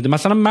رو انجام بده.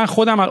 مثلا من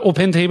خودم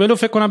اوپن تیبل رو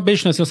فکر کنم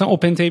بشناسی. مثلا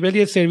اوپن تیبل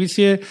یه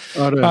سرویسیه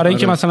برای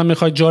اینکه مثلا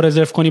میخوای جا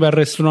رزرو کنی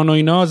برای رستوران و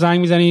اینا، زنگ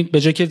میزنی،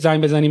 به جای که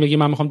زنگ بزنی بگی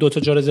من میخوام 2 تا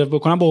جا رزرو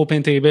بکنم، با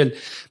اوپن تیبل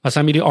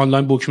مثلا میری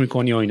آنلاین بوک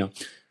میکنی و اینا،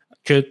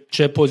 که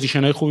چه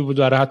پوزیشنای خوبی بود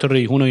برای حتی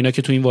ریحون و اینا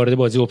که تو این وارد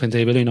بازی اوپن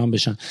تیبل و اینا هم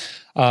بشن.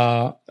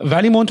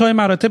 ولی منتهای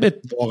مراتب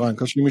واقعا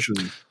کاش نمیشد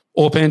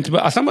اوپن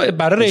اصلا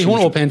برای ریحون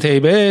اوپن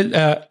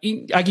تیبل.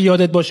 این اگه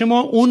یادت باشه ما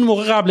اون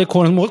موقع قبل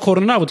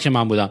کرونا نبود که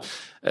من بودم،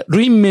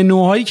 روی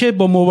منوهایی که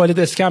با موبایلت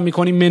اسکن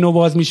می‌کنی منو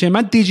باز میشه.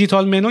 من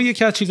دیجیتال منو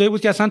یکی از چیزایی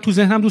بود که اصلا تو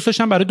ذهنم دوست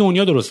داشتم برای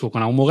دنیا درست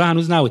بکنم. اون موقع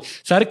هنوز نبود.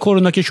 سر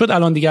کرونا که شد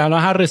الان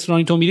هر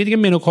رستورانی تو میری دیگه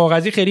منو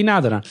کاغذی خیلی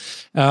ندارن.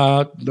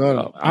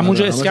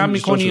 همونجا اسکن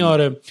می‌کنی.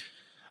 آره.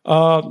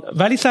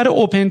 ولی سر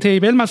اوپن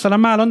تیبل مثلا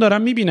من الان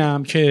دارم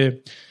میبینم که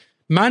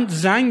من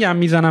زنگم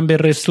میزنم به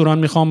رستوران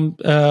میخوام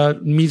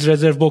میز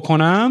رزرو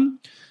بکنم،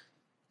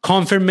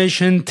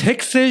 کانفرمیشن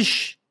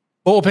تکسش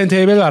با اوپن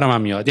تیبل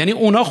برام میاد. یعنی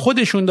اونا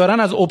خودشون دارن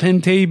از اوپن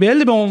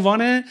تیبل به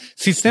عنوان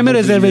سیستم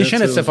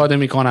رزرویشن استفاده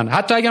میکنن،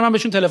 حتی اگر من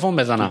بهشون تلفن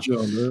بزنم.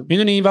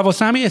 میدونی؟ و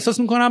واسه همین احساس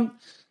میکنم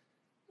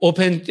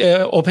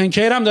اوپن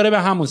کیر هم داره به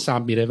همون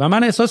سمت میره. و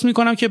من احساس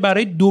میکنم که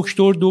برای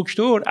دکتر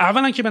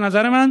اولا که به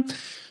نظر من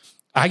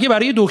اگه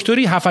برای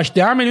دکتری 7-8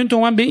 میلیون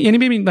تومان یعنی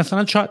ببین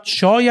مثلا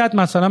شاید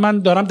مثلا من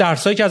دارم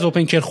درسایی که از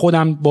اوپن کیر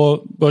خودم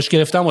باش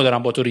گرفتم و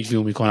دارم با تو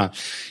ریویو میکنم.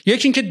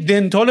 یکی اینکه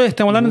دنتال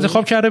احتمالاً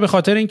انتخاب کرده به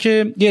خاطر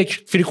اینکه یک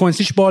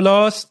فریکانسیش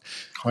بالاست،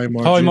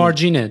 های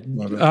مارجینه،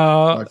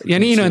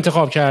 یعنی اینو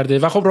انتخاب کرده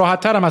و خب راحت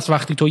ترم از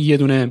وقتی تو یه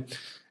دونه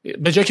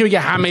به جای که بگه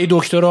همه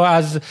دکترها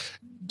از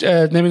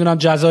نمیدونم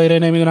جزایر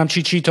نمیدونم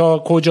چی تا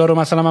کجا رو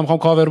مثلا من میخوام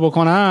کاور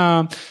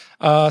بکنم،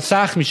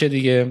 سخت میشه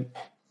دیگه.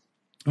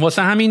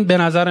 واسه همین به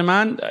نظر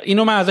من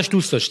اینو من ازش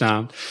دوست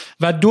داشتم.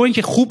 و دو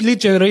اینکه خوب لید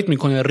جنریت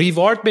میکنه،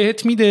 ریوارد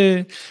بهت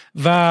میده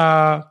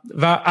و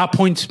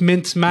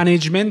اپوینتمنت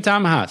منیجمنت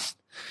هم هست،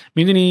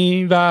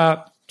 میدونی؟ و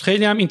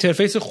خیلی هم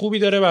اینترفیس خوبی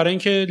داره برای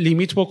اینکه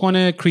لیمیت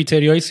بکنه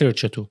کریتریای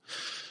سرچ تو.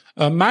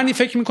 من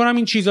فکر میکنم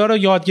این چیزها رو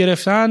یاد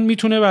گرفتن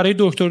میتونه برای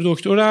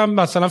دکترم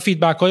مثلا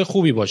فیدبک های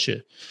خوبی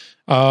باشه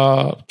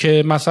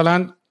که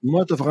مثلا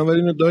ما اتفاقا ولی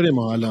اینو داریم.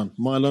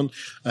 ما الان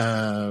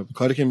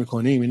کاری که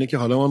میکنیم اینه که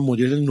حالا ما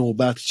مدیریت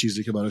نوبت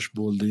چیزی که براش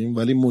بولدیم،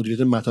 ولی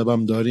مدیریت مطب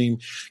هم داریم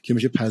که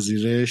میشه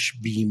پذیرش،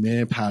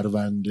 بیمه،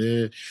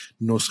 پرونده،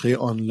 نسخه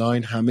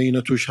آنلاین، همه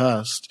اینا توش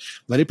هست،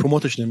 ولی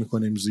پروموتش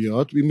نمیکنیم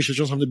زیاد. میشه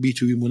چون سمت بی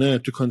تو بی مونه،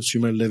 تو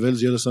کانسیومر لول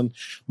زیاد اصلا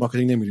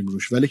مارکتینگ نمیریم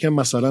روش. ولی که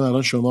مثلا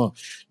الان شما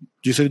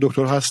یه سری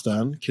دکتر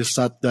هستن که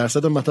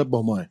 100% مطب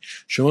با ماه،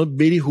 شما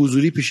بری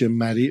حضوری پیش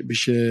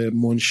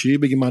منشی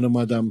بگی من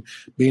اومدم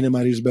بین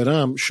مریض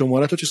برم،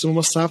 شماره تو سیستم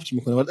ما ثبت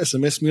میکنه، بعد اس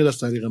ام اس میاد از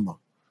طریق ما.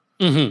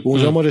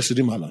 اونجا ما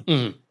رسیدیم الان.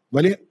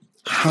 ولی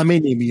همه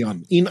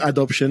نمیان. این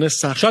اداپشن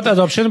سخت. شاید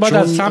اداپشن باید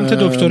از سمت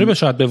دکتری به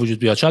شاید به وجود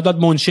بیاد، شاید باید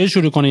منشی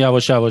شروع کنه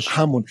یواش یواش.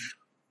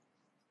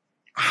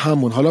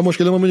 همون حالا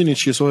مشکل ما میدونید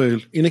چیه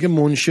سهیل؟ اینه که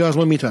منشی از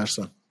ما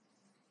میترسن.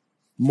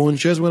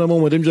 منچز ما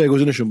اومدیم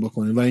جایگزینشون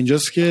بکنیم و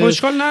اینجاست که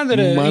اشکال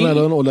نداره. من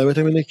الان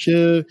اولویتم اینه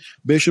که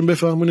بهشون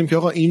بفهمونیم که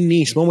آقا این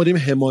نیست، ما اومدیم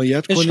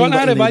حمایت کنیم و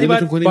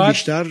انیبلتون کنیم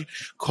بیشتر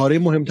کاری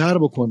مهمتر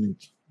بکنید.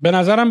 به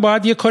نظرم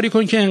باید یه کاری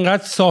کنی که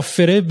انقدر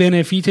سافره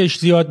بنفیتش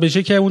زیاد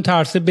بشه که اون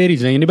ترسه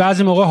بریزه. یعنی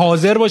بعضی موقع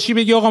حاضر باشی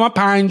بگی آقا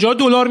من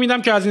 $50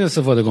 میدم که از این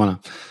استفاده کنم،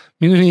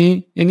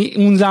 میدونی؟ یعنی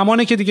اون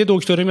زمانه که دیگه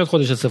دکتری میاد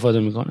خودش استفاده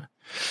میکنه.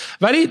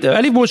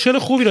 ولی مشکل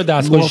خوبی رو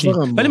دست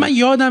گذاشتیم. ولی من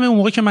یادمه اون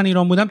موقع که من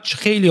ایران بودم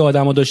خیلی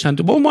آدما داشتن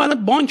تو ما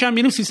الان بانک هم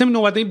ببینیم سیستم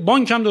نوبتی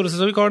بانک هم درست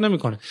حسابی کار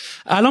نمیکنه.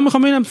 الان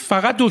میخوام ببینم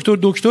فقط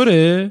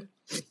دکتره.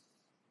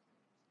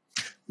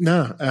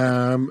 نه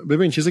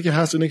ببین چیزی که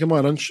هست اینه که ما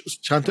الان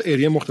چند تا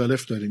ایریا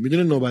مختلف داریم.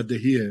 میدونی نوبت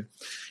دهیه،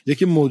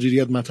 یکی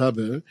مدیریت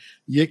مطبه،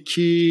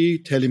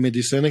 یکی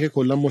تلیمدیسنه که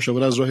کلا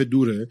مشاوره از راه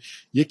دوره،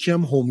 یکی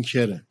هم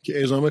هومکره که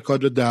اعزام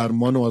کادر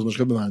درمان و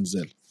آزمایشگاه به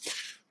منزل.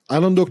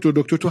 الان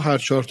دکتر تو هر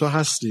 4 تا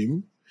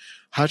هستیم،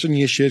 هرچند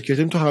یه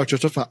شرکتیم تو هر 4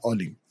 تا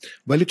فعالیم،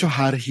 ولی تو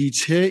هر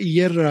هیته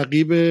یه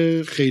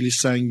رقیب خیلی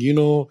سنگین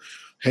و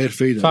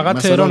حرفه‌ای داریم.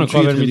 فقط تهران رو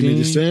کاور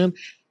میدیم؟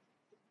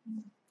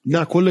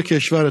 نه کل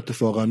کشور.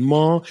 اتفاقا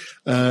ما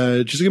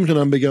چیزی که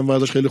میتونم بگم و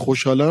ازش خیلی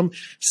خوشحالم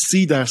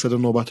 30%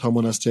 نوبت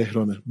هامون از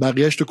تهرانه،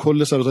 بقیهش تو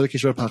کل سراسر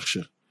کشور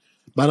پخشه.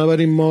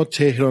 بنابراین ما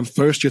تهران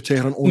فرست یا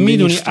تهران اون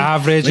میدونی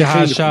اوریج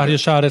هر شهر یا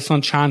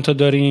شهرستان چند تا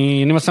دارین؟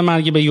 یعنی مثلا من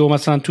اگه به یو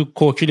مثلا تو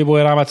کوکیلی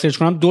بویرم سرچ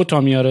کنم 2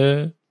 تا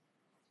میاره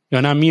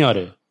یا نه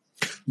میاره؟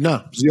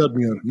 نه زیاد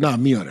میاره. نه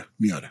میاره.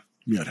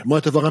 ما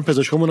اتفاقا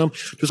پزشکامون هم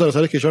تو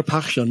سراسر کشور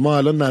پخشن. ما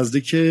الان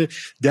نزدیک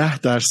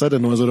 10%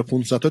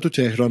 9500 تا تو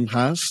تهران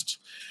هست،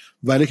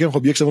 ولی که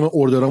خب 1/3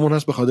 اوردرامون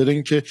هست به خاطر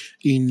اینکه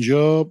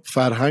اینجا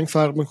فرهنگ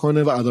فرق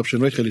میکنه و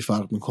اداپشن ریت خیلی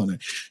فرق میکنه.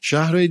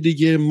 شهرهای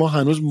دیگه ما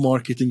هنوز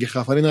مارکتینگ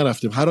خفنی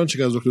نرفتیم. هر آنچه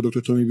که از دکتر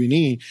تو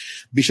میبینی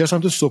بیشتر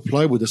سمت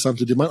سپلای بوده،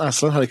 سمت دیمند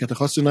اصلا حرکت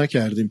خاصی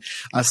نکردیم.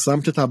 از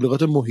سمت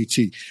تبلیغات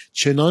محیطی،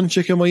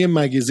 چنانچه که ما یه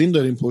مگزین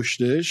داریم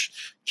پشتش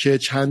که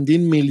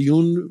چندین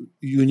میلیون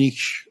یونیک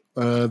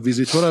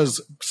ویزیتور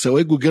از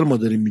سئو گوگل ما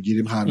داریم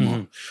میگیریم هر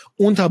ماه.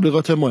 اون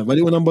تبلیغات ما،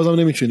 ولی اونم بازم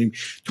نمیتونیم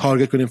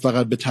تارگت کنیم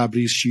فقط به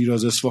تبریز،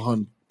 شیراز،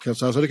 اصفهان که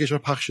سراسر کشور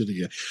پخش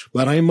دیگه.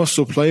 برای ما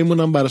سپلایمون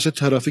هم بر اساس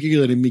ترافیکی که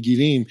داریم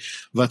میگیریم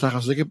و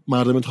تخصصی که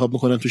مردم انتخاب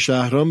میکنن تو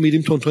شهرها،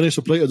 میریم تون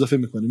سپلای اضافه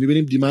میکنیم،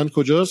 میبینیم دیمند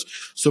کجاست،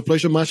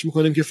 سپلایشو مچ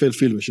میکنیم که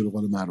فلفل بشه به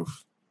قول معروف.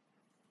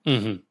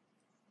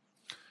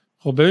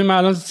 خب ببین من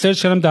الان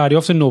سرچ کردم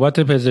دریافت نوبت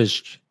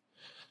پزشک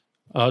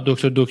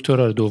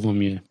دکترا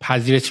دومیه،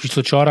 پذیرش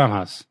 24 هم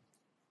هست،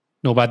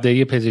 نوبت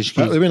دهی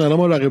پزشکی. ببین الان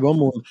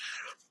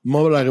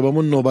ما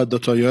رقیبامون نوبت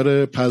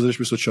داتایار، پذیرش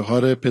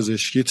 24،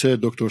 پزشکیت،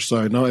 دکتر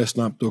ساینا،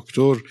 اسنپ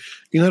دکتر،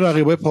 اینا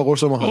رقیبای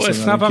پاقرص ما هستن.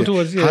 اسنپ هم تو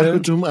بازیه، هر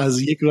کدوم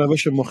از یک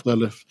روش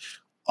مختلف.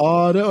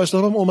 آره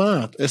اسنپ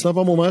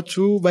هم اومد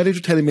تو، ولی تو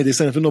تلی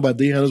مدیسن تو نوبت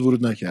دهی هنوز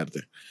ورود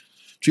نکرده.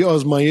 توی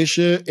آزمایش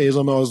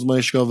اعزام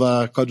آزمایشگاه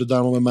و کادر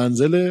درمان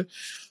منزل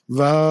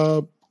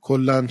و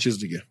کلا چیز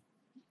دیگه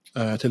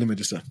تلی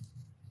مدیسن.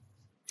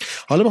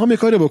 حالا میخوام یه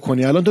کاری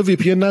بکنی، الان تو وی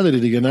پی ان نداری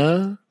دیگه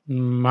نه؟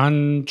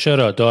 من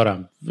چرا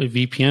دارم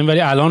وی پی ان، ولی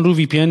الان رو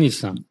وی پی ان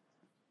نیستم.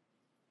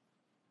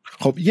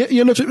 خب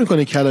یه لطف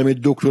میکنی کلمه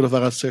دکتر رو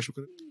فقط سرچ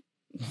کنی؟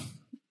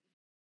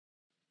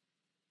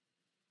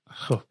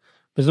 خب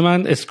بذار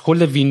من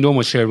اسکرول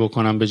ویندومو شیر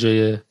بکنم به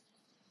جای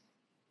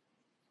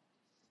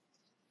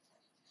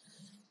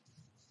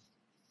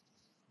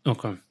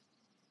اوکی.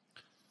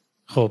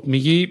 خب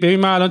میگی ببین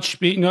من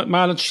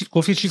الان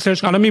گفتی چی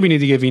سرچ کنم؟ الان میبینی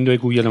دیگه ویندوی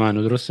گوگل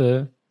منو،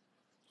 درسته؟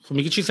 خب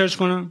میگی چی سرچ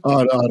کنم؟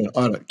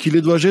 آره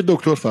کلید واژه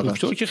دکتر فقط.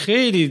 دکتر که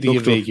خیلی دیگه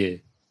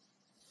بگه،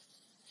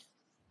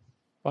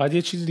 باید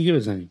یه چیز دیگه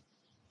بزنیم.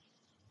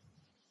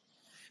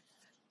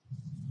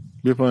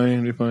 بی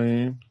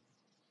پایین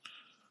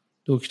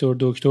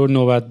دکتر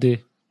نوبت.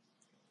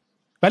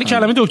 ولی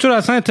کلمه دکتر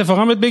اصلا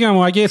اتفاقا بهت بگم، و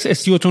اگه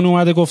استیوتون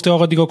اومده گفته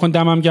آقا دیگه کن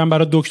دمم گرم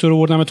برای دکتر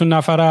آوردمتون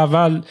نفر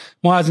اول،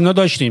 ما از اینا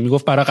داشتیم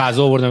میگفت برای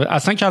غذا آوردم،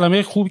 اصلا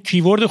کلمه خوب،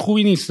 کیورد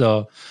خوبی نیست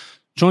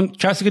چون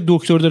کسی که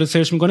دکتر داره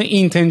سرچ میکنه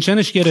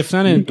اینتنشنش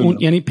گرفتن اون،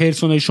 یعنی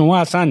پرسونای شما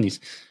اصلا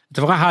نیست،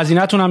 اتفاقا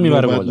هزینه‌تون هم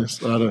میبره بالا.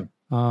 آره.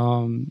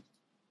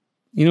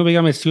 اینو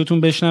بگم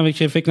استیوتون بشنوه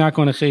که فکر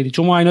نکنه خیلی،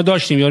 چون ما اینا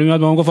داشتیم، یارو میاد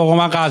به ما گفت آقا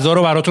من غذا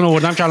رو براتون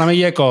آوردم، کلمه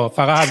یکا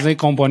فقط هزینه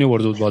کمپانی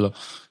آورده بود بالا،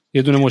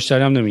 یه دونه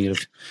مشتری هم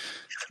نمیگرفت.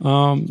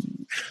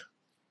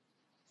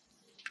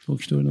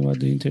 دکتر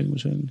نوبت اینترنت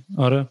باشه.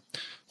 آره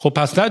خب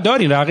پس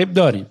دارین رقیب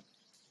دارین.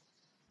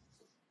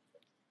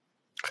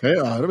 خیلی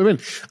آره. ببین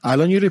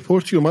الان یه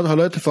ریپورتی اومد،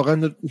 حالا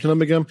اتفاقا میتونم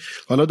بگم،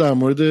 حالا در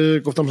مورد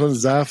گفتم مثلا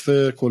ضعف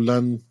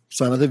کلا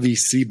صنعت وی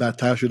سی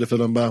بدتر شده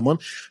فلان بهمان،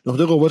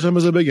 نقطه قوتش هم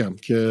بذار بگم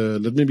که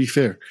let me be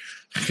fair،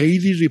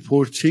 خیلی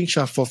ریپورتینگ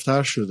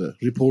شفافتر شده،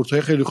 ریپورت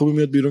های خیلی خوبی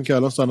میاد بیرون که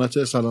الان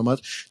صنعت سلامت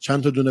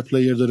چند تا دونه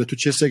پلیر داره، تو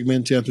چه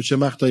سگمنتی ان، تو چه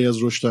مقطعی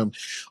از رشدن.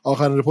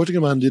 آخرین رپورتی که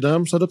من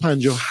دیدم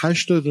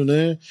 158 تا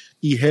دونه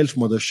ای هلت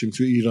ما داشتیم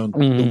تو ایران 2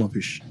 ماه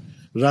پیش،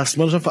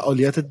 رسما داشتن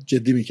فعالیت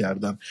جدی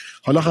میکردن.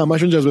 حالا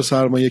همشون جذب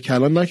سرمایه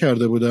کلان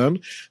نکرده بودن،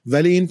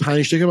 ولی این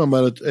 5 تا که من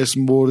برات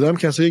اسم بردم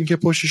کسایی این که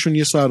پشتشون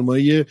یه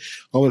سرمایه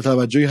قابل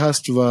توجهی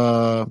هست و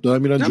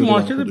دارن میرن جلو.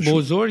 مارکت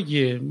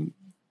بزرگیه.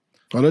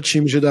 حالا چی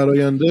میشه در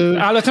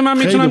آینده؟ البته من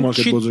میتونم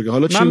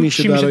حالا چی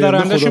میشه در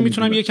آینده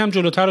میتونم یکم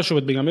جلوترشو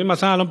بهت بگم.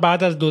 مثلا الان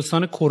بعد از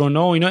داستان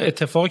کرونا و اینا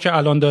اتفاقی که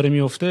الان داره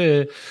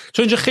میفته،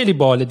 چون اینجا خیلی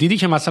باحاله، دیدی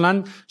که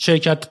مثلا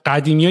شرکت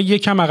قدیمی‌ها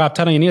یکم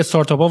عقب‌ترن، یعنی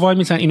استارتاپ‌ها وای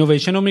میسن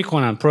اینویشن رو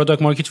میکنن،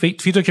 پروداکت مارکت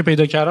فیتو که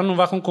پیدا کردن، اون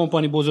وقت اون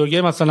کمپانی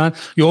بزرگه مثلا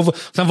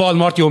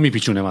والمارت یهو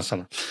میپیچونه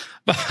مثلا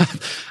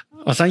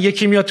مثلا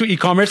یکی میاد تو ای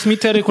کامرس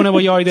میتره کنه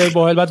با یه ایده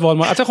باحال، بعد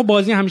والمارت. البته خب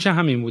بازی همیشه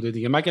همین بوده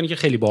دیگه، مگر اینکه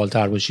خیلی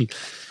باحال‌تر باشی.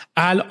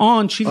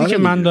 الان چیزی که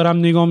من دارم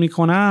نگاه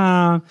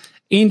میکنم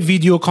این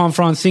ویدیو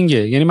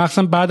کانفرانسینگه، یعنی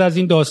مثلا بعد از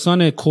این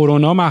داستان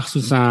کرونا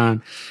مخصوصا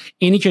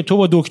اینی که تو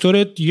با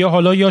دکترت یا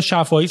حالا یا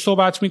شفاهی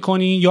صحبت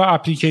میکنی یا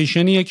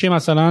اپلیکیشنیه که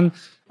مثلا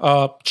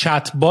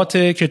چت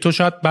باته که تو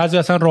شاید بعضی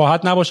اصلا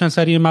راحت نباشن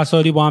سری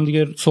مسائلی با هم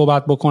دیگه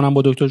صحبت بکنن،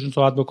 با دکترشون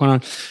صحبت بکنن،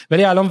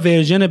 ولی الان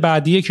ورژن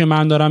بعدیه که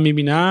من دارم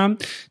میبینم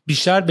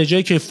بیشتر به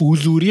جایی که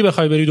حضوری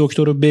بخوای بری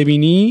دکتر رو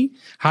ببینی،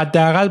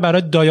 حداقل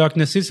برای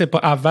دیاگنوستیس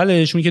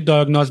اولش، اون که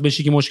دیاگنوز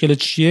بشی که مشکل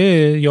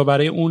چیه، یا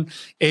برای اون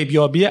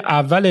ایبیابی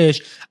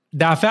اولش،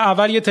 دفعه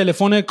اول یه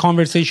تلفن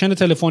کانورسیشن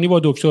تلفنی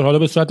با دکتر، حالا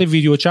به صورت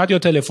ویدیو چت یا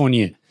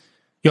تلفنیه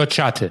یا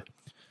چته،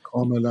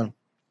 کاملا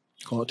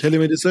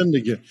تلمدیسن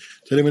دیگه،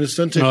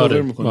 تلمدیسن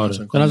تکرار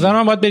میکنه. به نظر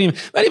من باید بریم.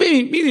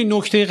 ولی ببین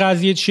نکته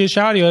قضیه چیه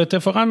شهریار؟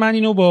 اتفاقا من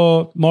اینو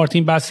با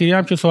مارتین بصیری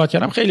هم که صحبت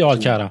کردم خیلی حال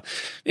کردم.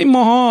 این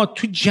ماها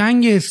تو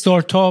جنگ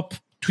استارتاپ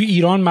تو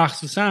ایران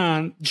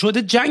مخصوصا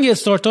شده جنگ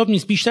استارتاپ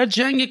نیست، بیشتر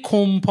جنگ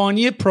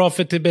کمپانی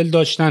پرافتبل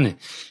داشتنه.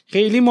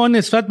 خیلی ما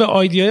نسبت به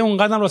ایده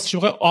اونقدر راستش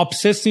بخوای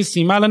آبسس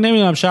نیستیم. من الان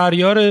نمیدونم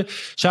شهریار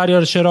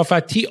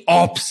شرافتی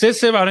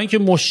آبسسه برای اینکه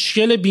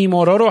مشکل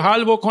بیمارا رو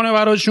حل بکنه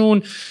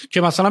براشون،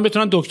 که مثلا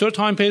بتونن دکتر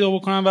تایم پیدا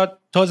بکنن و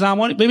تا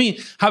زمانی ببین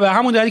به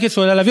همون دلیلی که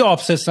سهیل علوی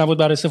آبسس نبود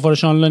برای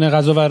سفارش آنلاین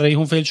غذا و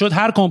ریحون فیل شد،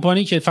 هر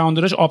کمپانی که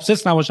فاوندرش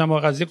آبسس نباشن با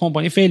قضیه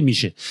کمپانی فیل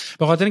میشه.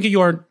 به خاطر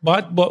اینکه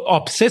باید با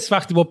آبسس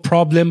وقتی با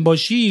پرابلم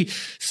باشی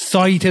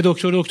سایت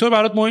دکتر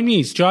برات مهم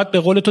نیست. شاید به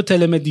قول تو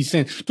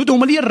تلمدیسن تو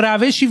دنبال یه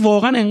روشی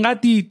واقعا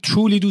انقدر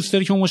ترولی دوست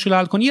داری که اون مشکل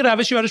حل کنی، یه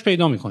روشی براش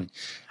پیدا میکنی.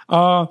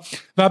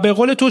 و به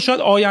قول تو شاید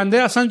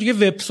آینده اصلا دیگه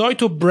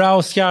وبسایت و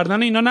براوز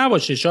کردن اینا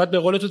نباشه. شاید به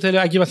قول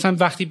تو اگه مثلا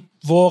وقتی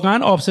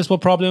واقعا آبسس با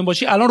پرابلم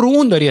باشی الان رو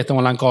اون داری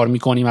احتمالاً کار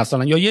میکنی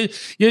مثلا، یا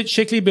یه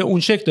شکلی به اون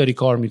شکل داری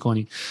کار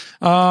میکنی.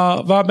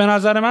 و به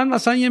نظر من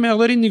مثلا یه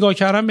مقداری نگاه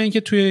کردم به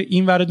اینکه توی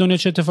این ور دنیا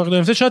چه اتفاقی داره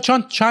میفته،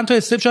 شاید چند تا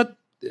استپ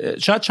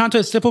شاید چند تا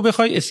استپو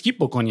بخوای اسکیپ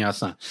بکنی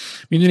اصلا،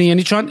 میدونی،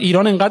 یعنی چون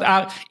ایران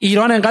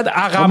انقدر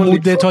عقب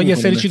مونده تا یه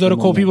سری چیزا رو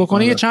کپی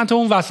بکنه، یه چند تا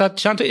اون وسط،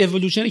 چند تا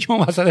اِوولوشنی که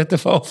اون وسط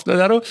اتفاق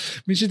افتاده رو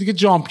میشه دیگه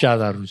جامپ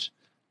کرد روش،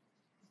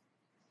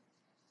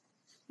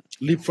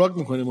 لیپ فراگ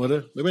میکنیم.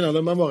 آره ببین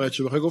الان من واقعا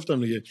چه بخوای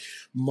گفتم دیگه،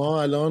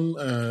 ما الان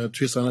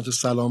توی صنعت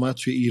سلامت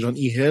توی ایران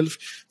ای هلف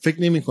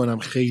فکر نمی کنم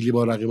خیلی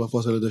با رقیبا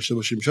فاصله داشته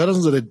باشیم. شاید از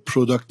نظر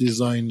پروداکت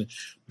دیزاین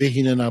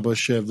بهینه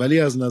نباشه، ولی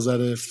از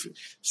نظر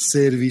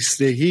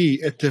سرویس دهی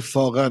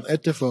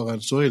اتفاقا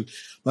سهیل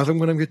من فکر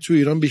میکنم که توی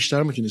ایران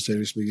بیشتر میتونی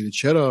سرویس بگیری.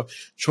 چرا؟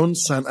 چون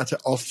صنعت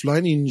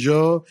آفلاین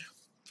اینجا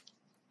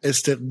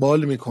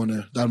استقبال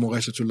میکنه در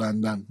مقایسه تو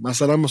لندن.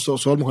 مثلا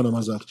سوال میکنم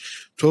ازت،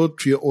 تو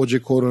توی اوج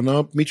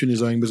کرونا میتونی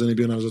زنگ بزنی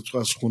بیان ازت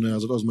از خونه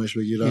ازت آزمایش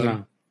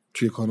بگیرن؟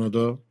 توی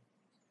کانادا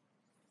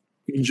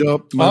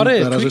اینجا من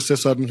در از 3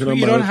 ساعت میتونم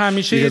ایران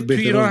همیشه تو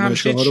ایران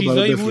همیشه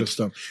چیزایی بود.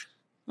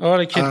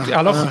 آره که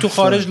الان تو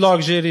خارج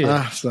لاکچریه.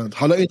 احسنت.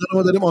 حالا اینا رو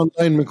ما داریم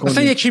آنلاین میکنیم.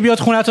 مثلا یکی بیاد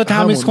خونت رو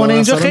تمیز کنه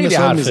اینجا خیلی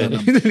حرفه.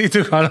 میدونی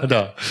تو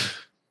کانادا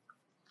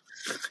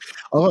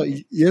آقا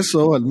یه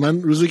سوال،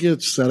 من روزی که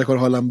سر کار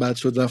حالم بد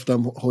شد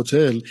رفتم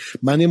هتل،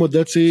 من یه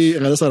مدتی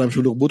قرار سرم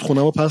شلوغ بود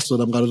خونه‌مو پس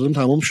دادم، قراردادم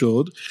تموم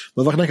شد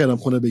و وقت نکردم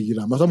خونه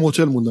بگیرم، مثلا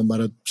هتل موندم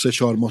برای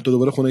 3-4 ماه تا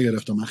دوباره خونه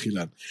گرفتم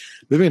اخیراً.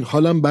 ببین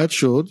حالم بد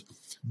شد،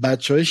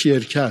 بچهای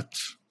شرکت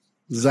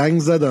زنگ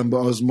زدم به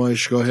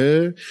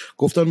آزمایشگاهه،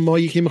 گفتن ما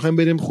یکی میخوایم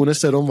بریم خونه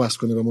سرم وصل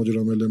کنه به مدیر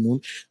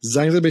عاملمون.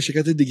 زنگ زد به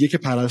شرکت دیگه که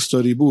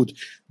پرستاری بود،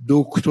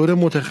 دکتر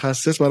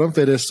متخصص برام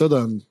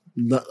فرستادن،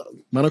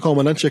 منو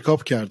کاملا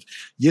چکاپ کرد،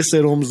 یه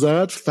سرم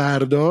زد،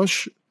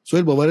 فرداش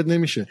سوال باورت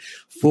نمیشه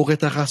فوق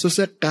تخصص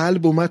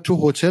قلب اومد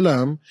تو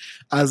هتلم،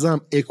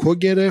 ازم اکو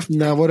گرفت،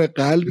 نوار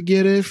قلب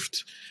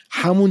گرفت،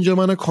 همونجا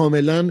منو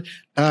کاملا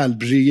قلب،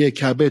 ریه،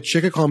 کبد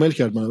چک کامل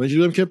کرد. من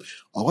بودم که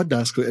آقا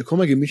دستگاه اکو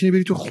مگه میتونی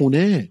بری تو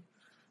خونه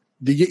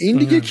دیگه؟ این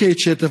دیگه که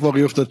چه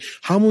اتفاقی افتاد؟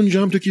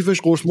 همونجا هم تو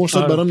کیفش قرص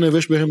مرصد برام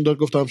نوشت بهم داد،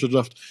 گفتم شد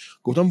رفت.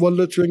 گفتم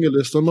والا تو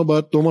انگلستان ما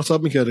باید 2 ماه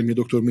صبر می‌کردیم یه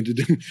دکتر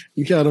می‌دیدیم،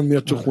 این که الان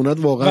میاد تو خونت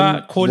واقعا.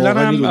 و کلا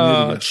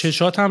هم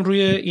چشاتم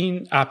روی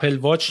این اپل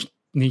واچ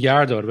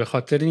نگه دار، به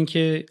خاطر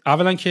اینکه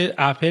اولا که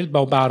اپل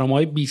با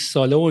برنامه‌های 20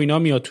 ساله و اینا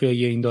میاد توی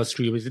یه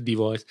اینداستری بیس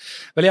دیوایس،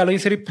 ولی الان این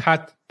سری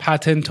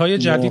پتنت‌های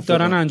جدید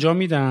دارن انجام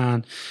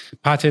میدن.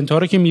 پتنت‌ها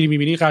رو که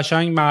می‌بینی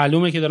قشنگ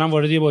معلومه که دارن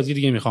وارد یه بازی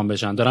دیگه میخوان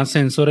بشن، دارن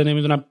سنسور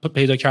نمیدونم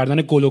پیدا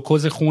کردن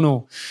گلوکوز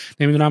خونو،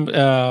 نمیدونم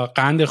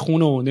قند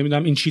خونو،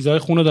 نمیدونم این چیزهای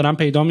خونو دارن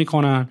پیدا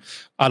میکنن.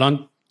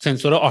 الان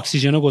سنسور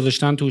اکسیژن رو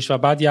گذاشتن توش و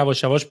بعد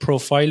یواش یواش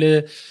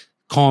پروفایل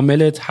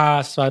کاملت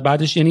هست و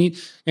بعدش یعنی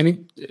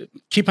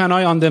keep an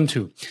eye on them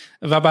too.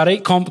 و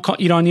برای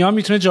ایرانی‌ها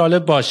میتونه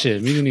جالب باشه،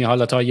 میدونی،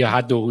 حالا تا یه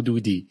حد و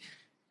حدودی.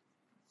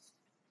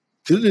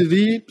 تو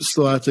دیدی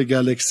ساعت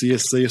گلکسی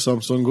S3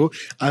 سامسونگو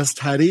از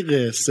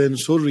طریق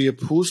سنسور روی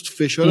پوست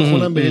فشار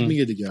خونم بهت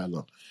میگه دیگه.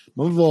 الان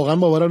من واقعا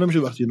باورم نمیشه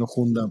وقتی اینو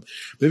خوندم.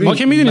 ببین ما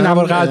که میدونی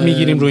نوار قلب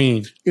میگیریم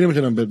روی اینو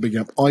میتونم بهت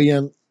بگم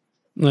آین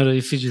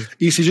آره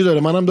ECG داره،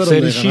 منم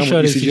دارم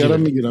ECG رو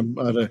میگیرم.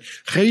 آره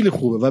خیلی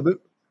خوبه. و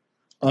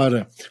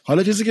آره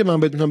حالا چیزی که من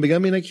بهت میتونم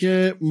بگم اینه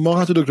که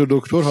ما حتی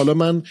دکتر حالا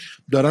من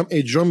دارم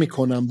اجرا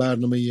میکنم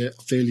برنامه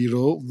فعلی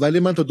رو، ولی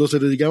من تا 2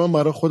 سال دیگه من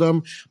برای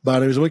خودم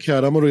برنامه‌ریزی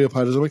کردم و روی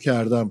پردازی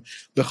کردم،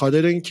 به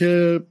خاطر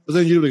اینکه بذار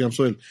اینجوری بگم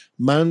سوال،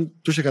 من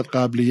تو شرکت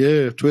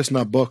قبلیه تو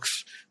اسنپ باکس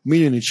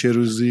میدونی چه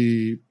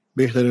روزی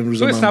بهترین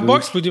روز من بود؟ اسنپ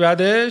باکس بودی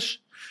بعدش؟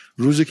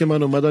 روزی که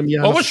من اومدم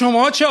بابا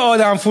شما چه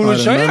آدم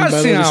فروشایی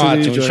هستین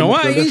همتون، شما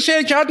این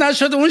شرکت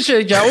نشد اون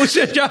شرکت، اون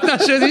شرکت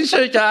نشد این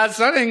شرکت،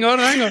 اصلا انگار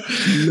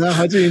نه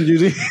حاجی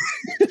اینجوری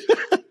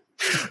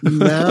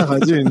نه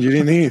حاجی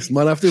اینجوری نیست.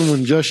 ما رفتیم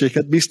اونجا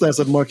شرکت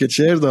 20% مارکت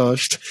شیر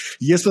داشت،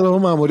 یه سری ما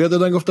ماموریت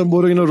دادن گفتم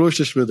برو اینو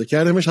رشدش بده،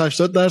 کردیمش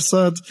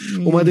 80%،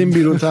 اومدیم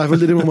بیرون تحویل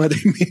دادیم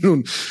اومدیم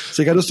بیرون،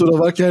 شرکت رو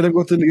سوراور کردیم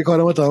گفتن دیگه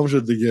کار ما تمام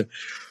شد دیگه.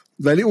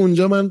 ولی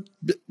اونجا من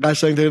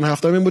قشنگترین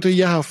هفته‌ام این بود،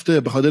 یه هفته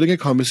به خاطر اینکه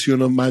کامیسیون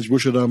رو مجبور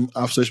شدم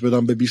افزایش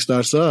بدم به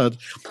 20%،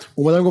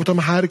 اومدم گفتم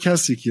هر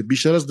کسی که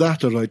بیشتر از 10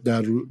 تا راید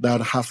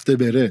در هفته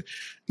بره،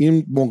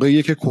 این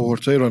موقعیه که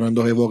کوهورتای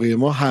راننده‌های واقعی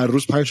ما هر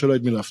روز 5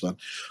 راید میرفتن،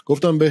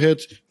 گفتم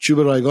بهت چوب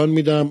رایگان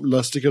میدم،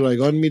 لاستیک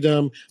رایگان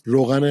میدم،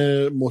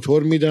 روغن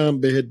موتور میدم،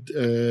 بهت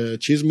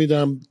چیز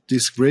میدم،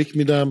 دیسک بریک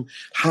میدم،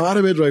 همه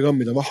رو بهت رایگان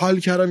میدم. و حال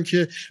کردم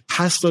که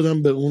پس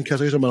دادم به اون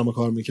کسایی که منم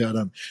کار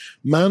میکردم.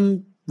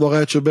 من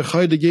واقعیتشو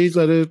بخوای دیگه یه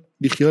ذره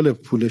بیخیال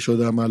پول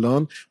شدم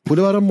الان.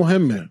 پول برام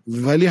مهمه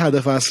ولی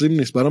هدف اصلیم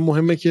نیست. برام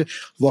مهمه که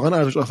واقعا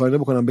ارزش آفرینی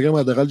بکنم، بگم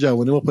حداقل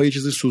جوانی ما پای یه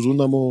چیزی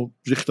سوزوندم و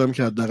ریختم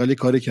که حداقل یه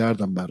کاری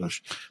کردم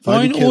براش.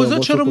 این اوضاع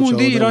چرا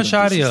موندی ایران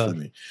شهریار؟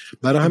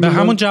 برای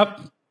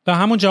به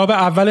همون جواب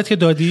اولت که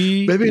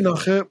دادی. ببین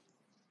آخه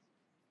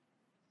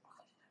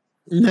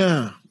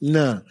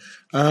نه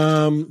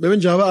ببین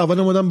جواب اول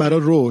اومدم برای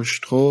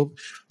رشد. خب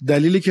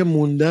دلیلی که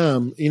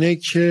موندم اینه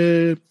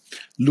که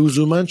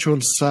لزوما چون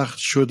سخت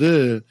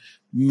شده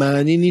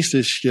معنی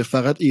نیستش که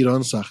فقط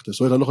ایران سخته.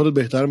 سوال حالا خودت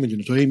بهتر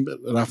میدونی، تو این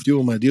رفتی و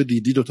اومدی و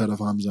دیدی دو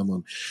طرف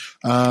همزمان.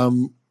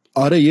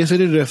 آره یه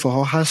سری رفاه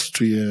ها هست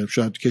توی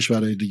شاید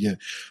کشورهای دیگه،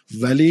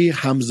 ولی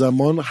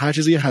همزمان هر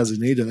چیزی یه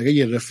هزینه‌ای داره. اگه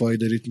یه رفاهی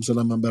دارید،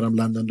 مثلا من برم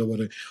لندن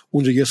دوباره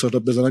اونجا یه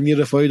استارتاپ بزنم، یه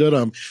رفاهی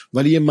دارم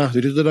ولی یه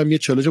محدودیت دارم، یه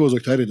چالش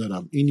بزرگتری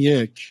دارم. این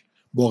یک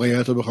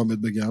واقعیت رو بخوام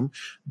بگم.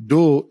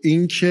 دو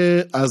این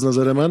که از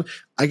نظر من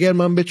اگر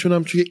من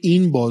بتونم توی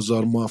این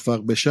بازار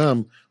موفق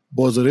بشم،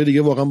 بازارهای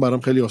دیگه واقعا برام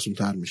خیلی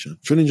آسان‌تر میشن،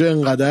 چون اینجا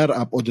انقدر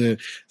ابعاد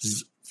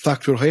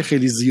فاکتورهای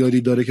خیلی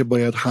زیادی داره که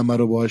باید همه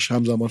رو باهاش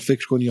همزمان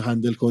فکر کنی و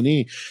هندل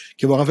کنی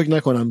که واقعا فکر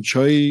نکنم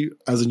چای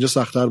از اینجا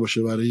سخت‌تر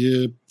باشه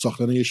برای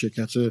ساختن یه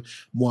شرکت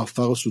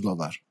موفق و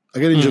سودآور.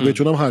 اگر اینجا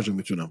بتونم هر جا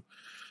میتونم.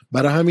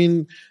 برای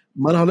همین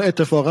من حالا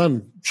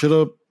اتفاقا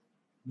چرا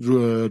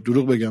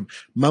دروغ بگم،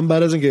 من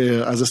بعد از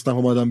اینکه از اسنپ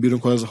اومدم بیرون،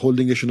 که از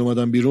هولدینگشون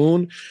اومدم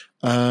بیرون،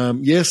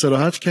 یه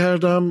استراحت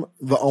کردم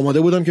و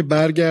آماده بودم که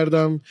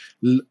برگردم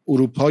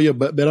اروپا یا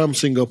برم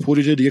سنگاپور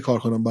یه دیگه کار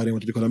کنم، برای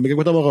مدتی کنم.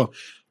 گفتم آقا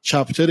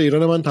چپتر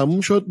ایران من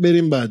تموم شد،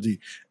 بریم بعدی.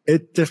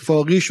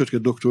 اتفاقی شد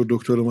که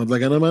دکتر اومد،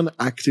 وگرنه من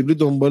اکتیولی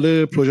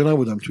دنبال پروژه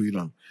نبودم تو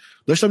ایران.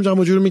 داشتم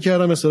جمع جور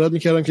میکردم، استراحت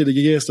میکردم که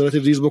دیگه یه استراحت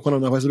ریز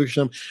بکنم، نفس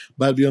بکشم،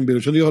 بعد بیام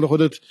بیرون. چون دیگه حالا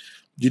خودت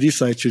دیدی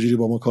سایت چجوری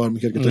با ما کار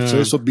میکرد که تا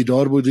 3 صبح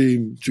بیدار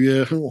بودیم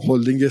توی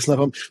هولدینگ اسنپ،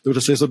 هم تا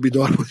 3 صبح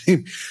بیدار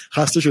بودیم،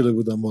 خسته شده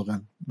بودم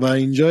واقعا. و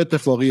اینجا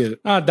اتفاقیه.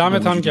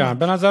 دمت هم گرم.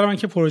 به نظر من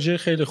که پروژه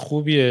خیلی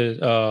خوبیه.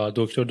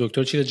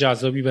 دکتر چیز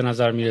جذابی به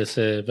نظر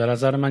میرسه. به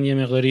نظر من یه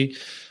مقداری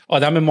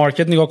آدم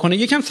مارکت نگاه کنه،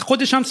 یکم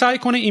خودش هم سعی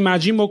کنه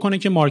ایمیجین بکنه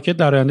که مارکت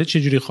در آینده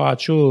چجوری خواهد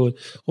شد،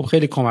 خب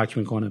خیلی کمک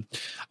میکنه.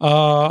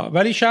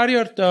 ولی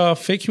شهریار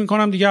فکر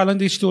میکنم دیگه الان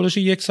دیگه دورش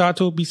 1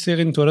 ساعت و 20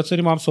 دقیقه اینطوری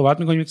داریم ما هم صحبت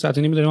میکنیم، 1 ساعت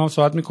و نیم داریم ما هم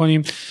صحبت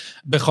میکنیم.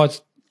 بخاطر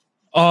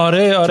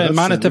آره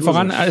من اتفاقا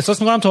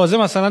احساس میکنم تازه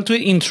مثلا توی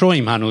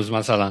اینترویم هنوز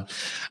مثلا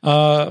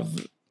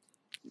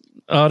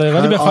آره،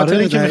 ولی به خاطر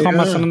اینکه میخوام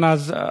مثلا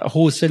از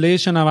حوصله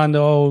شنونده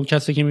ها و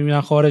کسی که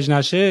میبینن خارج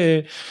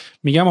نشه،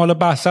 میگم حالا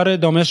بحث رو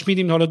ادامهش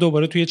میدیم حالا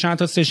دوباره توی چند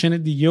تا سشن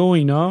دیگه و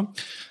اینا.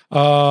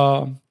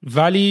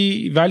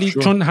 ولی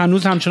چون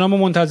هنوز همچنان ما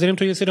منتظریم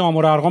تو یه سری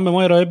آمار و ارقام به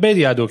ما ارائه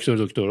بدی از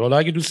دکتر. حالا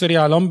اگه دوست داری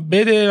الان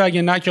بده،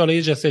 اگه نه که حالا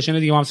یه سشن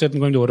دیگه هم ست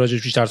می‌کنیم، دوباره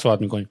راجعش بیشتر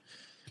صحبت می‌کنیم.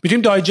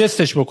 میتونیم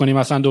دایجستش بکنیم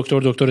مثلا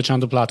دکتر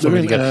چند تا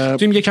پلتفرم دیگه.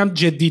 میتونیم یکم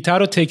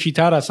جدی‌تر و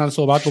تکی‌تر اصلا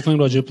صحبت بکنیم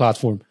راجع به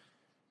پلتفرم.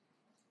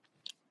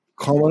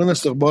 کاملا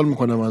استقبال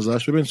میکنم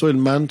ازش. ببین سویل،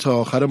 من تا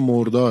آخر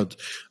مرداد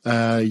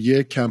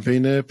یک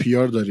کمپین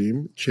PR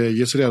داریم که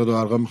یه سری اعداد و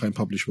ارقام میخوایم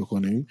پابلش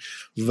بکنیم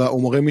و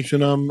اون موقع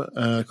میتونم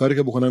کاری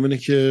که بکنم اینه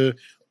که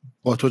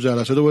با تو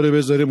جلسه دوباره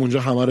بذاریم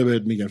اونجا، همه رو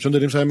بهت میگم، چون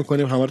داریم سعی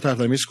میکنیم همه رو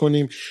تحت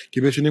کنیم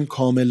که بتونیم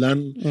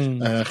کاملا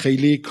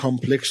خیلی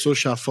کامپلکس و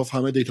شفاف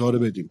همه دیتا ها رو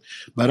بدیم.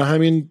 برای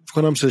همین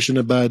کنم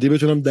سشن بعدی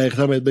بتونم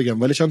دقیقاً بهت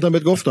بگم. ولی چند تا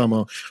بهت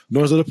گفتم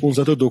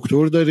 9500 تا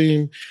دکتر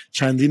داریم،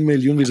 چندین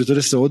میلیون ویزیتور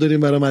سئو داریم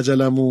برای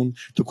مجلمون،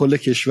 تو کل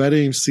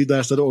کشوریم،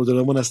 30%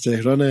 اوردرامون از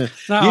تهرانه.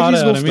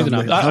 آره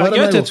میدونم.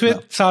 یادت توی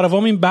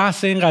سروام این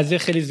بحث این قضیه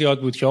خیلی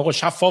زیاد بود که آقا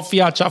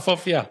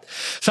شفافیت.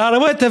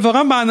 سروام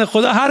اتفاقا بنده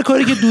خدا هر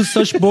کاری که دوست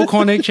داشت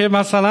کنه که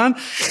مثلا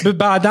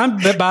بعداً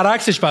به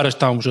برعکسش براش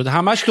تموم شد.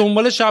 همش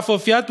دنبال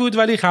شفافیت بود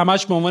ولی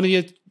همش به عنوان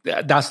یه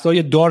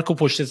دستای دارک و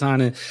پشت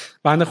صحنه.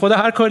 بنده خدا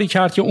هر کاری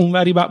کرد که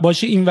اونوری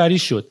باشه اینوری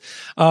شد.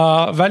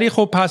 ولی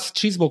خب پس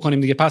چیز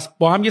بکنیم دیگه، پس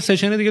با هم یه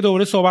سشن دیگه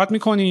دوباره صحبت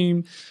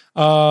میکنیم.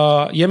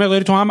 یه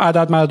مقداری تو هم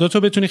عدد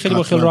رو بتونی خیلی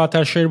با خیلی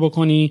راحت‌تر شیر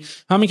بکنی.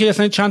 همین که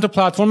اصلا چند تا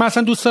پلتفرم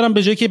مثلا دوست دارم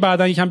به جای که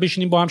بعداً یکم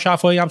بشینیم با هم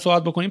شفاهی هم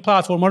صحبت بکنیم،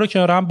 پلتفرم‌ها رو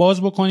کنار هم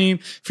باز بکنیم،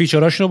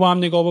 فیچراشون رو با هم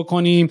نگاه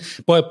بکنیم،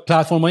 با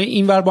پلتفرم‌های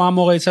اینور با هم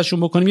مقایسهشون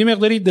بکنیم، یه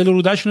مقداری دل و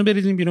روده‌شون رو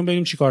بریزیم بیرون،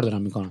 ببینیم چیکار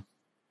دارن میکنن.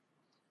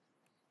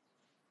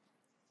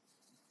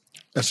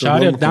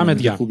 شهریار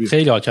دمت گرم،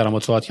 خیلی حال کردم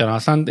صحبت کردم.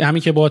 اصلا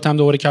همین که باهات هم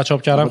دوباره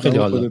کچاپ کردم خیلی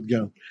حال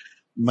داد.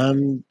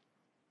 من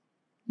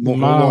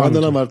واقعا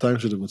دلم برات تنگ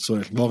شده بود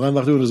سوال. واقعا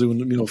وقتی اون روز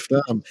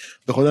میافتم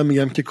به خودم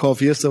میگم که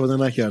کافی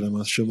استفاده نکردم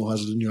از شما،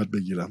 ازتون یاد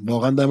بگیرم.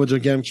 واقعا دمتون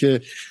گرم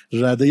که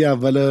رده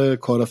اول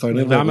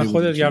کارآفرینی دم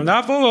خودت گرم.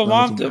 نه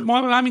بابا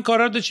ما همین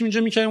کارا رو داشتیم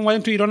اینجا می‌کردیم،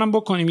 اومدیم تو ایرانم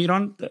بکنیم.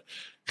 ایران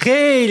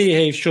خیلی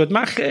حیف شد.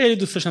 من خیلی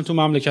دوست داشتم تو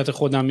مملکت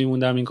خودم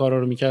میموندم این کارا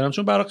رو می‌کردم،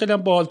 چون برای خیلی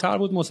هم بالاتر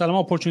بود، مسلما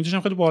اپورتونتیش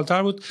هم خیلی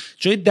بالاتر بود،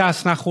 جای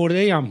دست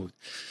نخورده‌ای هم بود.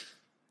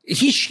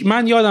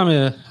 من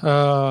یادمه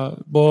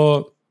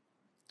با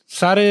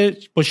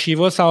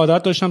شیوا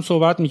سعادت داشتم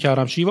صحبت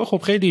میکردم. شیوا خب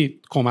خیلی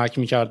کمک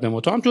میکرد به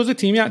ما. تو هم جزء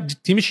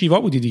تیم شیوا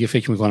بودی دیگه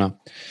فکر میکنم.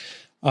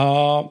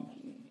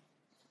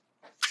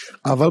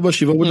 اول با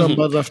شیوا بودم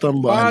بعد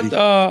رفتم با علی.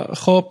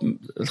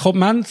 خب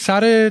من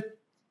سر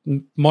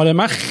مال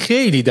من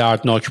خیلی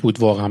دردناک بود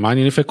واقعا. من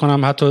یعنی فکر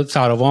کنم حتی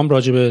سراوام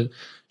راجع به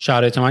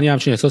شرایط من یه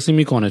همچین احساسی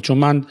میکنه، چون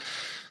من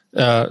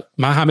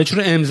همه چی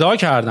رو امضا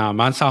کردم.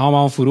 من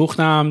سهاممو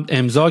فروختم،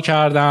 امضا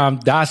کردم،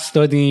 دست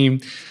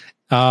دادیم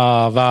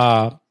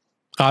و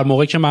قرار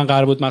موقعی که من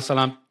قرار بود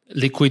مثلا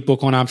لیکوید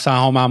بکنم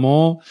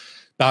سهاممو،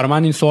 برای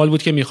من این سوال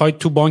بود که میخواید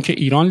تو بانک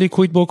ایران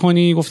لیکوید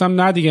بکنی؟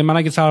 گفتم نه دیگه، من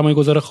اگه سرمایه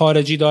گذار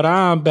خارجی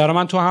دارم برای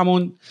من تو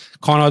همون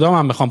کانادا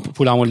من میخوام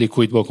پولمو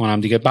لیکوید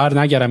بکنم دیگه، بر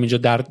نگرم اینجا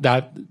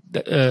در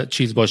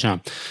چیز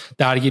باشم،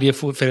 درگیری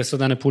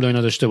فرستادن پول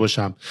اینا داشته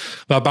باشم.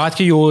 و بعد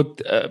که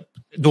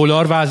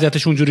دلار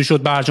وضعیتش اونجوری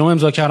شد، برجام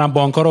امضا کردم،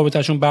 بانک‌ها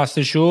رابطه‌شون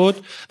بسته شد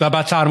و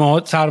بعد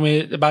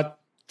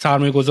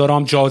سرمایه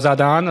گذارام جا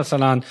زدن،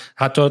 مثلا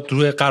حتی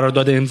روی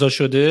قرارداد امضا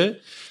شده،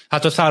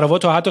 حتی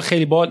سراوا حتی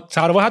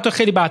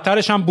خیلی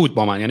بدترش هم بود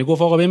با من. یعنی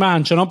گفت آقا من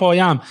همچنان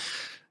پایم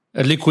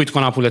لیکوید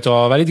کنم پولتو،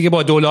 ولی دیگه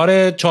با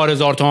دلار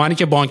 4000 تومانی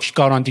که بانک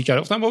گارانتی کرد.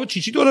 گفتم بابا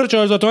چی دلار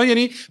 4000 تومان؟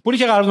 یعنی پولی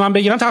که قرار من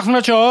بگیرم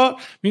تقریبا 4.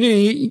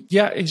 میدونی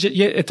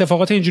یه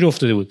اتفاقات اینجوری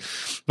افتاده بود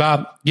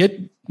و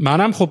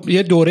منم خب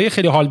یه دوره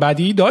خیلی حال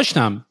بدی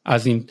داشتم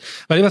از این.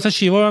 ولی مثلا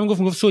شیوا بهم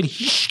گفت سوال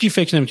هیچ کی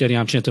فکر نمی‌کردی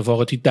همچین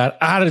اتفاقاتی در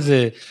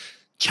عرض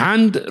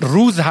چند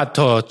روز،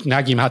 حتی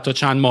نگیم حتی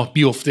چند ماه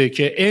بیفته،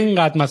 که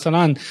اینقدر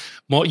مثلا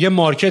یه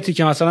مارکتی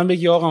که مثلا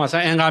بگی آقا مثلا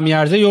اینقدر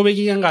میارزه یا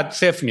بگی اینقدر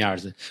صفر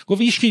میارزه.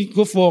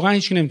 گفت واقعا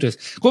هیچ کی نمیتونه.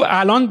 گفت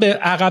الان به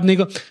عقب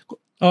نگاه،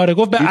 آره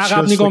گفت به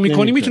عقب نگاه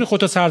میکنی میتونی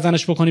خودت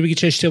سرزنش بکنی بگی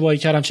چه اشتباهی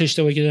کردم.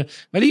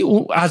 ولی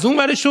از اون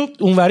ورش رو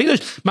اونوری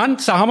داشت. من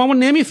سهاممو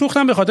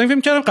نمیفروختم به خاطر اینکه فکر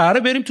می‌کردم قراره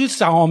بریم توی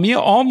سهامی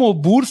عام و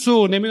بورس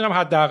و نمیدونم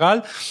حداقل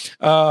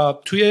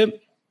توی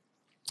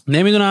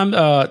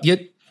نمیدونم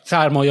یه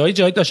سرمایه‌ای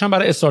جدید داشتم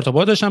برای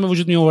استارتاپ‌ها داشتم به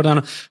وجود می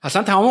آوردن.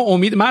 اصلا تمام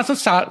امید، من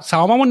اصلا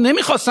سهاممو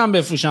نمیخواستم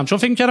بفروشم چون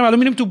فکر می‌کردم الان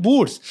میریم تو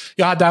بورس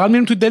یا حداقل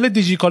میریم تو دل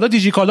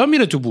دیجیکالا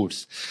میره تو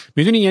بورس.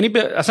 میدونی یعنی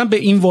اصلا به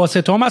این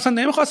واسطه هم اصلا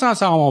نمیخواستم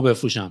سهاممو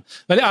بفروشم.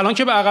 ولی الان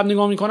که به عقب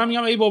نگاه میکنم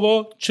میگم ای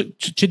بابا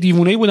چه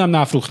دیوونه‌ای بودم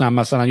نفروختم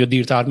مثلا، یا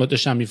دیرتر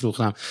داشتم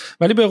میفروختم.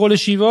 ولی به قول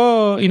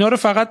شیوا اینا رو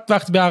فقط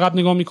وقتی به عقب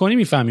نگاه میکنی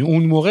میفهمی.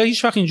 اون موقع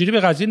هیچ وقت اینجوری به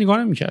قضیه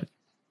نگاه نمی‌کردی.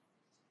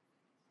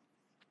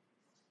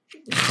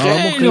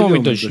 خیلی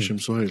امید داشتیم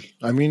سهیل.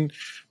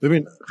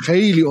 ببین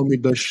خیلی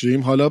امید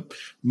داشتیم. حالا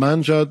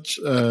من جد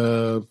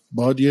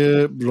باید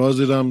یه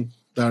رازی دارم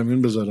در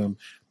میون بذارم.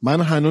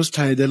 من هنوز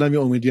ته دلم یه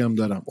امیدی هم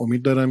دارم.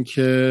 امید دارم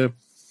که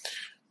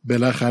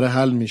بالاخره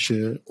حل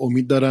میشه.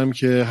 امید دارم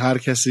که هر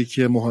کسی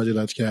که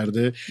مهاجرت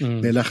کرده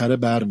بالاخره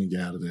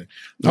برمیگرده.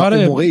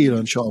 اون موقع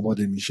ایران چه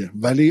آباده میشه.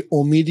 ولی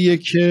امیدیه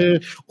که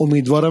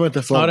امیدوارم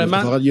اتفاق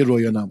بیفته، فقط یه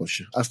رویا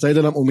نباشه. از ته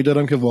دلم امید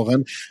دارم که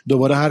واقعا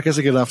دوباره هر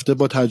کسی که رفته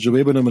با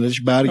تجربه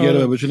بین‌المللیش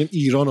برگرده و بتونیم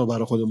ایران رو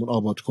برای خودمون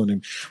آباد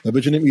کنیم و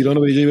بتونیم ایران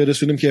رو به جایی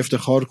برسونیم که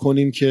افتخار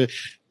کنیم که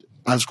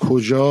از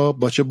کجا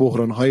با چه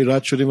بحران‌هایی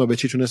رد شدیم و به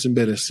چی تونستیم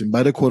برسیم.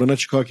 بعد کرونا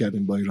چیکار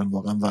کردیم با ایران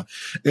واقعا و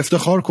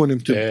افتخار کنیم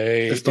تو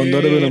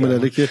استاندارد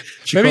بین‌المللی که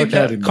چیکار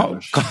کردیم.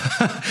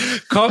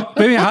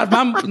 ببین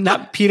من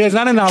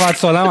پیرزن 90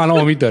 سالم الان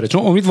امید داره،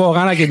 چون امید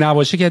واقعا اگه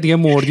نباشه که دیگه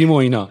مردیم و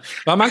اینا.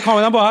 و من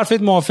کاملا با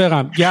حرفت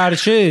موافقم.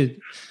 گرچه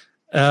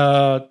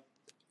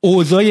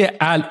اوضاع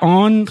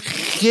الان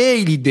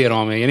خیلی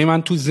درامه، یعنی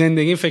من تو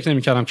زندگی فکر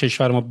نمی‌کردم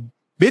کشور ما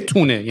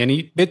بتونه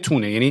یعنی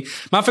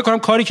من فکر کنم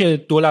کاری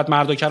که دولت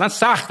مردا کردن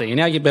سخته.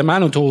 یعنی اگه به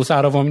من و تو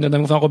سراوا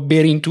میدادن گفتن آقا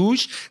برین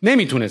توش،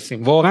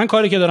 نمیتونستیم. واقعا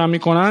کاری که دارن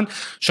میکنن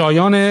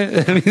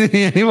شایانه.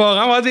 یعنی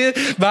واقعا باید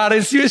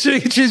بررسی بشه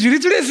که چجوری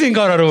تونستی این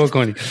کارا رو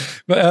بکنی.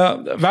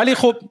 ولی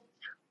خب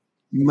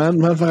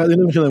من فقط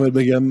اینو میتونم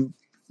بگم،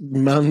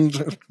 من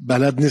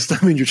بلد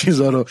نیستم اینجور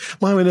چیزا رو.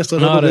 ما همین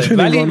استفاده بشیم.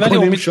 ولی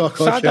امید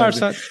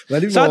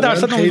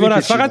 100% امیدوارم.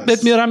 فقط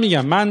بهت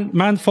میگم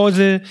من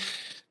فاز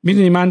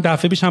میدونی من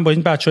دفعه پیشم با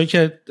این بچه‌هایی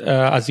که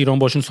از ایران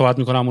باشون صحبت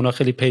میکنم، اونا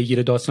خیلی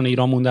پیگیر داستان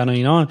ایران موندن و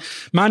اینا،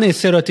 من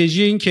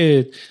استراتژی این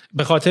که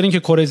به خاطر اینکه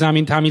کره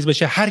زمین تمیز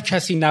بشه هر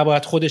کسی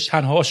نباید خودش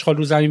تنها آشغال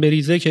رو زمین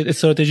بریزه، که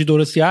استراتژی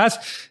درستی هست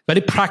ولی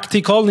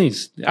پرکتیکال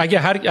نیست. اگه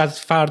هر از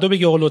فردا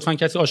بگه آقا لطفاً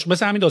کسی آشغال،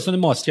 مثلا همین داستان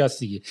ماسک هست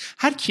دیگه،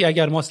 هر کی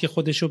اگر ماسک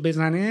خودشو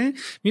بزنه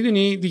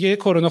میدونی دیگه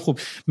کرونا خوب.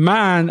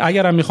 من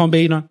اگرم میخوام به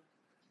ایران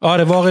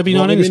واقع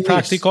بینانه نیست،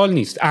 پرکتیکال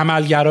نیست،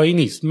 عملگرایی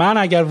نیست. من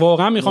اگر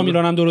واقعا میخوام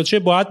ایرانم درست شه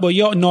باید با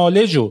یه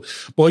نالج و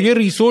با یه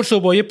ریسورس و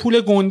با یه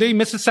پول گنده‌ای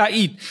مثل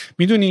سعید،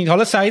 میدونید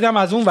حالا سعیدم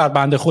از اون ور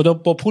بنده خدا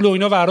با پول و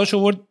اینا وراش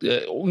آورد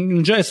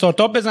اونجا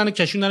استارتاپ بزنه،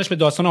 کشوندنش به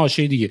داستان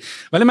حاشیه دیگه.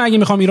 ولی من اگه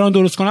میخوام ایران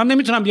درست کنم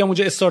نمیتونم بیام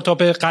اونجا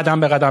استارتاپ قدم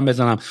به قدم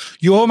بزنم.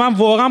 یا من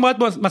واقعا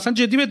باید مثلا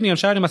جدی بهت میگم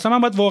شهری، مثلا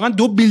من باید واقعا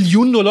 2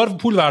 بیلیون دلار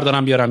پول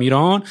بردارم بیارم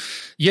ایران،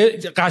 یه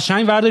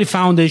قشنگ ورداری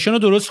فاوندیشن رو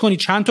درست کنی،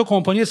 چند تا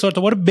کمپانی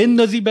استارتاپ رو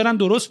بندازی برن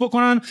درست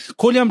بکنن،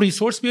 کلی هم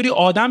ریسورس بیاری،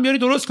 آدم بیاری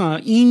درست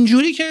کنن.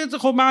 اینجوری که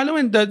خب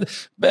معلومه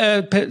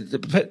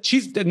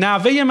چیز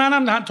نوه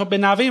منم تا به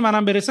نوه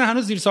منم برسه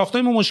هنوز زیر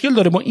ساختای ما مشکل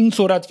داره با این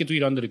سرعت که تو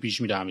ایران داره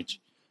پیش میره همه چی.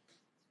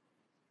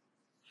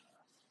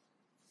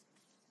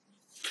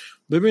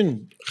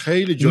 ببین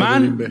خیلی جا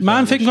داریم بهتر.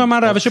 من فکر می‌کنم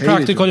من روش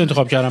پرکتیکال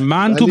انتخاب کردم.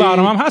 من تو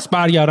برنامه‌ام هست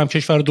برگردم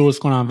کشور رو درست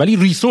کنم، ولی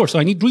ریسورس I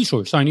need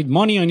resource I need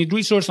money I need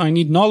resource I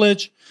need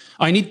knowledge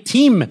I need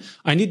team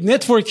I need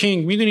networking.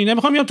 میدونی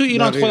نمیخوام بیام تو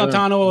ایران خودم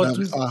تنها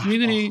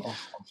میدونی.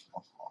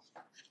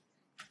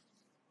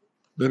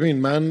 ببین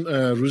من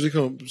روزی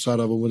که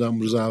سارابا بودم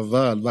روز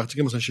اول وقتی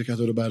که مثلا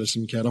شرکت‌ها رو بررسی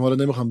می‌کردم، حالا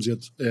نمیخوام زیاد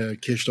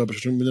کشدار بشه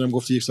چون میدونم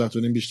گفتی 1 ساعت و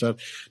نیم بیشتر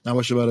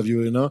نباشه برای ویو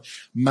اینا،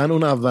 من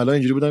اون اولا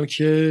اینجوری بودم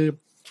که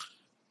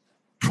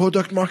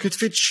پروداکت مارکت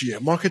فیت چیه،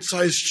 مارکت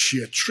سایز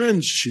چیه،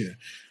 ترند چیه.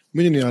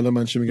 میدونی الان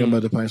من چی میگم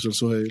بعد 5 سال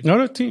سهیل؟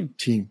 آره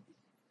تیم.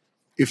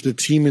 If the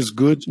team is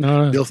good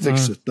they'll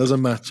fix it.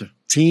 Doesn't matter.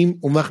 تیم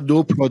اون وقت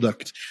دو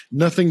پروداکت.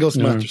 Nothing else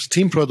matters.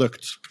 تیم پروداکت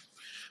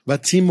و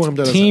تیم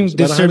مهمتره. تیم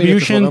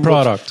دیستریبیوشن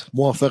پروداکت.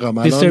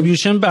 موافقم.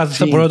 دیستریبیوشن از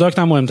پروداکت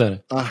هم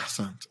مهمتره.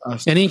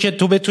 احسنت. یعنی اینکه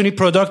تو بتونی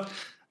پروداکت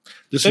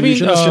ببین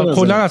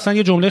کلا اصلا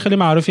یه جمله خیلی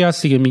معروفی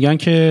هست دیگه، میگن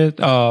که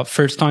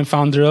فرست تایم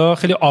فاوندرها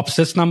خیلی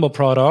ابسسدن با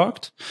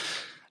پروداکت،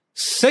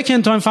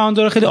 سکند تایم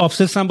فاوندرها خیلی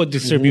ابسسدن با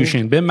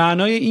دیستریبیوشن. به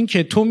معنای این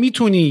که تو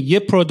میتونی یه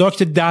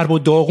پروداکت درب و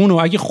داغون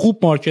رو اگه خوب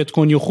مارکت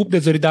کنی و خوب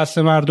بذاری دست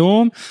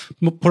مردم،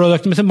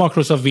 پروداکت مثل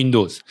مایکروسافت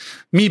ویندوز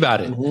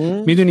میبره.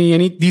 میدونی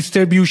یعنی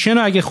دیستریبیوشن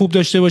رو اگه خوب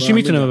داشته باشی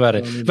میتونه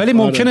ببره، ولی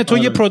ممکنه تو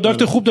یه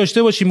پروداکت خوب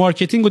داشته باشی،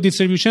 مارکتینگ و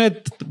دیستریبیوشن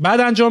بعد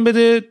انجام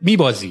بده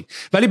میبازی،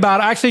 ولی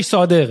برعکسش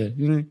صادقه.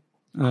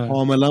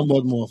 کاملا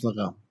باید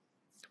موافقم.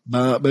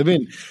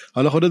 ببین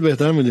حالا خودت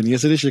بهتر میدونی یه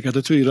سری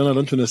شرکت‌ها تو ایران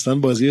الان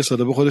تونستن بازی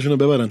ساده به خودشونو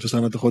ببرن تو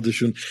صنعت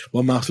خودشون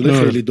با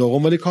محصول خیلی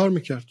داغون، ولی کار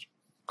میکرد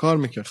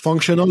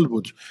فانکشنال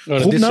بود.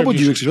 خوب نبود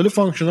یوکسش ولی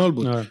فانکشنال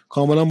بود.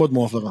 کاملا باید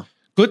موافقم.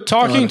 Good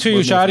talking to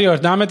you شهریار.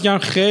 دمت گرم،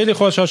 خیلی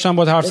خوشحال شدم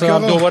باهات حرف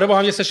زدم. دوباره با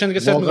هم یه سشن دیگه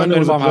ست می‌کنیم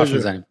بریم با هم حرف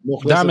بزنیم.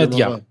 دمت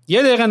گرم.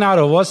 یه دقیقه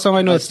نرو واسه من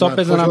اینو استاپ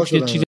بزنم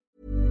یه چیزی.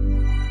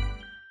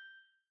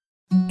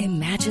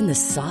 Imagine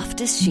the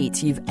softest sheets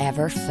you've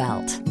ever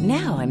felt.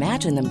 Now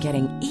imagine them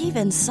getting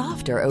even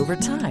softer over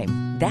time.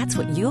 That's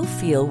what you'll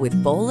feel with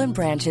Boll &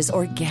 Branch's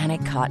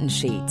organic cotton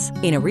sheets.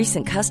 In a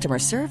recent customer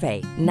survey,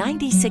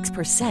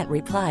 96%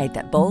 replied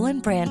that Boll &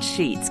 Branch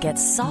sheets get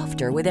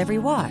softer with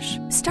every wash.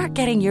 Start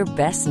getting your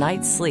best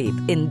night's sleep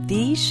in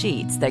these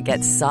sheets that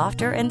get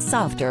softer and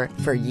softer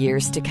for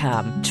years to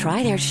come. Try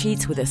their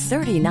sheets with a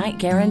 30-night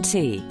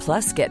guarantee.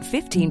 Plus, get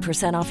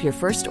 15% off your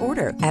first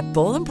order at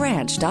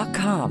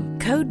bollandbranch.com.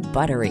 Code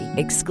BUTTERY.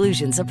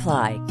 Exclusions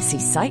apply.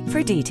 See site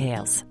for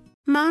details.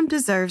 Mom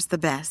deserves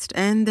the best,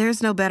 and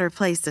there's no better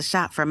place to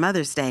shop for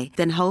Mother's Day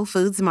than Whole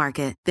Foods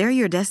Market. They're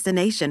your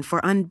destination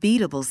for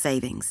unbeatable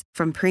savings,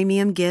 from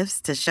premium gifts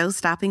to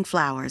show-stopping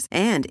flowers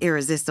and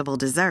irresistible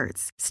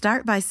desserts.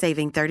 Start by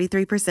saving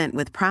 33%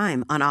 with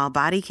Prime on all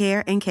body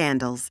care and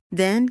candles.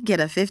 Then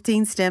get a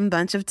 15-stem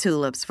bunch of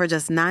tulips for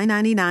just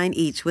 $9.99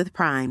 each with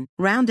Prime.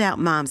 Round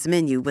out Mom's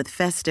menu with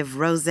festive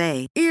rosé,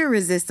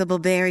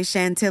 irresistible berry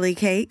chantilly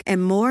cake,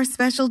 and more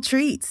special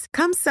treats.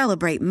 Come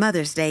celebrate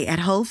Mother's Day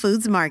at Whole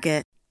Foods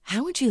Market.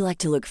 How would you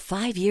like to look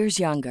 5 years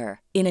younger?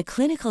 In a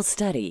clinical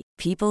study,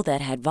 people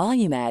that had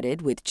volume added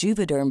with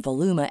Juvederm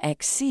Voluma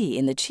XC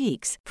in the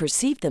cheeks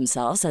perceived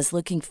themselves as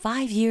looking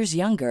 5 years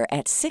younger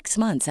at 6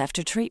 months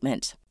after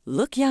treatment.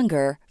 Look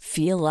younger,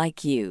 feel like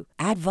you.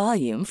 Add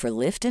volume for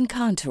lift and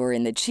contour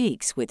in the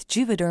cheeks with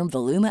Juvederm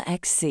Voluma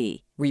XC.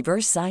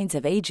 Reverse signs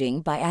of aging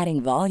by adding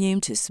volume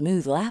to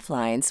smooth laugh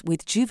lines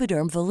with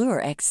Juvederm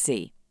Volure XC.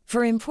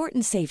 For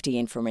important safety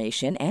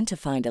information and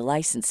to find a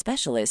licensed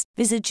specialist,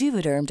 visit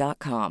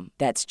Juvederm.com.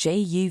 That's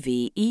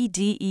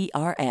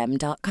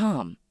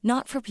JUVEDERM.com.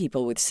 Not for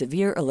people with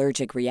severe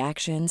allergic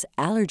reactions,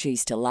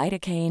 allergies to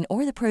lidocaine,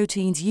 or the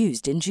proteins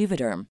used in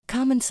Juvederm.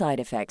 Common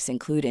side effects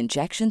include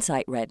injection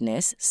site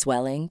redness,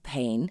 swelling,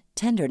 pain,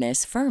 tenderness,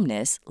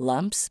 firmness,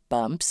 lumps,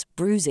 bumps,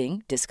 bruising,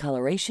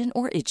 discoloration,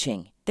 or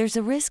itching.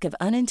 There's a risk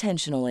of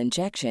unintentional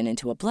injection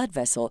into a blood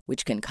vessel,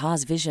 which can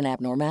cause vision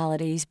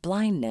abnormalities,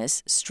 blindness,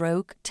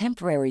 stroke,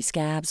 temporary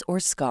scabs, or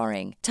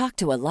scarring. Talk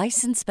to a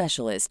licensed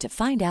specialist to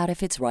find out if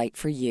it's right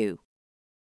for you.